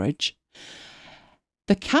using Bridge,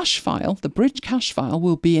 the cache file, the Bridge cache file,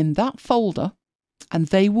 will be in that folder and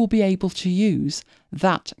they will be able to use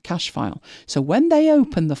that cache file. So when they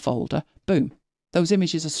open the folder, boom, those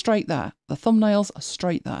images are straight there. The thumbnails are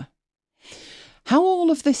straight there. How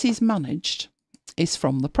all of this is managed is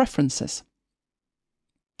from the preferences.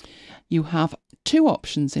 You have two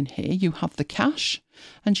options in here. You have the cache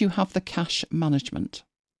and you have the cache management.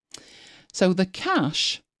 So the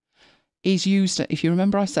cache is used, if you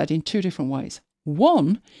remember I said, in two different ways.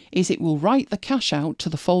 One is it will write the cache out to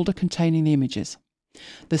the folder containing the images.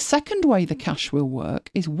 The second way the cache will work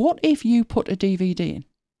is, what if you put a DVD in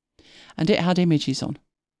and it had images on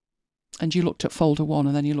and you looked at folder 1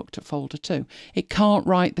 and then you looked at folder 2? It can't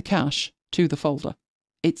write the cache to the folder.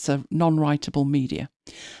 It's a non-writable media.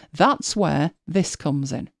 That's where this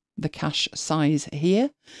comes in. The cache size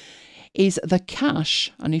here is the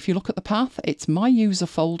cache, and if you look at the path, it's my user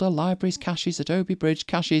folder, libraries, caches, Adobe Bridge,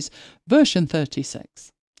 caches, version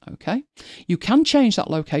 36. Okay, you can change that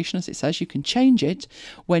location, as it says. You can change it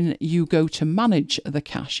when you go to manage the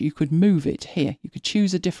cache. You could move it here. You could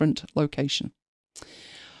choose a different location.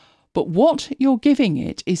 But what you're giving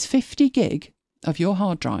it is 50 gig of your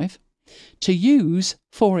hard drive to use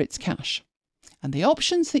for its cache. And the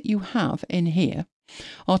options that you have in here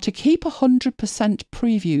are to keep 100%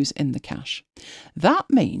 previews in the cache. That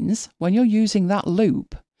means when you're using that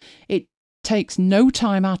loop, it takes no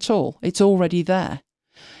time at all. It's already there.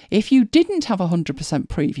 If you didn't have 100%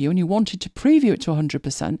 preview and you wanted to preview it to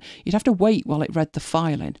 100%, you'd have to wait while it read the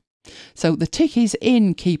file in. So the tick is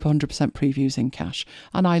in keep 100% previews in cache,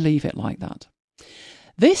 and I leave it like that.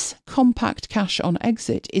 This compact cache on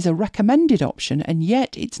exit is a recommended option, and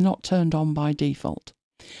yet it's not turned on by default.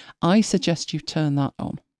 I suggest you turn that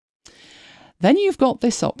on. Then you've got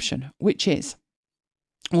this option, which is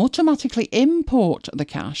automatically import the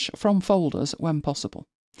cache from folders when possible.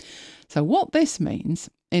 So what this means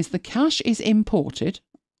is the cache is imported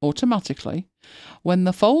automatically when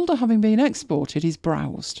the folder having been exported is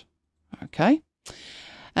browsed. Okay?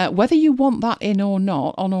 Whether you want that in or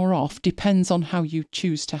not, on or off, depends on how you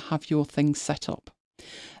choose to have your things set up.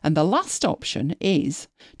 And the last option is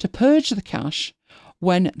to purge the cache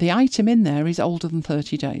when the item in there is older than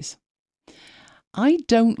 30 days. I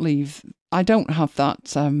don't have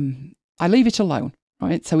that, I leave it alone,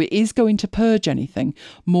 right? So it is going to purge anything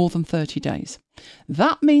more than 30 days.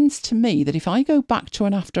 That means to me that if I go back to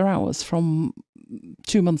an after hours from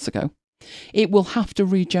 2 months ago, it will have to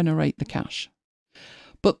regenerate the cache.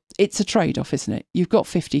 But it's a trade-off, isn't it? You've got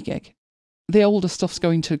 50 gig. The older stuff's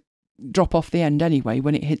going to drop off the end anyway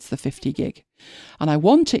when it hits the 50 gig. And I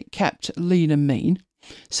want it kept lean and mean.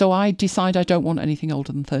 So I decide I don't want anything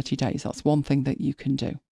older than 30 days. That's one thing that you can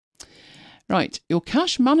do. Right, your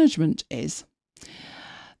cache management is,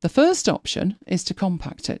 the first option is to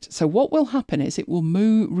compact it. So what will happen is it will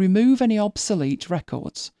remove any obsolete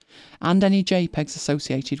records and any JPEGs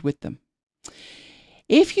associated with them.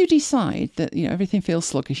 If you decide that everything feels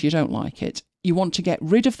sluggish, you don't like it, you want to get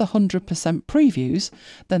rid of the 100% previews,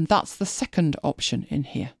 then that's the second option in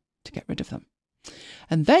here, to get rid of them.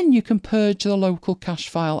 And then you can purge the local cache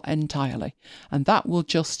file entirely, and that will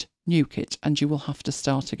just nuke it, and you will have to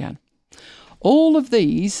start again. All of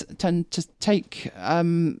these tend to take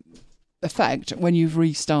effect when you've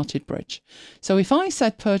restarted Bridge. So if I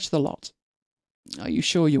said purge the lot, are you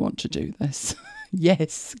sure you want to do this?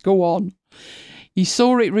 Yes, go on. You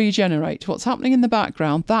saw it regenerate. What's happening in the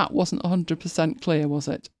background, that wasn't 100% clear, was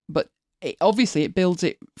it? But obviously it builds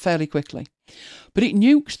it fairly quickly. But it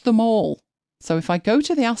nuked them all. So if I go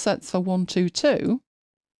to the assets for 122,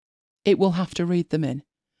 it will have to read them in.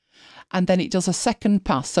 And then it does a second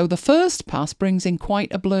pass. So the first pass brings in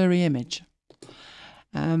quite a blurry image.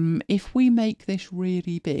 If we make this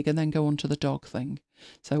really big and then go on to the dog thing.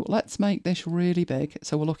 So let's make this really big.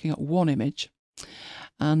 So we're looking at one image.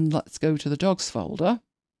 And let's go to the dogs folder.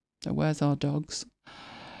 So where's our dogs?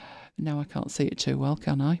 Now I can't see it too well,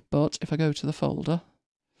 can I? But if I go to the folder.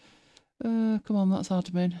 Come on, that's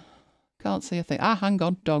admin. Can't see a thing. Hang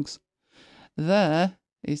on, dogs. There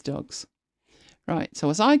is dogs. Right, so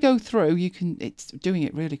as I go through, it's doing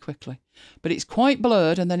it really quickly. But it's quite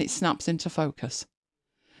blurred and then it snaps into focus.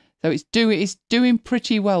 So it's doing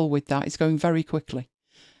pretty well with that. It's going very quickly.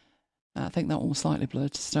 I think that one was slightly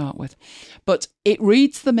blurred to start with. But it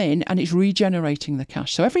reads them in and it's regenerating the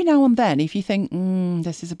cache. So every now and then, if you think,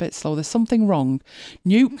 this is a bit slow, there's something wrong,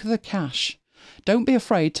 nuke the cache. Don't be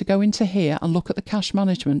afraid to go into here and look at the cache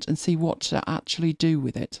management and see what to actually do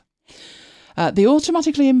with it. They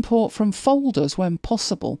automatically import from folders when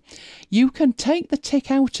possible. You can take the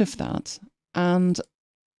tick out of that, and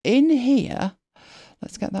in here,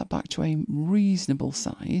 let's get that back to a reasonable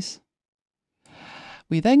size.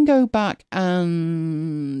 We then go back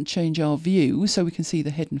and change our view so we can see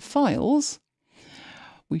the hidden files.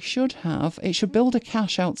 It should build a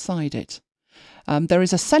cache outside it. There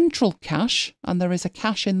is a central cache and there is a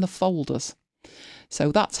cache in the folders.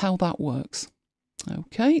 So that's how that works.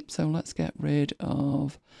 Okay, so let's get rid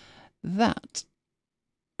of that.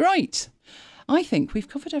 Right, I think we've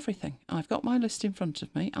covered everything. I've got my list in front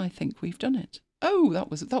of me. I think we've done it. Oh,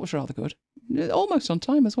 that was rather good. Almost on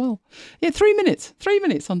time as well. Yeah, 3 minutes. 3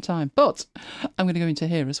 minutes on time. But I'm going to go into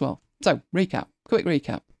here as well. So, quick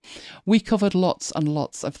recap. We covered lots and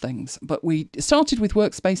lots of things, but we started with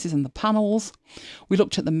workspaces and the panels. We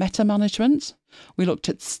looked at the meta management. We looked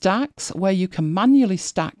at stacks, where you can manually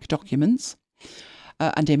stack documents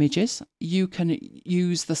and images. You can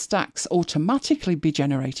use the stacks automatically be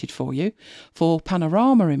generated for you for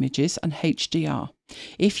panorama images and HDR.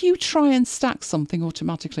 If you try and stack something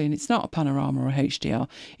automatically and it's not a panorama or HDR,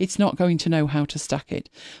 it's not going to know how to stack it.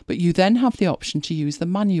 But you then have the option to use the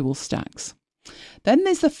manual stacks. Then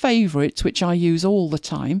there's the favourites, which I use all the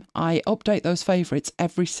time. I update those favourites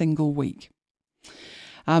every single week.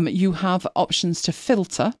 You have options to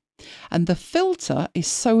filter. And the filter is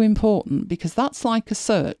so important because that's like a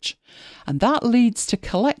search, and that leads to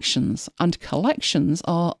collections, and collections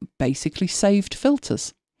are basically saved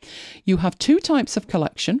filters. You have two types of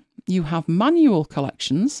collection. You have manual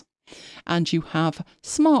collections and you have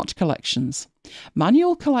smart collections.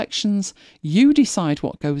 Manual collections, you decide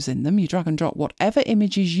what goes in them. You drag and drop whatever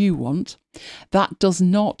images you want. That does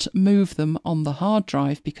not move them on the hard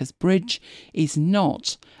drive because Bridge is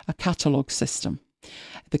not a catalogue system.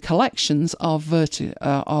 The collections are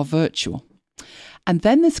virtual. And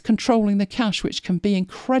then there's controlling the cache, which can be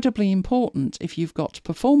incredibly important if you've got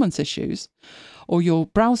performance issues or you're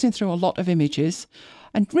browsing through a lot of images,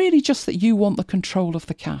 and really just that you want the control of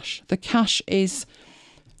the cache. The cache is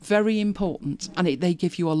very important, and they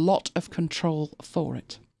give you a lot of control for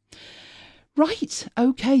it. Right,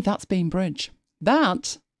 okay, that's been Bridge.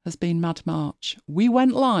 That has been Mad March. We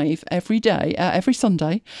went live every day, every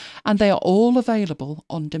Sunday, and they are all available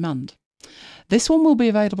on demand. This one will be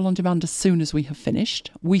available on demand as soon as we have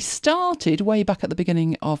finished. We started way back at the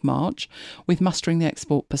beginning of March with Mastering the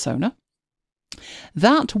Export Persona.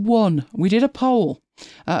 That one, we did a poll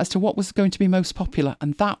as to what was going to be most popular,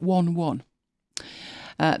 and that one won.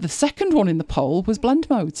 The second one in the poll was blend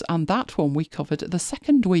modes, and that one we covered the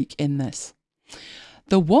second week in this.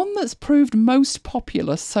 The one that's proved most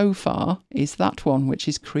popular so far is that one, which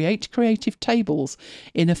is Create Creative Tables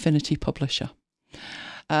in Affinity Publisher.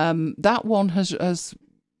 That one has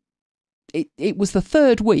it was the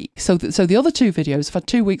third week, so the other two videos have had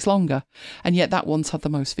 2 weeks longer, and yet that one's had the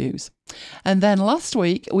most views. And then last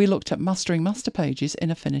week we looked at Mastering Master Pages in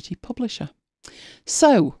Affinity Publisher.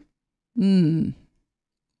 So,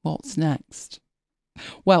 what's next?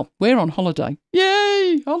 Well, we're on holiday.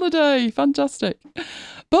 Yay! Holiday! Fantastic.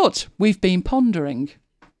 But we've been pondering.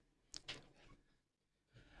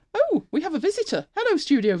 Oh, we have a visitor. Hello,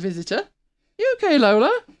 studio visitor. You okay,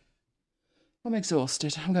 Lola? I'm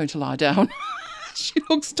exhausted. I'm going to lie down. She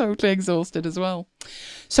looks totally exhausted as well.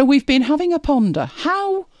 So we've been having a ponder.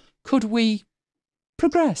 How could we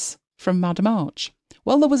progress from Mad March?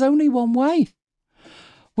 Well, there was only one way.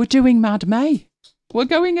 We're doing Mad May. We're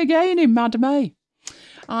going again in Mad May.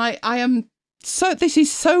 I am so, this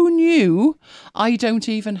is so new, I don't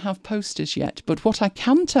even have posters yet. But what I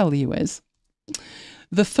can tell you is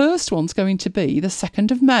the first one's going to be the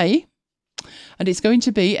 2nd of May. And it's going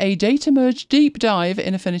to be a data merge deep dive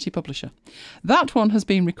in Affinity Publisher. That one has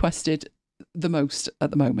been requested the most at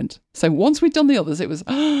the moment. So once we'd done the others, it was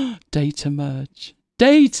data merge.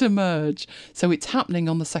 Data merge. So it's happening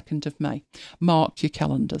on the 2nd of May. Mark your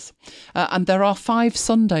calendars. And there are 5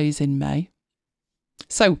 Sundays in May.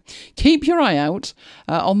 So keep your eye out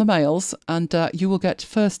on the mails, and you will get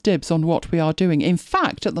first dibs on what we are doing. In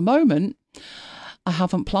fact, at the moment, I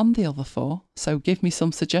haven't planned the other 4, so give me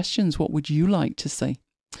some suggestions. What would you like to see?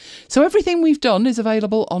 So everything we've done is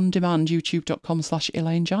available on demand,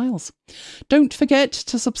 youtube.com/Elaine Giles. Don't forget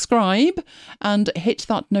to subscribe and hit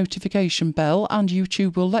that notification bell, and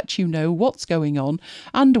YouTube will let you know what's going on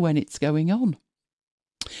and when it's going on.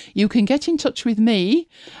 You can get in touch with me,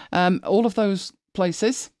 all of those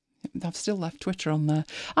places. I've still left Twitter on there.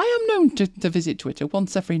 I am known to visit Twitter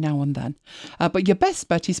once every now and then. But your best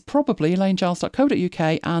bet is probably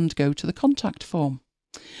elainegiles.co.uk and go to the contact form.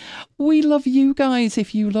 We love you guys.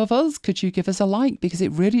 If you love us, could you give us a like? Because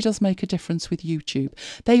it really does make a difference with YouTube.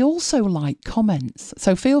 They also like comments.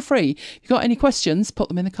 So feel free. If you've got any questions, put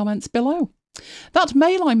them in the comments below. That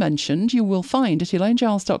mail I mentioned you will find at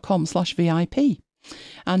elainegiles.com/VIP.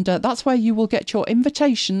 And that's where you will get your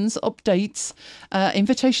invitations, updates,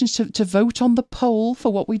 invitations to vote on the poll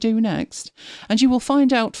for what we do next. And you will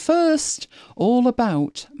find out first all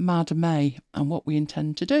about Mad May and what we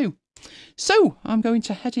intend to do. So I'm going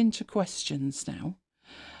to head into questions now.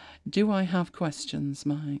 Do I have questions,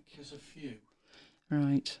 Mike? There's a few.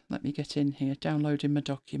 Right, let me get in here, downloading my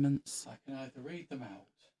documents. I can either read them out.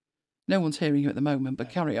 No one's hearing you at the moment,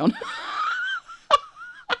 but carry on.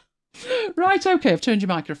 Right, okay, I've turned your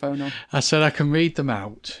microphone on. I said I can read them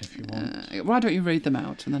out if you want. Why don't you read them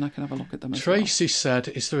out and then I can have a look at them as well. Tracy said,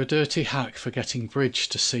 is there a dirty hack for getting Bridge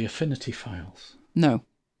to see Affinity files? No.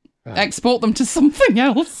 Right. Export them to something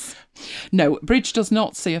else. No, Bridge does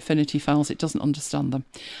not see Affinity files. It doesn't understand them.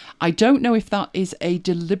 I don't know if that is a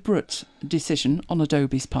deliberate decision on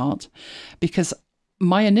Adobe's part, because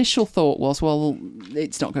my initial thought was, well,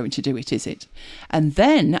 it's not going to do it, is it? And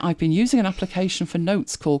then I've been using an application for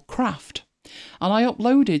notes called Craft, and I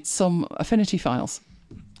uploaded some Affinity files,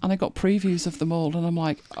 and I got previews of them all, and I'm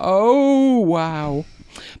like, oh, wow.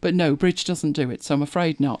 But no, Bridge doesn't do it, so I'm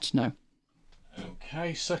afraid not, no.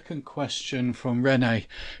 Okay, second question from Renee.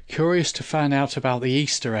 Curious to find out about the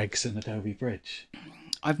Easter eggs in Adobe Bridge.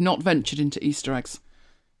 I've not ventured into Easter eggs,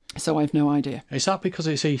 so I've no idea. Is that because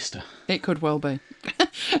it's Easter? It could well be.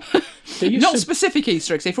 Not specific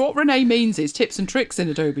Easter eggs. If what Renee means is tips and tricks in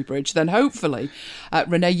Adobe Bridge, then hopefully,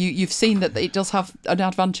 Renee, you've seen that it does have an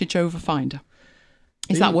advantage over Finder.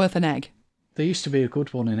 Is that worth an egg? There used to be a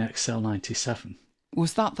good one in Excel 97.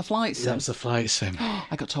 Was that the flight sim? That was the flight sim.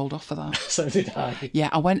 I got told off for that. So did I. Yeah,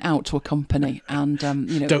 I went out to a company and,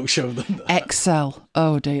 Don't show them that. Excel.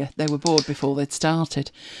 Oh dear, they were bored before they'd started.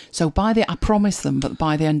 So I promised them, but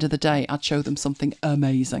by the end of the day, I'd show them something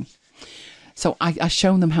amazing. So I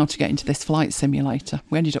shown them how to get into this flight simulator.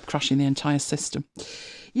 We ended up crashing the entire system.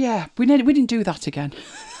 Yeah, we didn't do that again.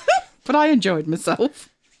 But I enjoyed myself.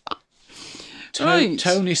 Right.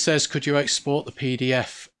 Tony says, could you export the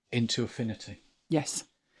PDF into Affinity? Yes.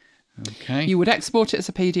 Okay. You would export it as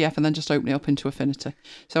a PDF and then just open it up into Affinity.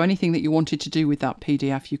 So anything that you wanted to do with that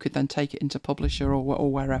PDF, you could then take it into Publisher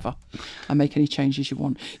or wherever and make any changes you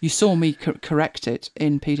want. You saw me correct it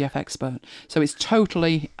in PDF Expert. So it's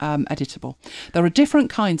totally editable. There are different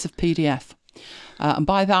kinds of PDF. And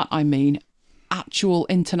by that, I mean actual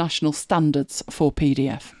international standards for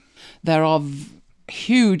PDF. There are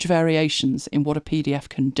huge variations in what a PDF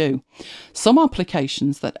can do. Some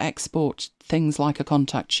applications that export things like a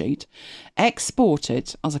contact sheet, export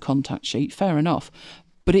it as a contact sheet, fair enough,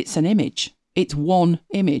 but it's an image. It's one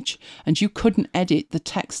image, and you couldn't edit the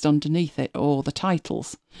text underneath it or the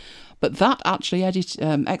titles. But that actually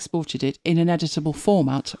exported it in an editable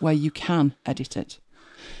format where you can edit it.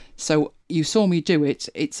 So you saw me do it.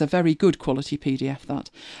 It's a very good quality PDF,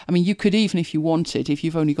 that. I mean, you could even, if you wanted, if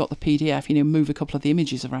you've only got the PDF, move a couple of the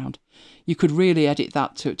images around. You could really edit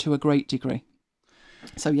that to a great degree.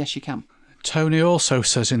 So yes, you can. Tony also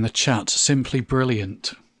says in the chat, simply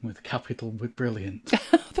brilliant, with capital with brilliant.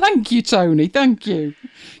 Thank you, Tony. Thank you.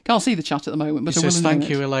 Can't see the chat at the moment, but He I will says, in a thank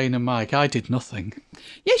minute. you, Elaine and Mike. I did nothing.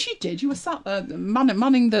 Yes, you did. You were sat there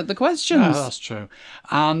manning the questions. Yeah, that's true.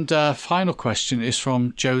 And final question is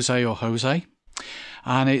from Jose or Jose.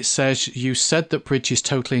 And it says, you said that Bridge is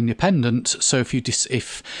totally independent, so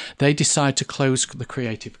if they decide to close the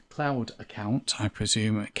Creative Cloud account, I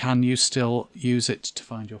presume, can you still use it to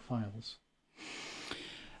find your files?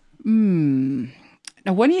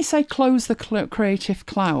 Now, when you say close the Creative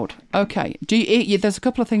Cloud, okay, there's a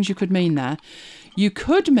couple of things you could mean there. You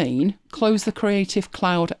could mean close the Creative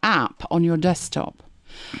Cloud app on your desktop.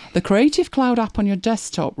 The Creative Cloud app on your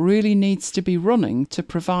desktop really needs to be running to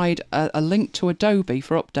provide a link to Adobe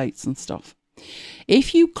for updates and stuff.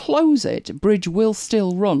 If you close it, Bridge will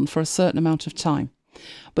still run for a certain amount of time.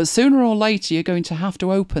 But sooner or later, you're going to have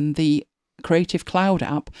to open the Creative Cloud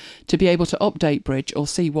app to be able to update Bridge or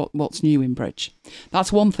see what's new in Bridge.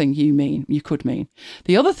 That's one thing you could mean.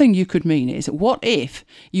 The other thing you could mean is, what if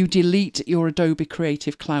you delete your Adobe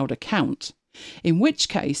Creative Cloud account? In which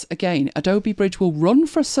case, again, Adobe Bridge will run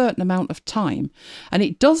for a certain amount of time, and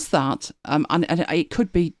it does that, and it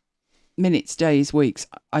could be minutes, days, weeks,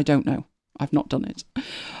 I don't know. I've not done it.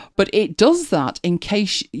 But it does that in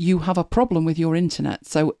case you have a problem with your internet.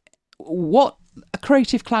 So what a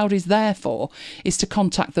Creative Cloud is there for is to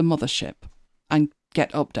contact the mothership and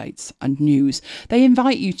get updates and news. They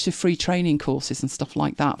invite you to free training courses and stuff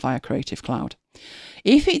like that via Creative Cloud.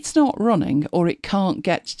 If it's not running or it can't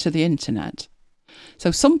get to the internet, so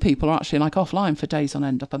some people are actually like offline for days on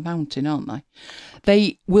end up a mountain, aren't they?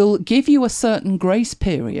 They will give you a certain grace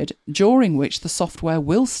period during which the software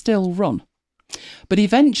will still run. But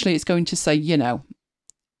eventually it's going to say,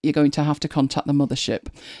 you're going to have to contact the mothership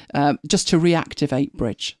just to reactivate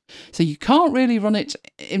Bridge. So you can't really run it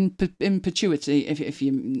in perpetuity, if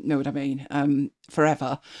you know what I mean,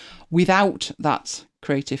 forever, without that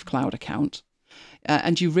Creative Cloud account.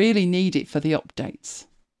 And you really need it for the updates.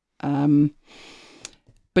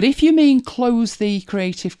 But if you mean close the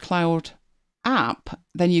Creative Cloud app,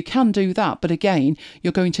 then you can do that. But again,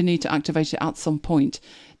 you're going to need to activate it at some point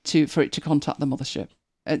for it to contact the mothership.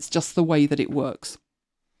 It's just the way that it works.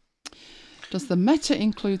 Does the meta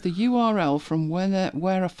include the URL from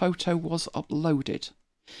where a photo was uploaded?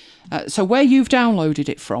 So where you've downloaded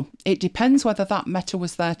it from, it depends whether that meta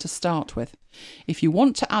was there to start with. If you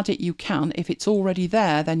want to add it, you can. If it's already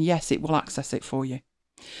there, then yes, it will access it for you.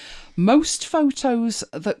 Most photos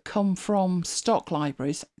that come from stock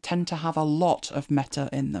libraries tend to have a lot of meta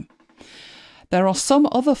in them. There are some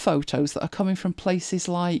other photos that are coming from places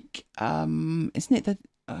like, is it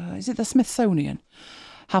the Smithsonian?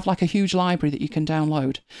 Have like a huge library that you can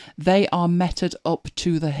download. They are meted up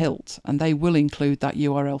to the hilt, and they will include that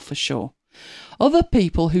URL for sure. Other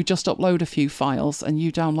people who just upload a few files and you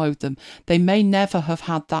download them, they may never have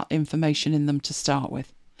had that information in them to start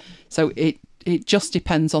with. So it just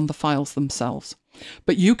depends on the files themselves.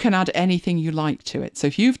 But you can add anything you like to it. So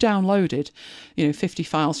if you've downloaded, 50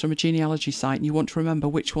 files from a genealogy site and you want to remember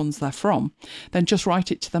which ones they're from, then just write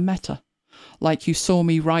it to the meta. Like you saw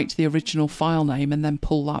me write the original file name and then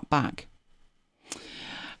pull that back.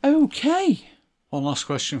 Okay. One last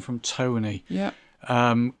question from Tony. Yeah.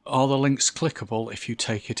 Are the links clickable if you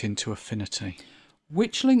take it into Affinity?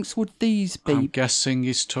 Which links would these be? I'm guessing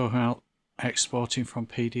he's talking about exporting the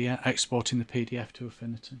PDF to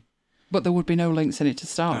Affinity. But there would be no links in it to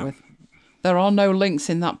start with. There are no links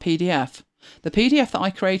in that PDF. The PDF that I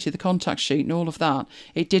created, the contact sheet and all of that,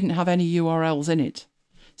 it didn't have any URLs in it.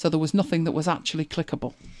 So there was nothing that was actually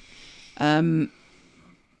clickable. I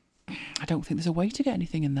don't think there's a way to get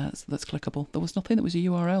anything in there that's clickable. There was nothing that was a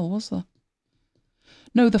URL, was there?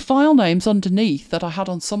 No, the file names underneath that I had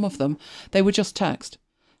on some of them, they were just text.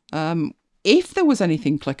 If there was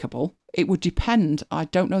anything clickable, it would depend. I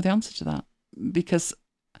don't know the answer to that because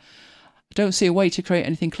I don't see a way to create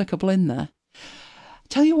anything clickable in there.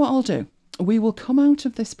 Tell you what I'll do. We will come out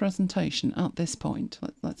of this presentation at this point.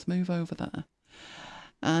 Let's move over there.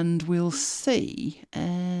 And we'll see.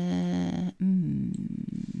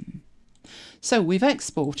 So we've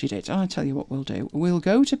exported it. I'll tell you what we'll do. We'll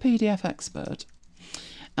go to PDF Expert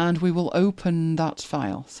and we will open that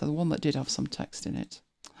file. So the one that did have some text in it.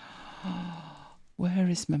 Where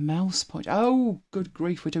is my mouse pointer? Oh, good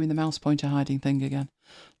grief, we're doing the mouse pointer hiding thing again.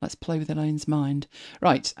 Let's play with Elaine's mind.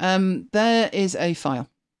 Right, there is a file.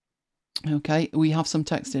 Okay, we have some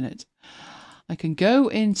text in it. I can go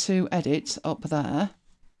into Edit up there.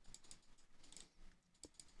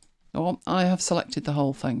 Oh, I have selected the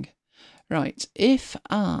whole thing. Right, if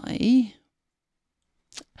I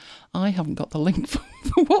haven't got the link for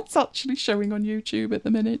what's actually showing on YouTube at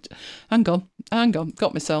the minute. Hang on.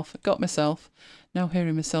 Got myself. Now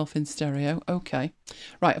hearing myself in stereo. Okay.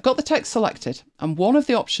 Right, I've got the text selected. And one of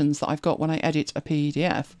the options that I've got when I edit a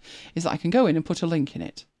PDF is that I can go in and put a link in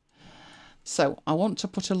it. So I want to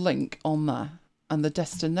put a link on there. And the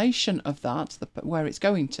destination of that, where it's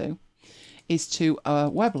going to, is to a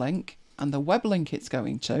web link. And the web link it's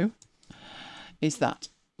going to is that,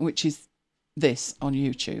 which is this on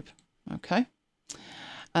YouTube. Okay.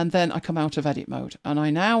 And then I come out of edit mode and I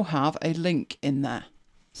now have a link in there.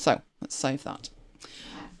 So let's save that.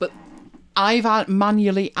 But I've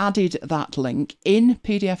manually added that link in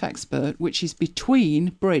PDF Expert, which is between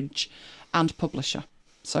Bridge and Publisher.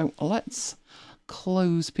 So let's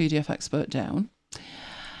close PDF Expert down.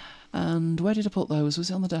 And where did I put those? Was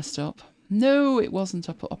it on the desktop? No, it wasn't.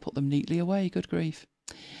 I put them neatly away. Good grief.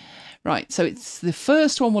 Right, so it's the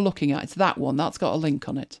first one we're looking at. It's that one. That's got a link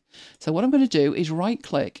on it. So what I'm going to do is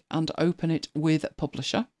right-click and open it with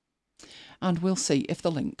Publisher. And we'll see if the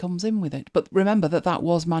link comes in with it. But remember that that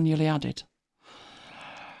was manually added.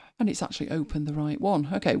 And it's actually opened the right one.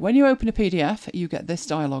 Okay, when you open a PDF, you get this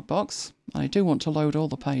dialog box. I do want to load all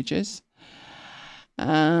the pages.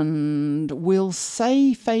 And we'll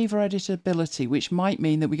say favour editability, which might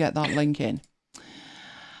mean that we get that link in.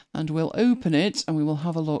 And we'll open it and we will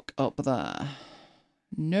have a look up there.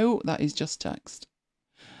 No, that is just text.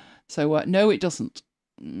 So, no, it doesn't.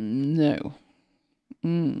 No.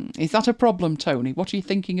 Is that a problem, Tony? What are you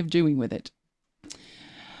thinking of doing with it?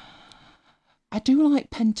 I do like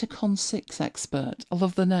Pentacon 6 Expert. I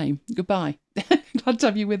love the name. Goodbye. Glad to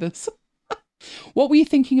have you with us. What were you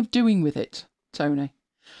thinking of doing with it, Tony?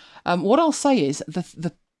 What I'll say is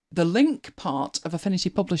the link part of Affinity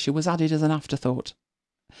Publisher was added as an afterthought.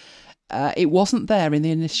 It wasn't there in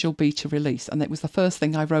the initial beta release, and it was the first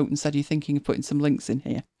thing I wrote and said, are you thinking of putting some links in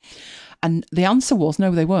here? And the answer was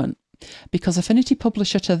no, they weren't, because Affinity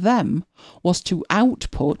Publisher to them was to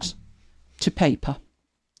output to paper,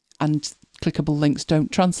 and clickable links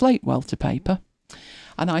don't translate well to paper.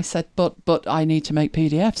 And I said, but I need to make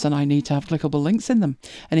PDFs and I need to have clickable links in them.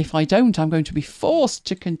 And if I don't, I'm going to be forced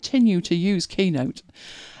to continue to use Keynote.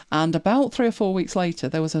 And about 3 or 4 weeks later,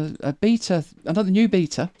 there was a beta, another new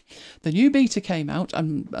beta. The new beta came out,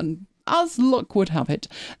 and as luck would have it,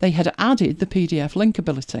 they had added the PDF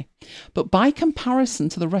linkability. But by comparison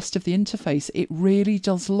to the rest of the interface, it really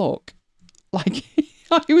does look like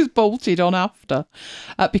it was bolted on after,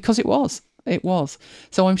 because it was. It was.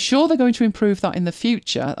 So I'm sure they're going to improve that in the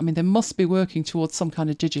future. I mean, they must be working towards some kind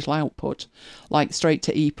of digital output, like straight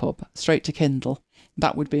to EPUB, straight to Kindle.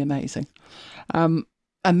 That would be amazing.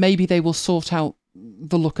 And maybe they will sort out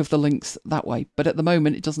the look of the links that way. But at the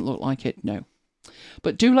moment, it doesn't look like it, no.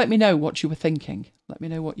 But do let me know what you were thinking. Let me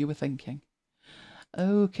know what you were thinking.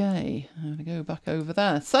 Okay, I'm going to go back over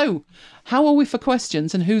there. So, how are we for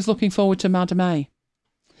questions and who's looking forward to Madam A?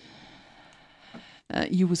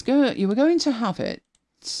 You were going to have it,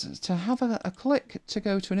 to have a click to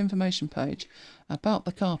go to an information page about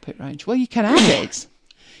the carpet range. Well, you can add it.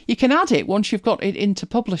 You can add it once you've got it into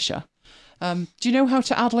Publisher. Do you know how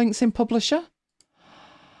to add links in Publisher?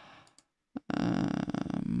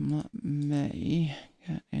 Let me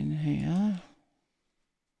get in here.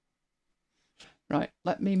 Right,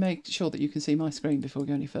 let me make sure that you can see my screen before we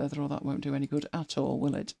go any further, or that won't do any good at all,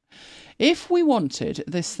 will it? If we wanted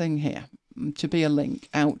this thing here to be a link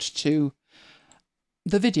out to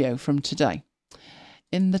the video from today,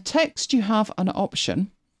 in the text you have an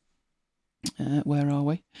option, where are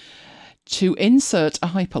we, to insert a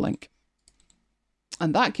hyperlink.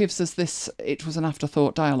 And that gives us this, it was an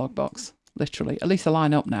afterthought dialog box, literally. At least they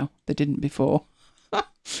line up now. They didn't before.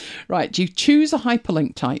 Right, you choose a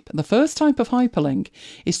hyperlink type. The first type of hyperlink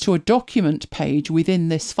is to a document page within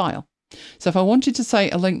this file. So if I wanted to say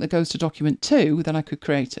a link that goes to document 2, then I could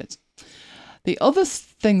create it. The other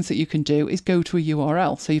things that you can do is go to a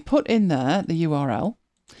URL. So you put in there the URL.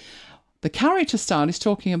 The character style is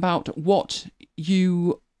talking about what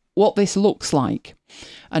this looks like.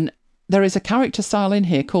 And there is a character style in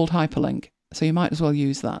here called hyperlink. So you might as well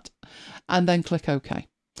use that. And then click OK.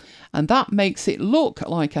 And that makes it look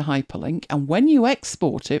like a hyperlink. And when you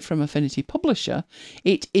export it from Affinity Publisher,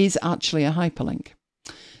 it is actually a hyperlink.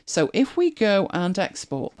 So if we go and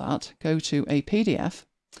export that, go to a PDF.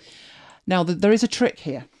 Now, there is a trick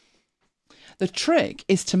here. The trick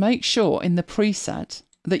is to make sure in the preset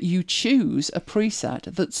that you choose a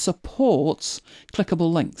preset that supports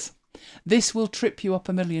clickable links. This will trip you up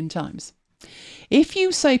a million times. If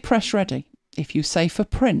you say press ready, if you say for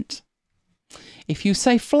print, if you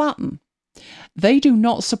say flatten, they do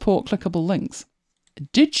not support clickable links.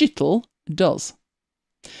 Digital does.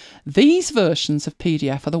 These versions of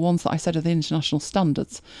PDF are the ones that I said are the international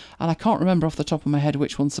standards, and I can't remember off the top of my head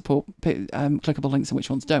which ones support clickable links and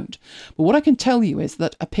which ones don't. But what I can tell you is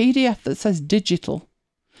that a PDF that says digital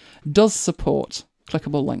does support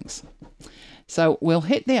clickable links. So we'll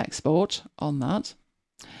hit the export on that.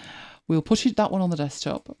 We'll put that one on the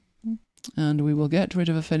desktop, and we will get rid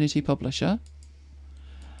of Affinity Publisher.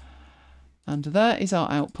 And there is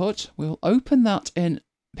our output. We'll open that in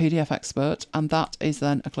PDF Expert, and that is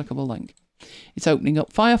then a clickable link. It's opening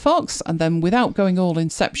up Firefox, and then without going all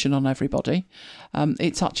Inception on everybody,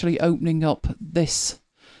 it's actually opening up this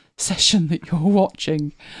session that you're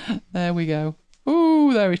watching. There we go.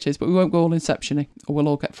 Oh, there it is, but we won't go all Inception-y, or we'll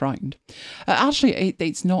all get frightened. Actually,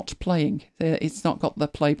 it's not playing. It's not got the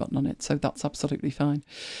play button on it, so that's absolutely fine.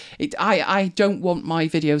 I don't want my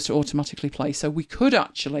videos to automatically play, so we could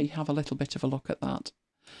actually have a little bit of a look at that.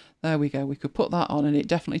 There we go. We could put that on, and it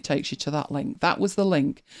definitely takes you to that link. That was the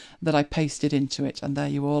link that I pasted into it, and there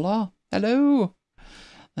you all are. Hello.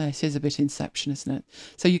 This is a bit Inception, isn't it?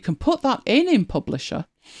 So you can put that in Publisher,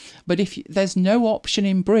 but there's no option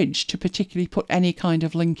in Bridge to particularly put any kind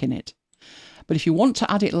of link in it. But if you want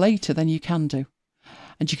to add it later, then you can do.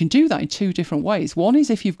 And you can do that in two different ways. One is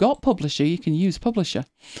if you've got Publisher, you can use Publisher.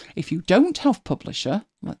 If you don't have Publisher,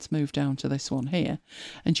 let's move down to this one here,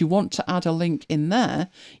 and you want to add a link in there,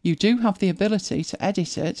 you do have the ability to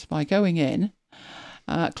edit it by going in,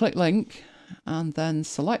 click link, and then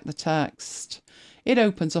select the text. It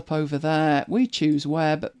opens up over there. We choose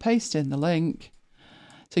web, paste in the link.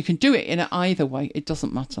 So you can do it in either way. It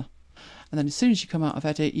doesn't matter. And then as soon as you come out of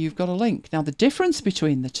edit, you've got a link. Now, the difference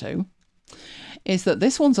between the two is that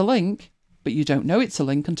this one's a link, but you don't know it's a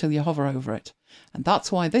link until you hover over it. And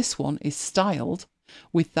that's why this one is styled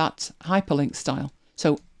with that hyperlink style.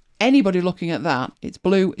 So anybody looking at that, it's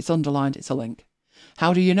blue, it's underlined, it's a link.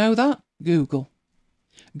 How do you know that? Google.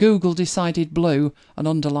 Google decided blue and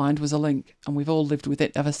underlined was a link, and we've all lived with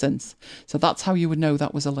it ever since. So that's how you would know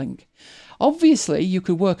that was a link. Obviously, you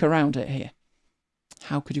could work around it here.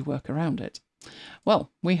 How could you work around it?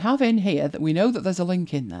 Well, we have in here that we know that there's a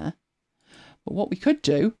link in there, but what we could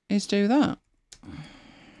do is do that.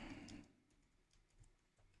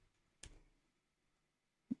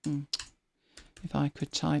 If I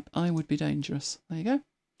could type, I would be dangerous. There you go.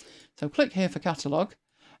 So click here for catalogue.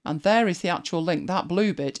 And there is the actual link. That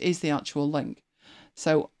blue bit is the actual link.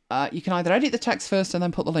 So you can either edit the text first and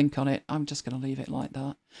then put the link on it. I'm just going to leave it like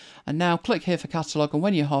that. And now click here for catalogue. And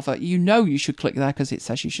when you hover, you know you should click there because it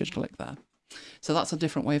says you should click there. So that's a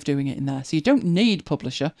different way of doing it in there. So you don't need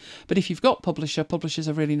Publisher. But if you've got Publisher, Publisher's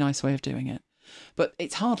a really nice way of doing it. But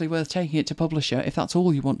it's hardly worth taking it to Publisher if that's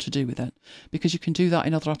all you want to do with it. Because you can do that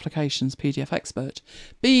in other applications, PDF Expert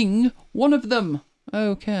being one of them.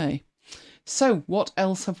 Okay. So, what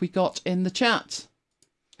else have we got in the chat?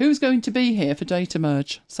 Who's going to be here for Data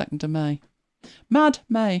Merge, 2nd of May? Mad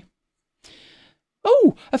May.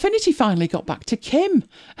 Oh, Affinity finally got back to Kim.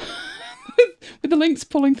 With the links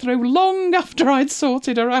pulling through long after I'd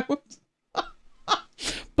sorted her out.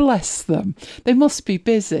 Bless them. They must be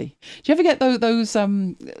busy. Do you ever get those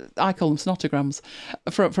I call them snotograms,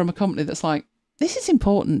 from a company that's like, this is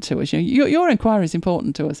important to us. You know, your inquiry is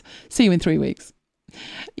important to us. See you in 3 weeks.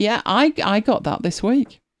 Yeah, I got that this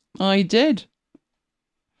week. I did.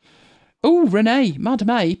 Oh, Renee, Mad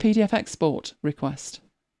May, PDF export request.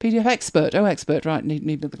 PDF Expert. Oh, Expert, right.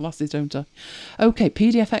 Need the glasses, don't I? Okay,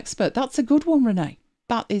 PDF Expert. That's a good one, Renee.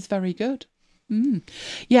 That is very good.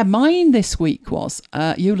 Yeah, mine this week was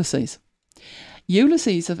Ulysses.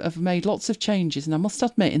 Ulysses have made lots of changes, and I must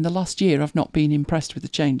admit, in the last year, I've not been impressed with the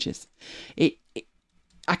changes.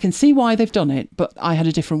 I can see why they've done it, but I had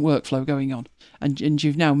a different workflow going on. And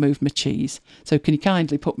you've now moved my cheese. So can you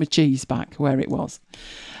kindly put my cheese back where it was?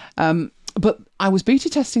 But I was beta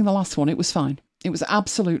testing the last one. It was fine. It was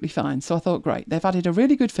absolutely fine. So I thought, great, they've added a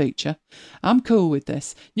really good feature. I'm cool with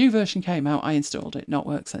this. New version came out. I installed it. Not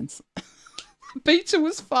worked since. Beta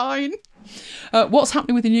was fine. What's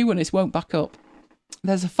happening with the new one is it won't back up.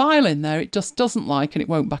 There's a file in there it just doesn't like and it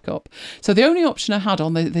won't back up. So the only option I had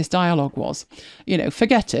on this dialogue was,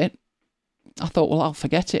 forget it. I thought, well, I'll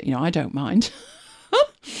forget it. I don't mind.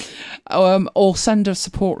 Or send a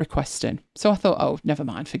support request in. So I thought, oh, never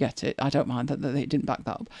mind, forget it. I don't mind that it didn't back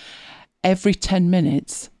that up. Every 10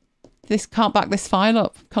 minutes, this can't back this file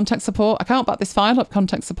up. Contact support. I can't back this file up.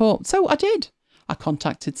 Contact support. So I did. I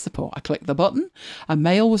contacted support. I clicked the button. A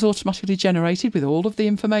mail was automatically generated with all of the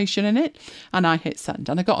information in it. And I hit send.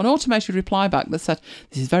 And I got an automated reply back that said,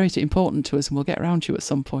 this is very important to us and we'll get around to you at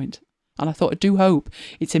some point. And I thought, I do hope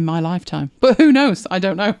it's in my lifetime. But who knows? I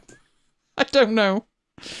don't know. I don't know.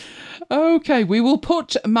 Okay, we will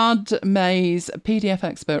put Mad May's PDF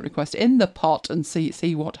expert request in the pot and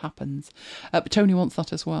see what happens. But Tony wants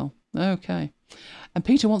that as well. Okay. And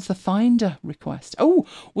Peter wants the Finder request. Oh,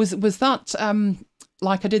 was that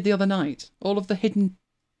like I did the other night? All of the hidden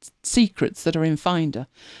secrets that are in Finder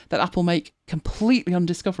that Apple make completely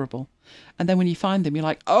undiscoverable. And then when you find them, you're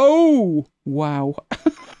like, oh, wow.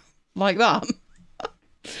 Like that.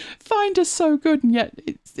 Finder's so good and yet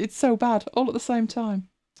it's so bad all at the same time.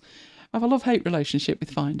 I have a love-hate relationship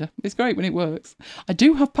with Finder. It's great when it works. I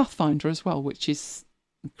do have Pathfinder as well, which is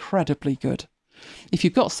incredibly good. If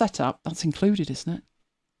you've got setup, that's included, isn't it?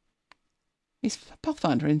 Is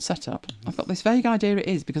Pathfinder in setup? I've got this vague idea it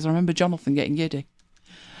is because I remember Jonathan getting giddy.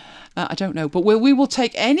 I don't know, but we will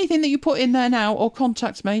take anything that you put in there now or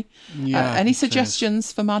contact me. Any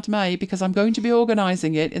suggestions for Mad May because I'm going to be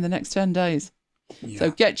organising it in the next 10 days. Yeah.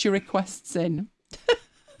 So get your requests in.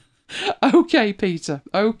 Okay, Peter.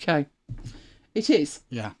 Okay. It is.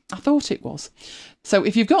 Yeah. I thought it was. So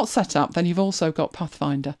if you've got setup, then you've also got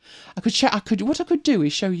Pathfinder. What I could do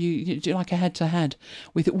is show you do like a head-to-head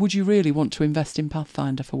with would you really want to invest in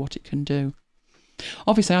Pathfinder for what it can do?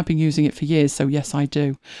 Obviously, I've been using it for years, so yes, I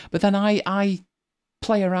do. But then I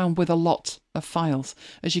play around with a lot of files.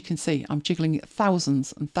 As you can see, I'm jiggling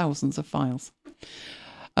thousands and thousands of files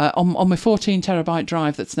on my 14 terabyte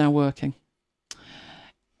drive that's now working.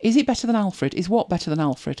 Is it better than Alfred? Is what better than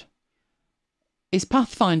Alfred? Is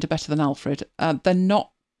Pathfinder better than Alfred? They're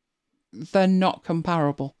not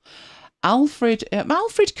comparable. Alfred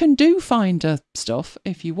can do Finder stuff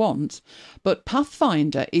if you want, but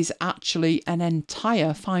Pathfinder is actually an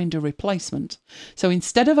entire Finder replacement. So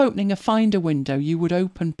instead of opening a Finder window, you would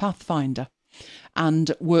open Pathfinder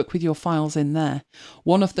and work with your files in there.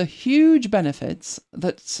 One of the huge benefits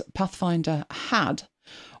that Pathfinder had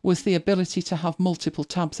was the ability to have multiple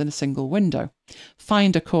tabs in a single window.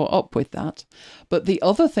 Finder caught up with that. But the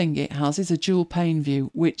other thing it has is a dual pane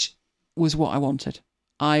view, which was what I wanted.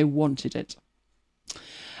 I wanted it.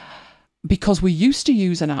 Because we used to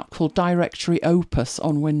use an app called Directory Opus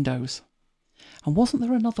on Windows. And wasn't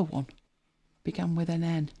there another one? Began with an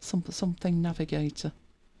N. Something Navigator.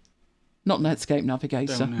 Not Netscape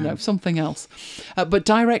Navigator. No, something else. But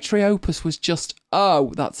Directory Opus was just,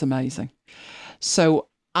 oh, that's amazing. So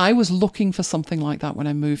I was looking for something like that when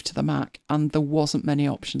I moved to the Mac, and there wasn't many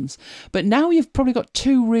options. But now you've probably got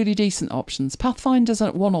two really decent options. Pathfinder's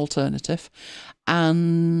one alternative,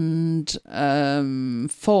 and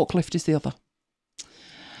Forklift is the other.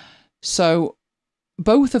 So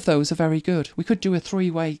both of those are very good. We could do a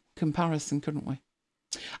three-way comparison, couldn't we?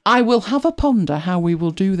 I will have a ponder how we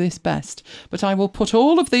will do this best, but I will put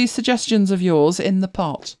all of these suggestions of yours in the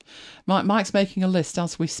pot. Mike's making a list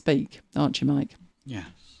as we speak, aren't you, Mike? Yeah.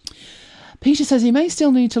 Peter says he may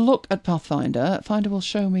still need to look at Pathfinder. Finder will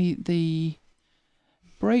show me the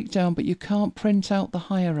breakdown, but you can't print out the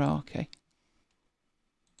hierarchy.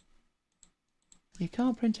 You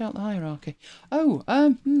can't print out the hierarchy. Oh,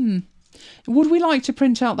 would we like to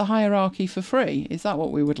print out the hierarchy for free? Is that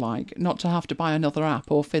what we would like? Not to have to buy another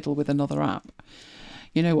app or fiddle with another app.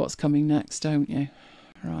 You know what's coming next, don't you?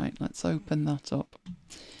 Right, let's open that up.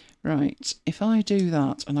 Right, if I do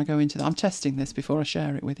that and I go into that, I'm testing this before I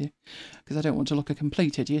share it with you because I don't want to look a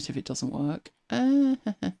complete idiot if it doesn't work. Oh,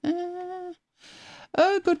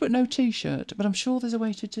 good, but no t-shirt. But I'm sure there's a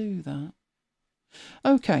way to do that.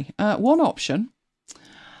 Okay, one option.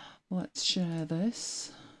 Let's share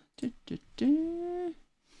this.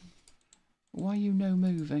 Why are you no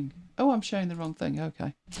moving? Oh, I'm sharing the wrong thing.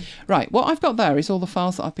 Okay. Right, what I've got there is all the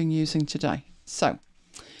files that I've been using today. So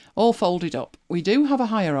all folded up. We do have a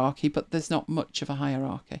hierarchy, but there's not much of a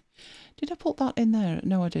hierarchy. Did I put that in there?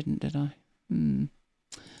 No, I didn't, did I?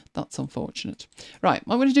 That's unfortunate. Right,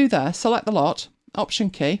 what I'm going to do there, select the lot, Option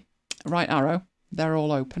key, right arrow, they're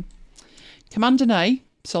all open. Command and A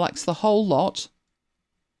selects the whole lot.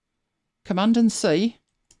 Command and C,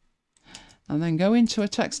 and then go into a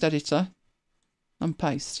text editor and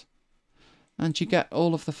paste. And you get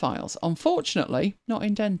all of the files. Unfortunately, not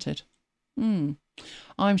indented.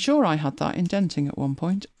 I'm sure I had that indenting at one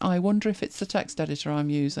point. I wonder if it's the text editor I'm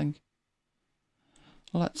using.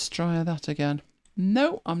 Let's try that again.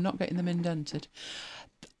 No, I'm not getting them indented.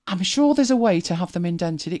 I'm sure there's a way to have them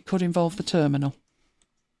indented. It could involve the terminal.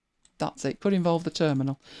 That's it. Could involve the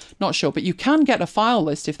terminal. Not sure, but you can get a file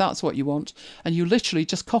list if that's what you want. And you literally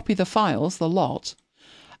just copy the files, the lot,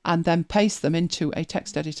 and then paste them into a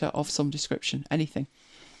text editor of some description. Anything.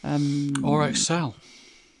 Or Excel.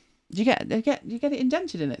 You get it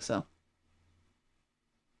indented in Excel?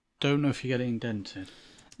 Don't know if you get it indented.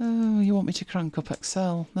 Oh, you want me to crank up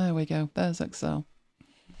Excel? There we go. There's Excel.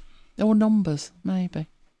 Or numbers, maybe.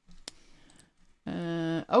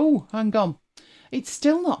 Oh, hang on. It's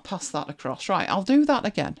still not passed that across. Right, I'll do that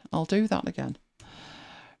again.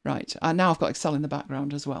 Right, and now I've got Excel in the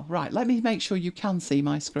background as well. Right, let me make sure you can see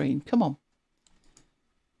my screen. Come on.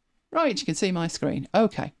 Right, you can see my screen.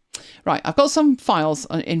 Okay. Right, I've got some files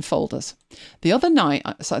in folders. The other night,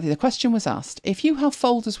 so the question was asked, if you have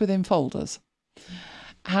folders within folders,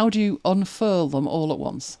 how do you unfurl them all at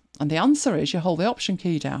once? And the answer is you hold the Option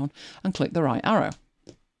key down and click the right arrow.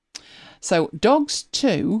 So Dogs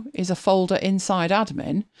 2 is a folder inside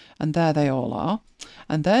admin, and there they all are.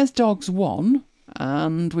 And there's Dogs 1,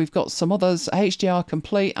 and we've got some others, HDR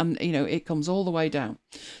complete, and you know, it comes all the way down.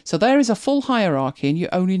 So there is a full hierarchy, and you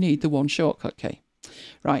only need the one shortcut key.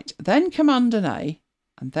 Right, then Command and A,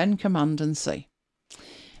 and then Command and C.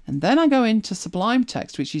 And then I go into Sublime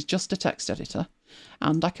Text, which is just a text editor,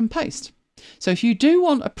 and I can paste. So if you do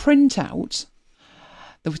want a printout,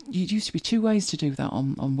 there used to be two ways to do that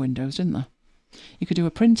on Windows, didn't there? You could do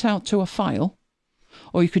a printout to a file,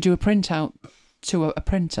 or you could do a printout to a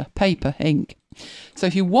printer, paper, ink. So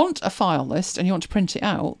if you want a file list and you want to print it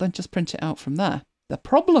out, then just print it out from there. The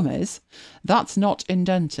problem is that's not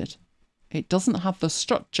indented. It doesn't have the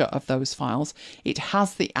structure of those files. It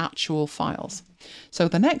has the actual files. So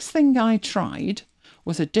the next thing I tried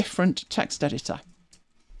was a different text editor.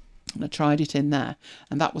 And I tried it in there,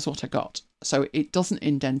 and that was what I got. So it doesn't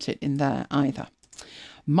indent it in there either.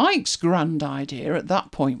 Mike's grand idea at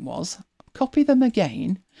that point was copy them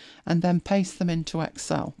again and then paste them into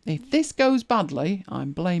Excel. If this goes badly,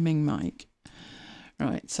 I'm blaming Mike.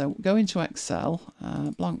 Right, so go into Excel,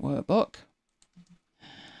 blank workbook,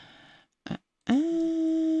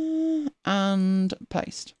 and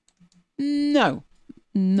paste. No,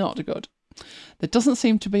 not good. There doesn't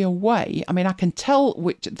seem to be a way. I mean, I can tell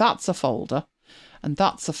which that's a folder and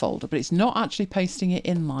that's a folder, but it's not actually pasting it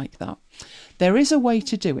in like that. There is a way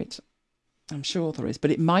to do it. I'm sure there is,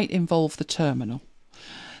 but it might involve the terminal.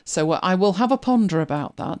 So I will have a ponder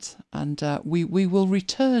about that, and we will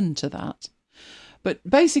return to that. But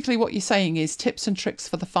basically what you're saying is tips and tricks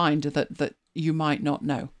for the Finder that you might not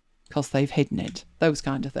know because they've hidden it, those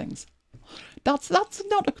kind of things. That's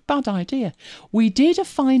not a bad idea. We did a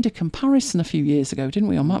Finder comparison a few years ago, didn't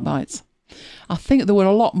we, on MacBites? I think there were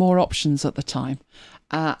a lot more options at the time.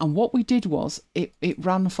 And what we did was it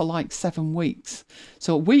ran for like 7 weeks.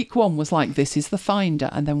 So week 1 was like, this is the Finder.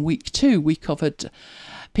 And then week 2, we covered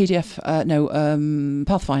Pathfinder.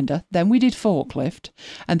 Then we did Forklift.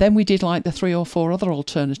 And then we did like the 3 or 4 other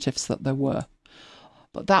alternatives that there were.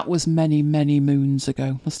 But that was many, many moons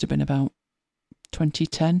ago. Must have been about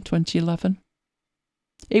 2010, 2011.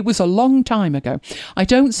 It was a long time ago. I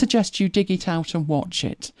don't suggest you dig it out and watch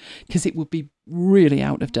it because it would be really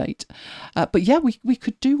out of date. But yeah, we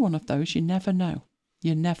could do one of those. You never know.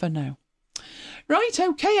 You never know. Right,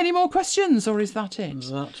 okay, any more questions or is that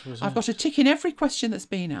it? I've got a tick in every question that's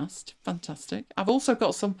been asked. Fantastic. I've also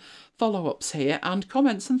got some follow-ups here and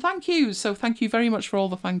comments and thank yous. So thank you very much for all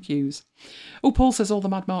the thank yous. Oh, Paul says all the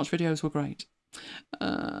Mad March videos were great.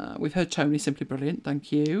 We've heard Tony, simply brilliant.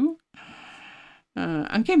 Thank you.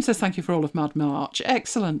 And Kim says thank you for all of Mad March.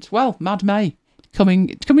 Excellent. Well, Mad May coming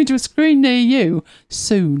to a screen near you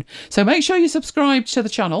soon. So make sure you subscribe to the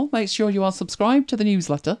channel. Make sure you are subscribed to the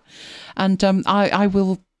newsletter. And I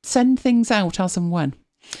will send things out as and when.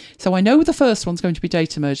 So I know the first one's going to be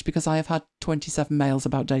data merge because I have had 27 mails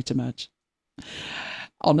about data merge.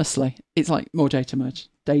 Honestly, it's like more data merge.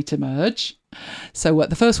 Data merge. So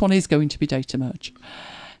the first one is going to be data merge.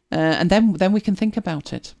 And then we can think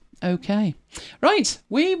about it. Okay. Right,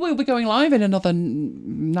 we will be going live in another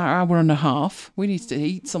hour and a half. We need to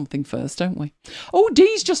eat something first, don't we? Oh,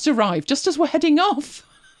 Dee's just arrived, just as we're heading off.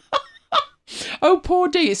 Oh, poor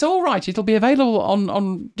Dee. It's all right. It'll be available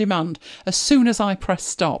on demand as soon as I press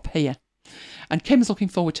stop here. And Kim's looking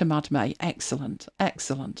forward to Mad May. Excellent,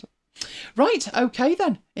 excellent. Right, okay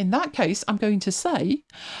then. In that case, I'm going to say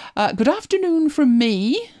good afternoon from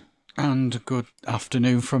me. And good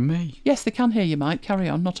afternoon from me. Yes, they can hear you, Mike. Carry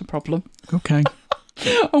on, not a problem. Okay.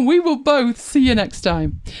 And we will both see you next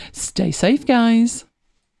time. Stay safe, guys.